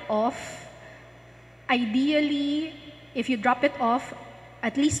drop it off, ideally, if you drop it off,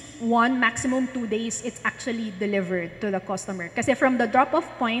 at least 1, maximum 2 days, it's actually delivered to the customer. Kasi from the drop-off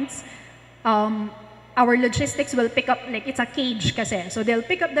points, our logistics will pick up, like it's a cage kasi. So they'll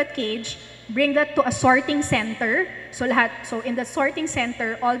pick up that cage, bring that to a sorting center. So in the sorting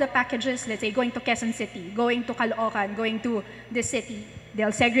center, all the packages, let's say going to Quezon City, going to Caloocan, going to the city,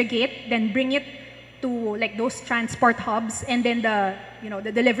 they'll segregate, then bring it to like those transport hubs, and then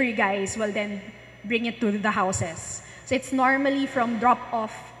the delivery guys will then bring it to the houses. So it's normally from drop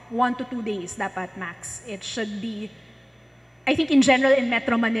off 1 to 2 days dapat max. It should be, I think in general in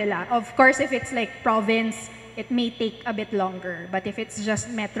Metro Manila. Of course, if it's like province, it may take a bit longer. But if it's just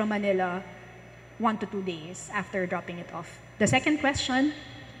Metro Manila, 1 to 2 days after dropping it off. The second question.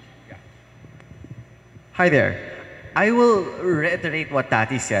 Hi there. I will reiterate what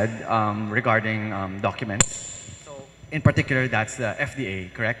Tati said regarding documents. So in particular, that's the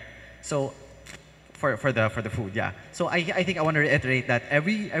FDA, correct? So for the food, yeah. So I think I want to reiterate that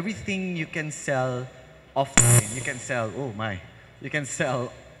everything you can sell offline, you can sell, oh my, you can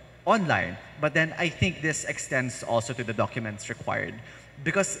sell online. But then I think this extends also to the documents required.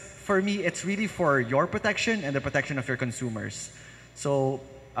 Because for me, it's really for your protection and the protection of your consumers. So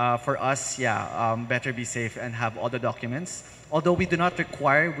for us, yeah, better be safe and have all the documents. Although we do not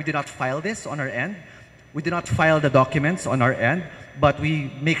file this on our end. We do not file the documents on our end, but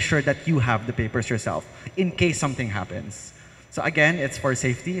we make sure that you have the papers yourself in case something happens. So again, it's for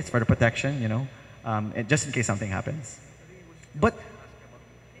safety, it's for the protection, you know, just in case something happens. But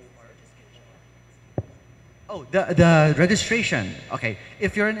oh, the registration. Okay,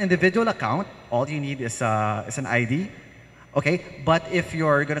 if you're an individual account, all you need is an ID. Okay, but if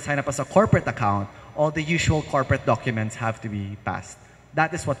you're gonna sign up as a corporate account, all the usual corporate documents have to be passed.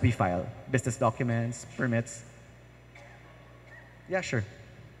 That is what we file: business documents, permits. Yeah, sure.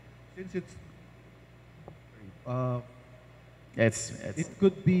 Since it's it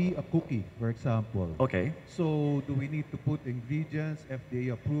could be a cookie, for example. Okay. So do we need to put ingredients,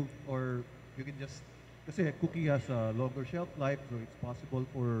 FDA approved, or you can just, kasi a cookie has a longer shelf life, so it's possible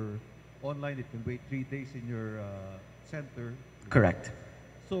for online, it can wait 3 days in your center. Correct.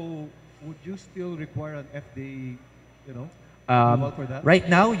 So would you still require an FDA, you know, approval for that? Right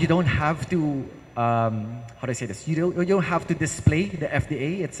now, you don't have to, how do I say this? You don't have to display the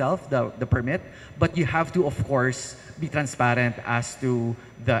FDA itself, the permit, but you have to, of course, be transparent as to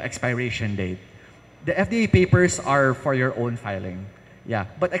the expiration date. The FDA papers are for your own filing. Yeah,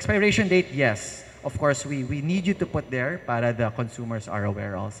 but expiration date, yes. Of course, we need you to put there para the consumers are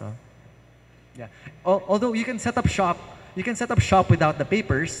aware also. Yeah. Although you can set up shop without the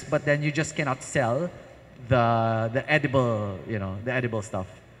papers, but then you just cannot sell the edible, you know, the edible stuff.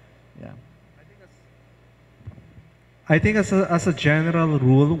 Yeah. I think as a general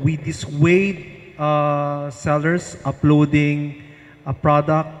rule, we dissuade sellers uploading a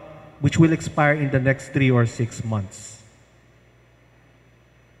product which will expire in the next 3 or 6 months.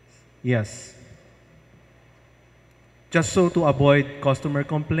 Yes. Just so to avoid customer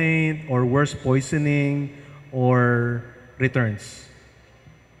complaint or worse, poisoning or returns.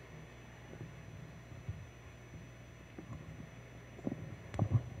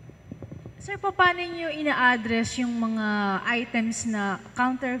 Sir, paano niyo ina-address yung mga items na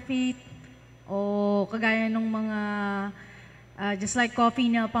counterfeit o kagaya ng mga just like coffee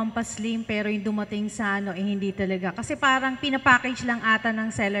na pampaslim pero yung dumating sa hindi talaga. Kasi parang pinapackage lang ata ng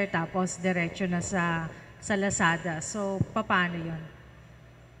seller tapos diretso na sa Lazada. So, paano yun?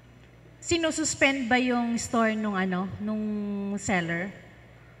 Sinususpend ba yung store nung seller?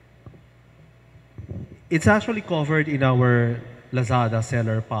 It's actually covered in our Lazada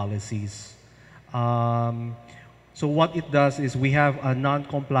seller policies. So what it does is we have a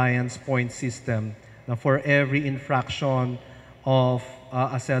non-compliance point system. Now for every infraction of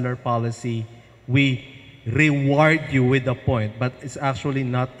a seller policy, we reward you with a point, but it's actually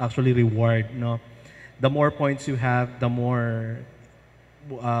not actually reward. No, the more points you have, the more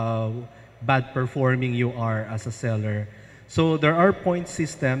bad performing you are as a seller. So there are point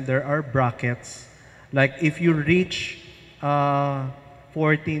system, there are brackets. Like if you reach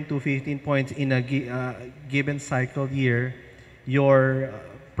 14 to 15 points in a given cycle year, your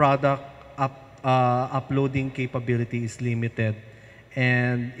product uploading capability is limited.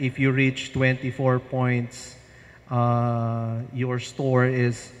 And if you reach 24 points, your store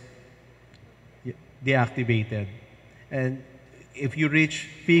is deactivated. And if you reach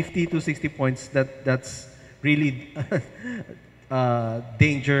 50 to 60 points, that's really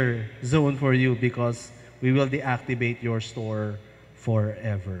danger zone for you because we will deactivate your store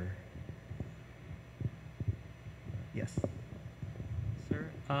forever. Yes. Sir,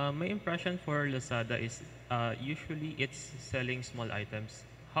 my impression for Lazada is usually it's selling small items.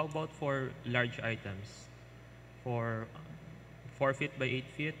 How about for large items? For 4 feet by 8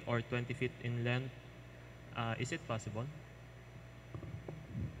 feet or 20 feet in length? Is it possible?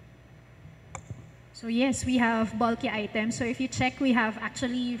 So yes, we have bulky items. So if you check, we have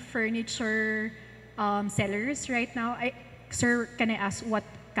actually furniture sellers right now. Sir, can I ask what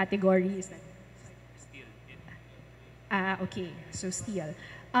category is that? Steel. Okay, so steel.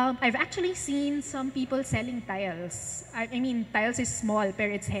 I've actually seen some people selling tiles. I mean, tiles is small, but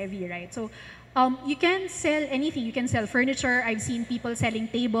it's heavy, right? So you can sell anything. You can sell furniture. I've seen people selling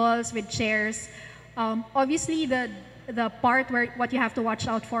tables with chairs. Obviously, the part where what you have to watch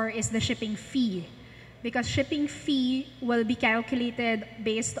out for is the shipping fee. Because shipping fee will be calculated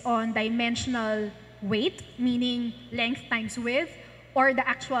based on dimensional weight, meaning length times width, or the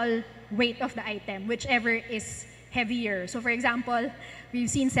actual weight of the item, whichever is heavier. So for example, we've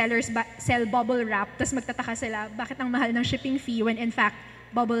seen sellers sell bubble wrap, tapos magtataka sila, bakit ang mahal ng shipping fee when in fact,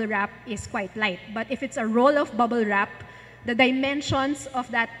 bubble wrap is quite light. But if it's a roll of bubble wrap, the dimensions of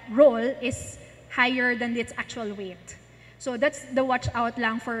that roll is higher than its actual weight. So that's the watch out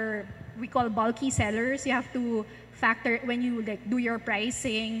lang for, we call bulky sellers. You have to factor, when you like do your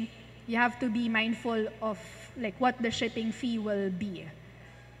pricing, you have to be mindful of like what the shipping fee will be.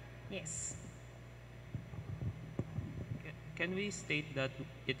 Yes. Can we state that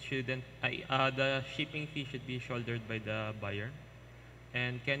it shouldn't, the shipping fee should be shouldered by the buyer?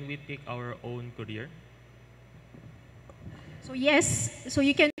 And can we pick our own courier? So yes, so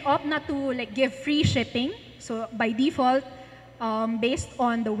you can opt not to like give free shipping. So by default, based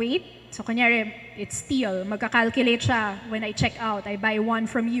on the weight, so kunyari, it's steel, magka-calculate siya when I check out, I buy one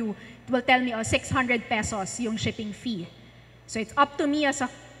from you, it will tell me, 600 pesos yung shipping fee. So it's up to me as a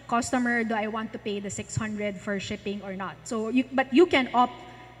customer, do I want to pay the 600 for shipping or not? So, but you can opt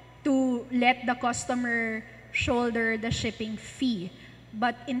to let the customer shoulder the shipping fee.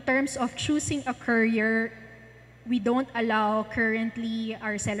 But in terms of choosing a courier, we don't allow currently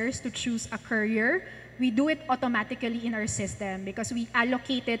our sellers to choose a courier. We do it automatically in our system because we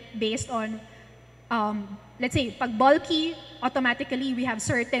allocate it based on, let's say, pag bulky, automatically we have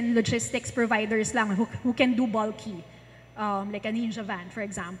certain logistics providers lang who can do bulky, like a Ninja Van, for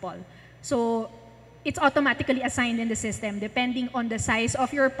example. So it's automatically assigned in the system depending on the size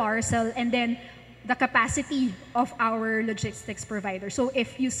of your parcel and then the capacity of our logistics provider. So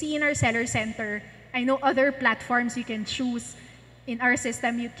if you see in our seller center, I know other platforms you can choose. In our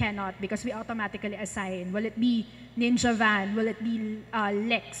system, you cannot because we automatically assign. Will it be Ninja Van? Will it be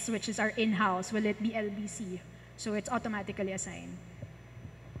Lex, which is our in-house? Will it be LBC? So it's automatically assigned.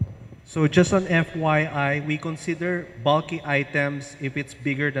 So just an FYI, we consider bulky items if it's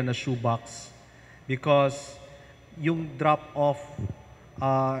bigger than a shoebox because yung drop-off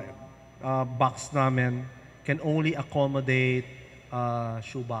box namin can only accommodate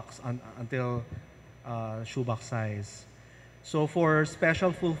shoebox until shoebox size. So for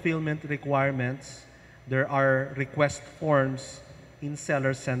special fulfillment requirements, there are request forms in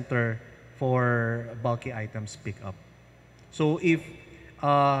Seller Center for bulky items pickup. So if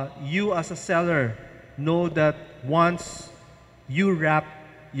you as a seller know that once you wrap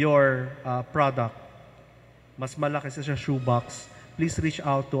your product, mas malaki sa shoebox, please reach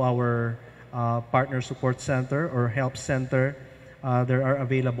out to our partner support center or help center. There are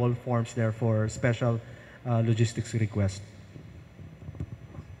available forms there for special logistics requests.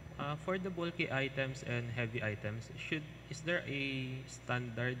 For the bulky items and heavy items, is there a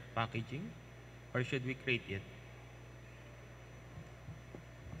standard packaging or should we create it?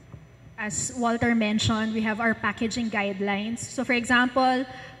 As Walter mentioned, we have our packaging guidelines. So for example,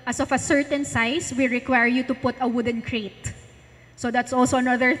 as of a certain size, we require you to put a wooden crate. So that's also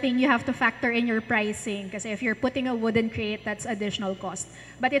another thing you have to factor in your pricing because if you're putting a wooden crate, that's additional cost.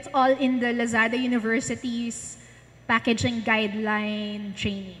 But it's all in the Lazada University's packaging guideline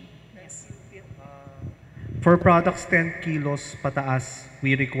training. Yes. For products 10 kilos pataas,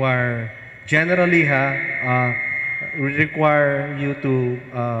 we require, generally we require you to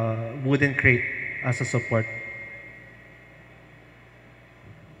wooden crate as a support.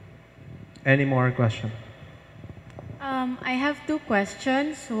 Any more questions? I have two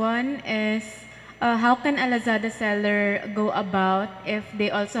questions. One is, how can a Lazada seller go about if they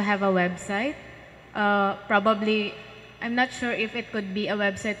also have a website? Probably, I'm not sure if it could be a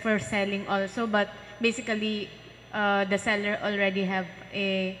website for selling also, but basically, the seller already has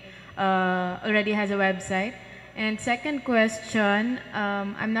a website. And second question,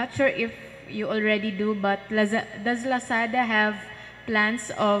 I'm not sure if you already do, but does Lazada have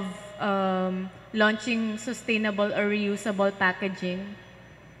plans of launching sustainable or reusable packaging?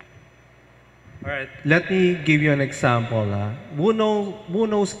 All right, let me give you an example. Who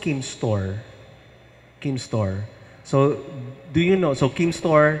knows Kim Store? Kim Store. So, do you know? So, Kim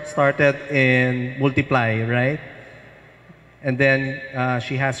Store started in Multiply, right? And then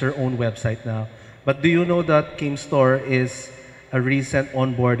she has her own website now. But do you know that Kim Store is a recent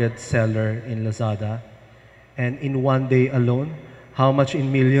onboarded seller in Lazada? And in one day alone, how much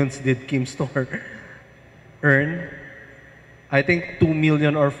in millions did Kim Store earn? I think 2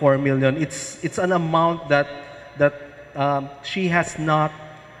 million or 4 million. It's an amount that she has not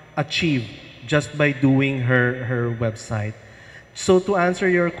achieved just by doing her website. So to answer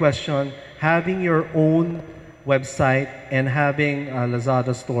your question, having your own website and having a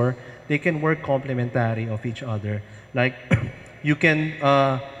Lazada store, they can work complementary of each other. Like you can,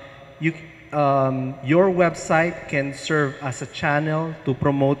 your website can serve as a channel to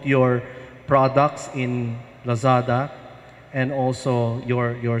promote your products in Lazada and also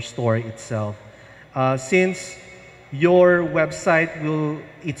your store itself. Since Your website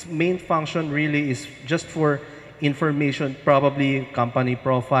its main function really is just for information, probably company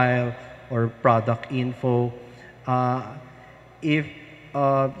profile or product info. If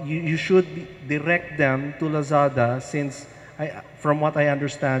you should direct them to Lazada, since from what I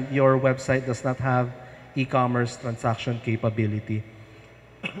understand, your website does not have e-commerce transaction capability.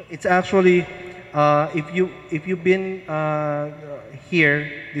 It's actually, if you've been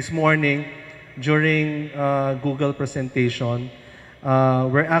here this morning during Google presentation,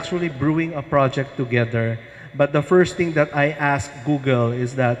 we're actually brewing a project together. But the first thing that I asked Google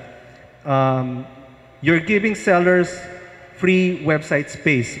is that you're giving sellers free website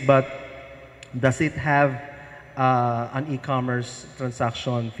space, but does it have an e-commerce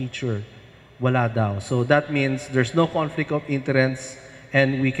transaction feature? Wala daw. So that means there's no conflict of interest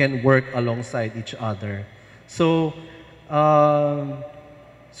and we can work alongside each other. So,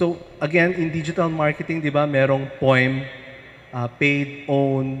 so again, in digital marketing, di ba, merong POIM, paid,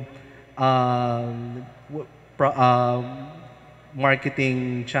 own,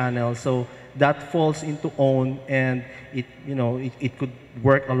 marketing channel. So that falls into own, and it could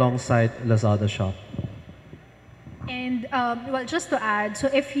work alongside Lazada Shop. And well, just to add, so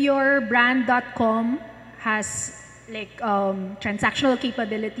if your brand.com has like transactional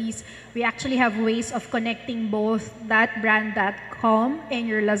capabilities, we actually have ways of connecting both that brand.com and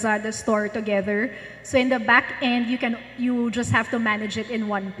your Lazada store together. So in the back end, you just have to manage it in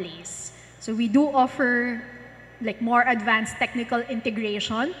one place. So we do offer like more advanced technical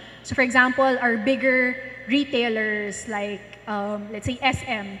integration. So for example, our bigger retailers like let's say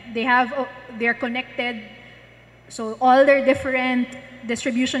SM, they're connected. So all their different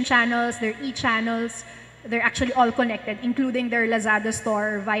distribution channels, their e-channels, they're actually all connected, including their Lazada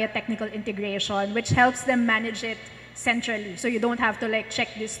store via technical integration, which helps them manage it centrally. So you don't have to like check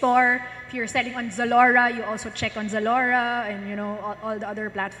the store. If you're selling on Zalora, you also check on Zalora and all the other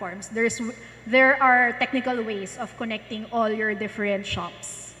platforms. There are technical ways of connecting all your different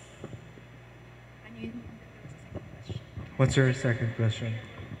shops. What's your second question?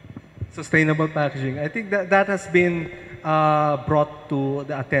 Sustainable packaging. I think that has been brought to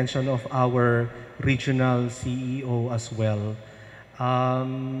the attention of our regional CEO as well.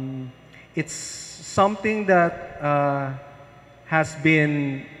 It's something that has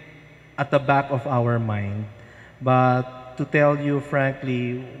been at the back of our mind, but to tell you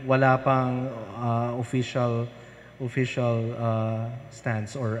frankly, wala pang official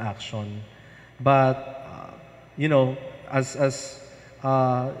stance or action. But as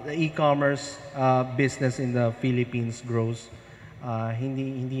the e-commerce business in the Philippines grows,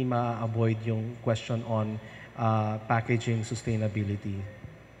 hindi ma-avoid yung question on packaging sustainability.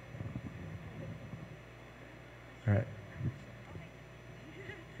 All right.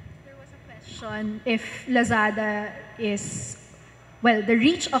 There was a question if Lazada is, well, the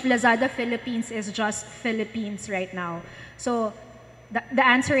reach of Lazada Philippines is just Philippines right now. So the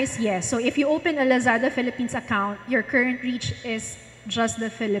answer is yes. So if you open a Lazada Philippines account, your current reach is just the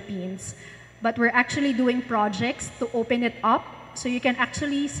Philippines. But we're actually doing projects to open it up so you can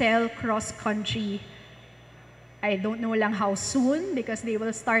actually sell cross-country. I don't know lang how soon because they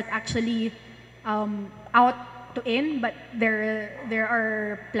will start actually out to in, but there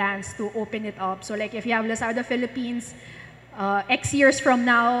are plans to open it up. So like if you have Lazada Philippines, X years from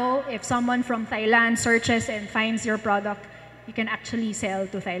now, if someone from Thailand searches and finds your product, you can actually sell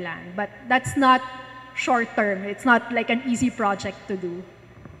to Thailand. But that's not short term. It's not like an easy project to do.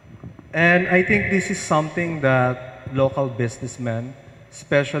 And I think this is something that local businessmen,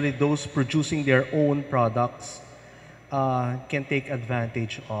 especially those producing their own products, can take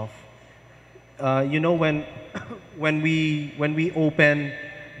advantage of. When we open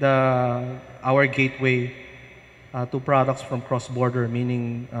our gateway to products from cross-border,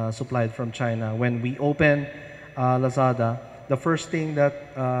 meaning supplied from China, when we open Lazada, the first thing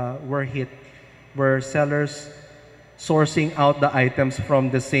that were hit were sellers sourcing out the items from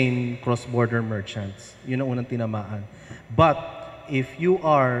the same cross-border merchants. Yun ang unang tinamaan. But if you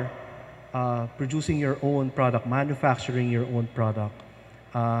are producing your own product, manufacturing your own product,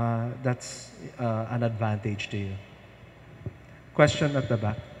 that's an advantage to you. Question at the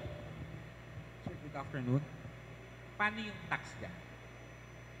back. Sir, good afternoon. Paano yung tax dyan?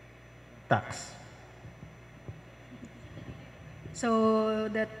 Tax.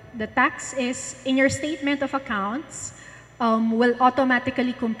 So the tax is in your statement of accounts will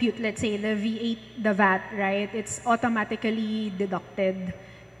automatically compute, let's say the V8, the VAT, right? It's automatically deducted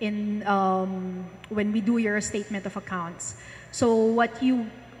in when we do your statement of accounts. So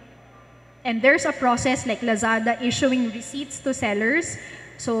and there's a process like Lazada issuing receipts to sellers.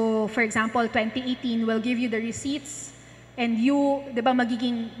 So, for example, 2018 will give you the receipts, and you, di ba,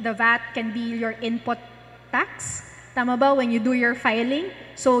 the VAT can be your input tax. Tama ba, when you do your filing?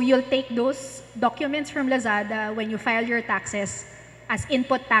 So, you'll take those documents from Lazada when you file your taxes as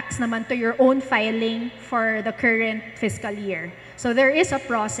input tax naman to your own filing for the current fiscal year. So, there is a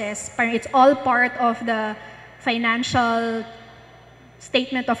process. It's all part of the financial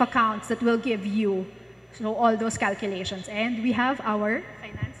statement of accounts that will give you all those calculations. And we have our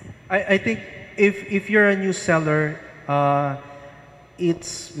finance. I think if you're a new seller,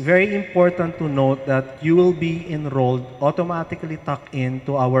 it's very important to note that you will be enrolled, automatically tucked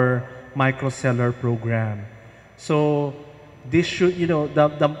into our micro seller program. So this should,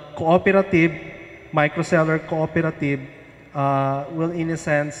 the cooperative, micro seller cooperative will in a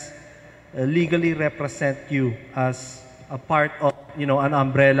sense legally represent you as a part of, an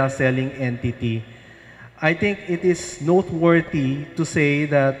umbrella selling entity. I think it is noteworthy to say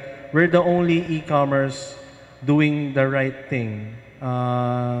that we're the only e-commerce doing the right thing,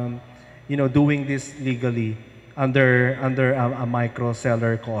 doing this legally under a micro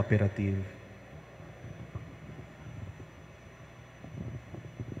seller cooperative.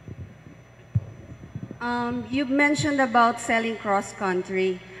 You've mentioned about selling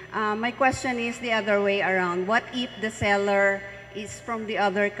cross-country. My question is the other way around. What if the seller is from the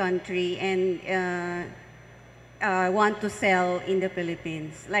other country and want to sell in the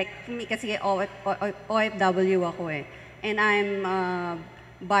Philippines? Like, me kasi OFW ako eh. And I'm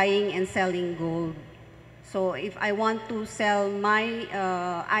buying and selling gold. So if I want to sell my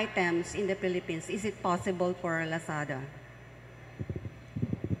items in the Philippines, is it possible for Lazada?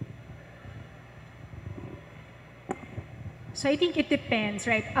 So I think it depends,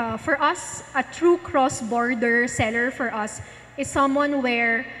 right? For us, a true cross-border seller for us is someone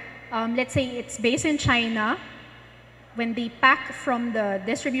where, let's say it's based in China. When they pack from the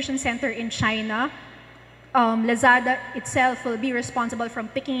distribution center in China, Lazada itself will be responsible from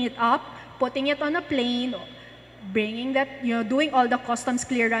picking it up, putting it on a plane, bringing that, doing all the customs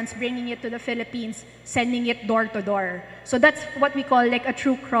clearance, bringing it to the Philippines, sending it door to door. So that's what we call like a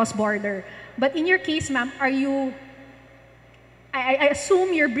true cross-border. But in your case, ma'am, I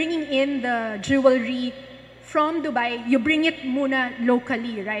assume you're bringing in the jewelry from Dubai, you bring it muna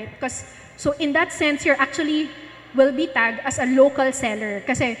locally, right? So in that sense, you're actually will be tagged as a local seller.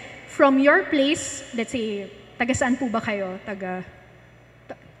 Kasi from your place, let's say, taga saan po ba kayo? Taga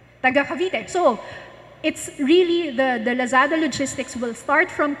Cavite. So it's really the Lazada logistics will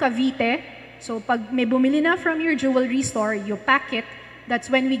start from Cavite. So pag may bumili na from your jewelry store, you pack it, that's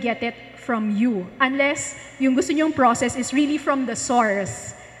when we get it from you. Unless yung gusto nyong process is really from the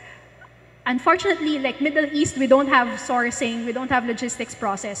source. Unfortunately, like Middle East, we don't have sourcing, we don't have logistics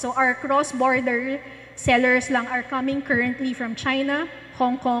process. So our cross-border sellers lang are coming currently from China,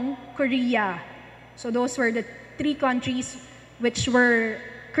 Hong Kong, Korea. So those were the 3 countries which were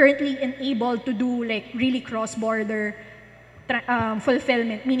currently enabled to do like really cross-border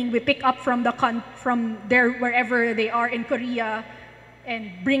fulfillment, meaning we pick up from there wherever they are in Korea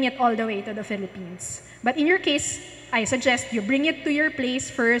and bring it all the way to the Philippines. But in your case, I suggest you bring it to your place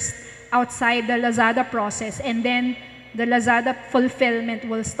first outside the Lazada process, and then the Lazada fulfillment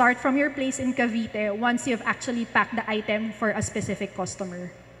will start from your place in Cavite once you've actually packed the item for a specific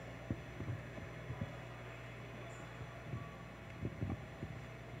customer.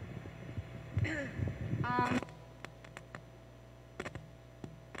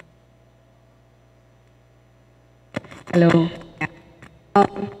 Hello.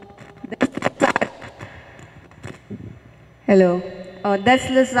 Hello. Does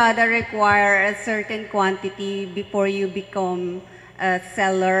Lazada require a certain quantity before you become a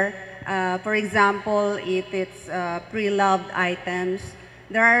seller? For example, if it's pre-loved items,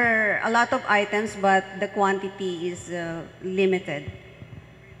 there are a lot of items, but the quantity is limited.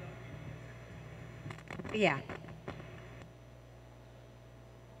 Yeah.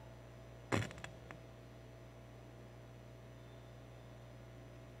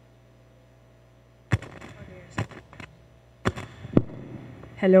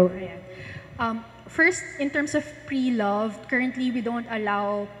 Hello. First, in terms of pre-loved, currently we don't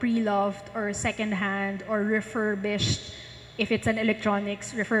allow pre-loved or second-hand or refurbished, if it's an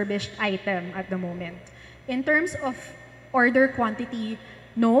electronics refurbished item at the moment. In terms of order quantity,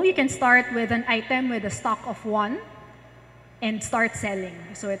 no, you can start with an item with a stock of 1 and start selling.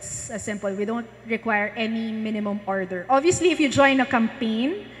 So it's as simple. We don't require any minimum order. Obviously, if you join a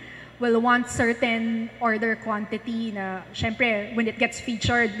campaign, will want certain order quantity na, syempre, when it gets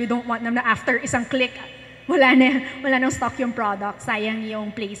featured, we don't want them na after isang click, wala nang stock yung product, sayang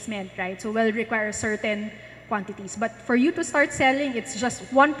yung placement, right? So we'll require certain quantities. But for you to start selling, it's just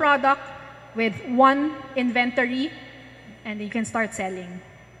one product with one inventory, and you can start selling.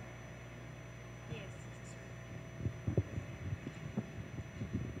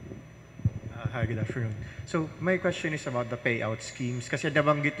 Hi, good afternoon. So, my question is about the payout schemes. Kasi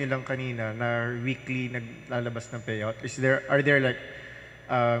nabanggit niyo lang kanina na weekly naglalabas ng payout. Are there like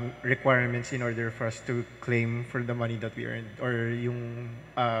requirements in order for us to claim for the money that we earned? Or yung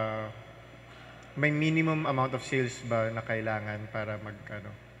may minimum amount of sales ba na kailangan para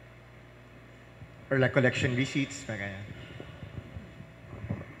or like collection receipts, mga ganyan?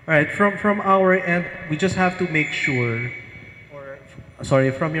 All right, from our end, we just have to make sure,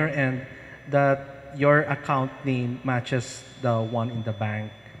 from your end, that your account name matches the one in the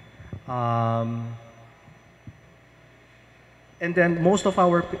bank. And then most of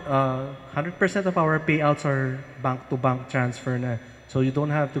our, 100% of our payouts are bank-to-bank transfer na. So you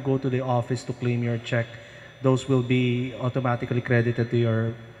don't have to go to the office to claim your check. Those will be automatically credited to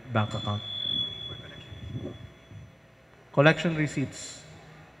your bank account. Collection receipts.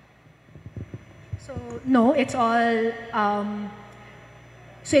 So no, it's all,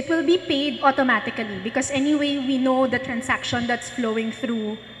 so it will be paid automatically because anyway, we know the transaction that's flowing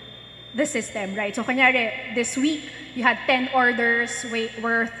through the system, right? So kunyari, this week, you had 10 orders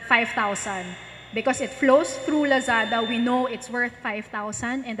worth 5,000. Because it flows through Lazada, we know it's worth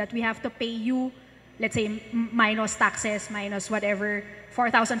 5,000 and that we have to pay you, let's say, minus taxes, minus whatever,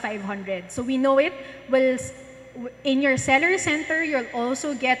 4,500. So we know it. Well, in your seller center, you'll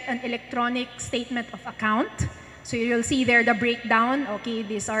also get an electronic statement of account. So you'll see there the breakdown. Okay,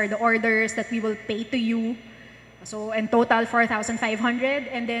 these are the orders that we will pay to you. So in total, 4,500,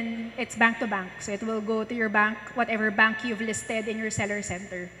 and then it's bank to bank. So it will go to your bank, whatever bank you've listed in your seller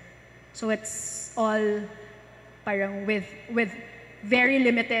center. So it's all parang with very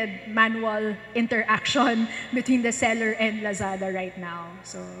limited manual interaction between the seller and Lazada right now.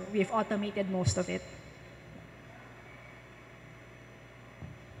 So we've automated most of it.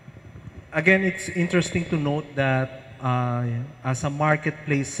 Again, it's interesting to note that as a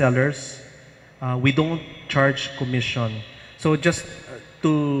marketplace sellers, we don't charge commission. So just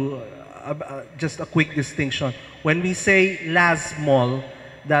a quick distinction. When we say Laz Mall,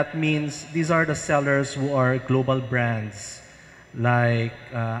 that means these are the sellers who are global brands like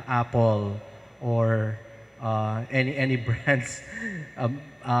Apple or any brands,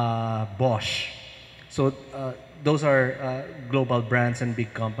 Bosch. So those are global brands and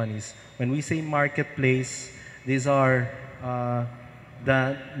big companies. When we say marketplace, these are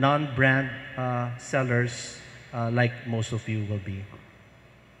the non-brand sellers like most of you will be.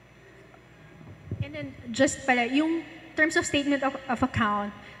 And then just pala, yung terms of statement of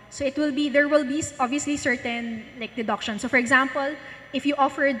account, so there will be obviously certain like deductions. So for example, if you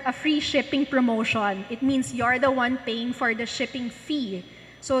offered a free shipping promotion, it means you're the one paying for the shipping fee.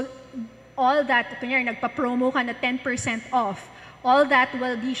 So all that, kunyari nagpa-promo ka na 10% off, all that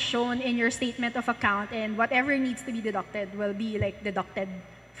will be shown in your statement of account, and whatever needs to be deducted will be like deducted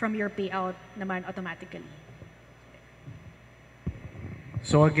from your payout naman automatically.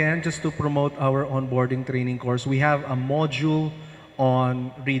 So again, just to promote our onboarding training course, we have a module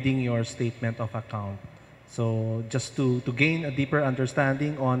on reading your statement of account. So just to gain a deeper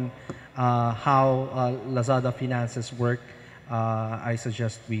understanding on how Lazada finances work, I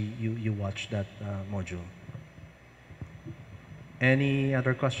suggest you watch that module. Any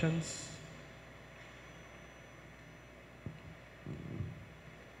other questions?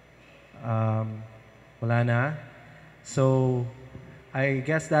 Wala na. So I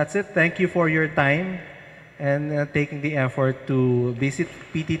guess that's it. Thank you for your time and taking the effort to visit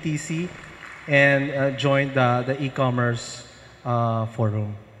PTTC and join the e-commerce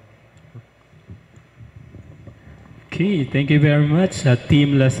forum. Okay, thank you very much.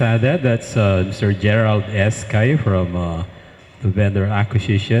 Team Lazada, that's Mr. Gerald S. Kai from the vendor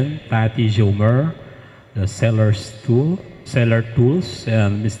acquisition, Patty Jomer, the seller tools,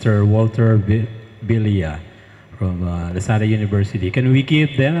 and Mr. Walter Bilia from Lazada University. Can we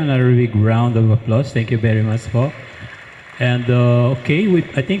give them another big round of applause? Thank you very much po. And okay,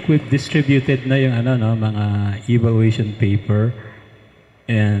 I think we've distributed na yung mga evaluation paper,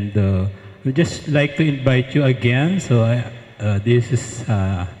 and we'd just like to invite you again. So this is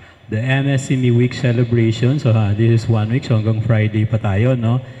the MSME week celebration. So this is 1 week, so hanggang Friday pa tayo,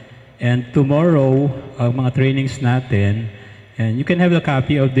 no? And tomorrow, mga trainings natin, and you can have a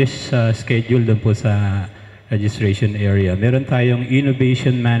copy of this schedule dun po sa registration area. Meron tayong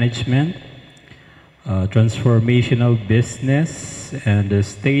innovation management, transformational business, and the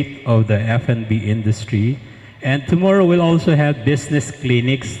state of the F&B industry. And tomorrow we'll also have business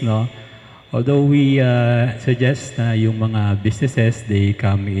clinics, no? Although we suggest na yung mga businesses, they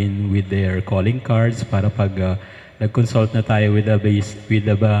come in with their calling cards para pag nag-consult na tayo with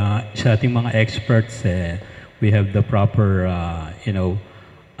sa ating mga experts, we have the proper,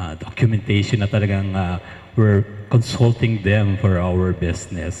 documentation na talagang we're consulting them for our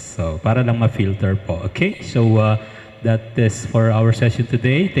business. So, para lang ma-filter po. Okay? So, that is for our session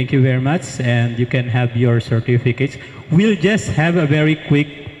today. Thank you very much. And you can have your certificates. We'll just have a very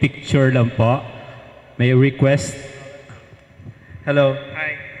quick picture lang po. May I request? Hello.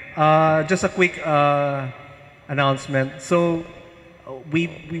 Hi. Just a quick announcement. So, we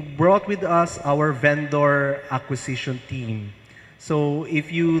brought with us our vendor acquisition team. So,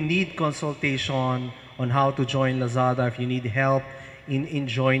 if you need consultation on how to join Lazada, if you need help in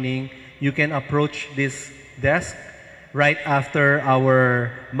joining, you can approach this desk right after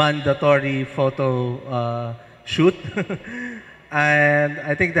our mandatory photo shoot. And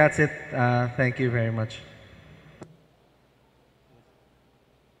I think that's it. Thank you very much.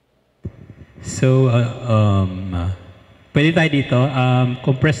 So, pwede tayo dito.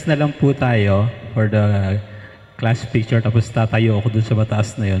 Compress na lang po tayo for the class picture, tapos tatayo ako dun sa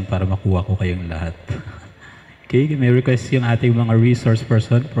mataas na yon para makuha ko kayong lahat. Okay, may request yung ating mga resource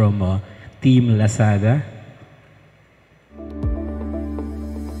person from Team Lazada.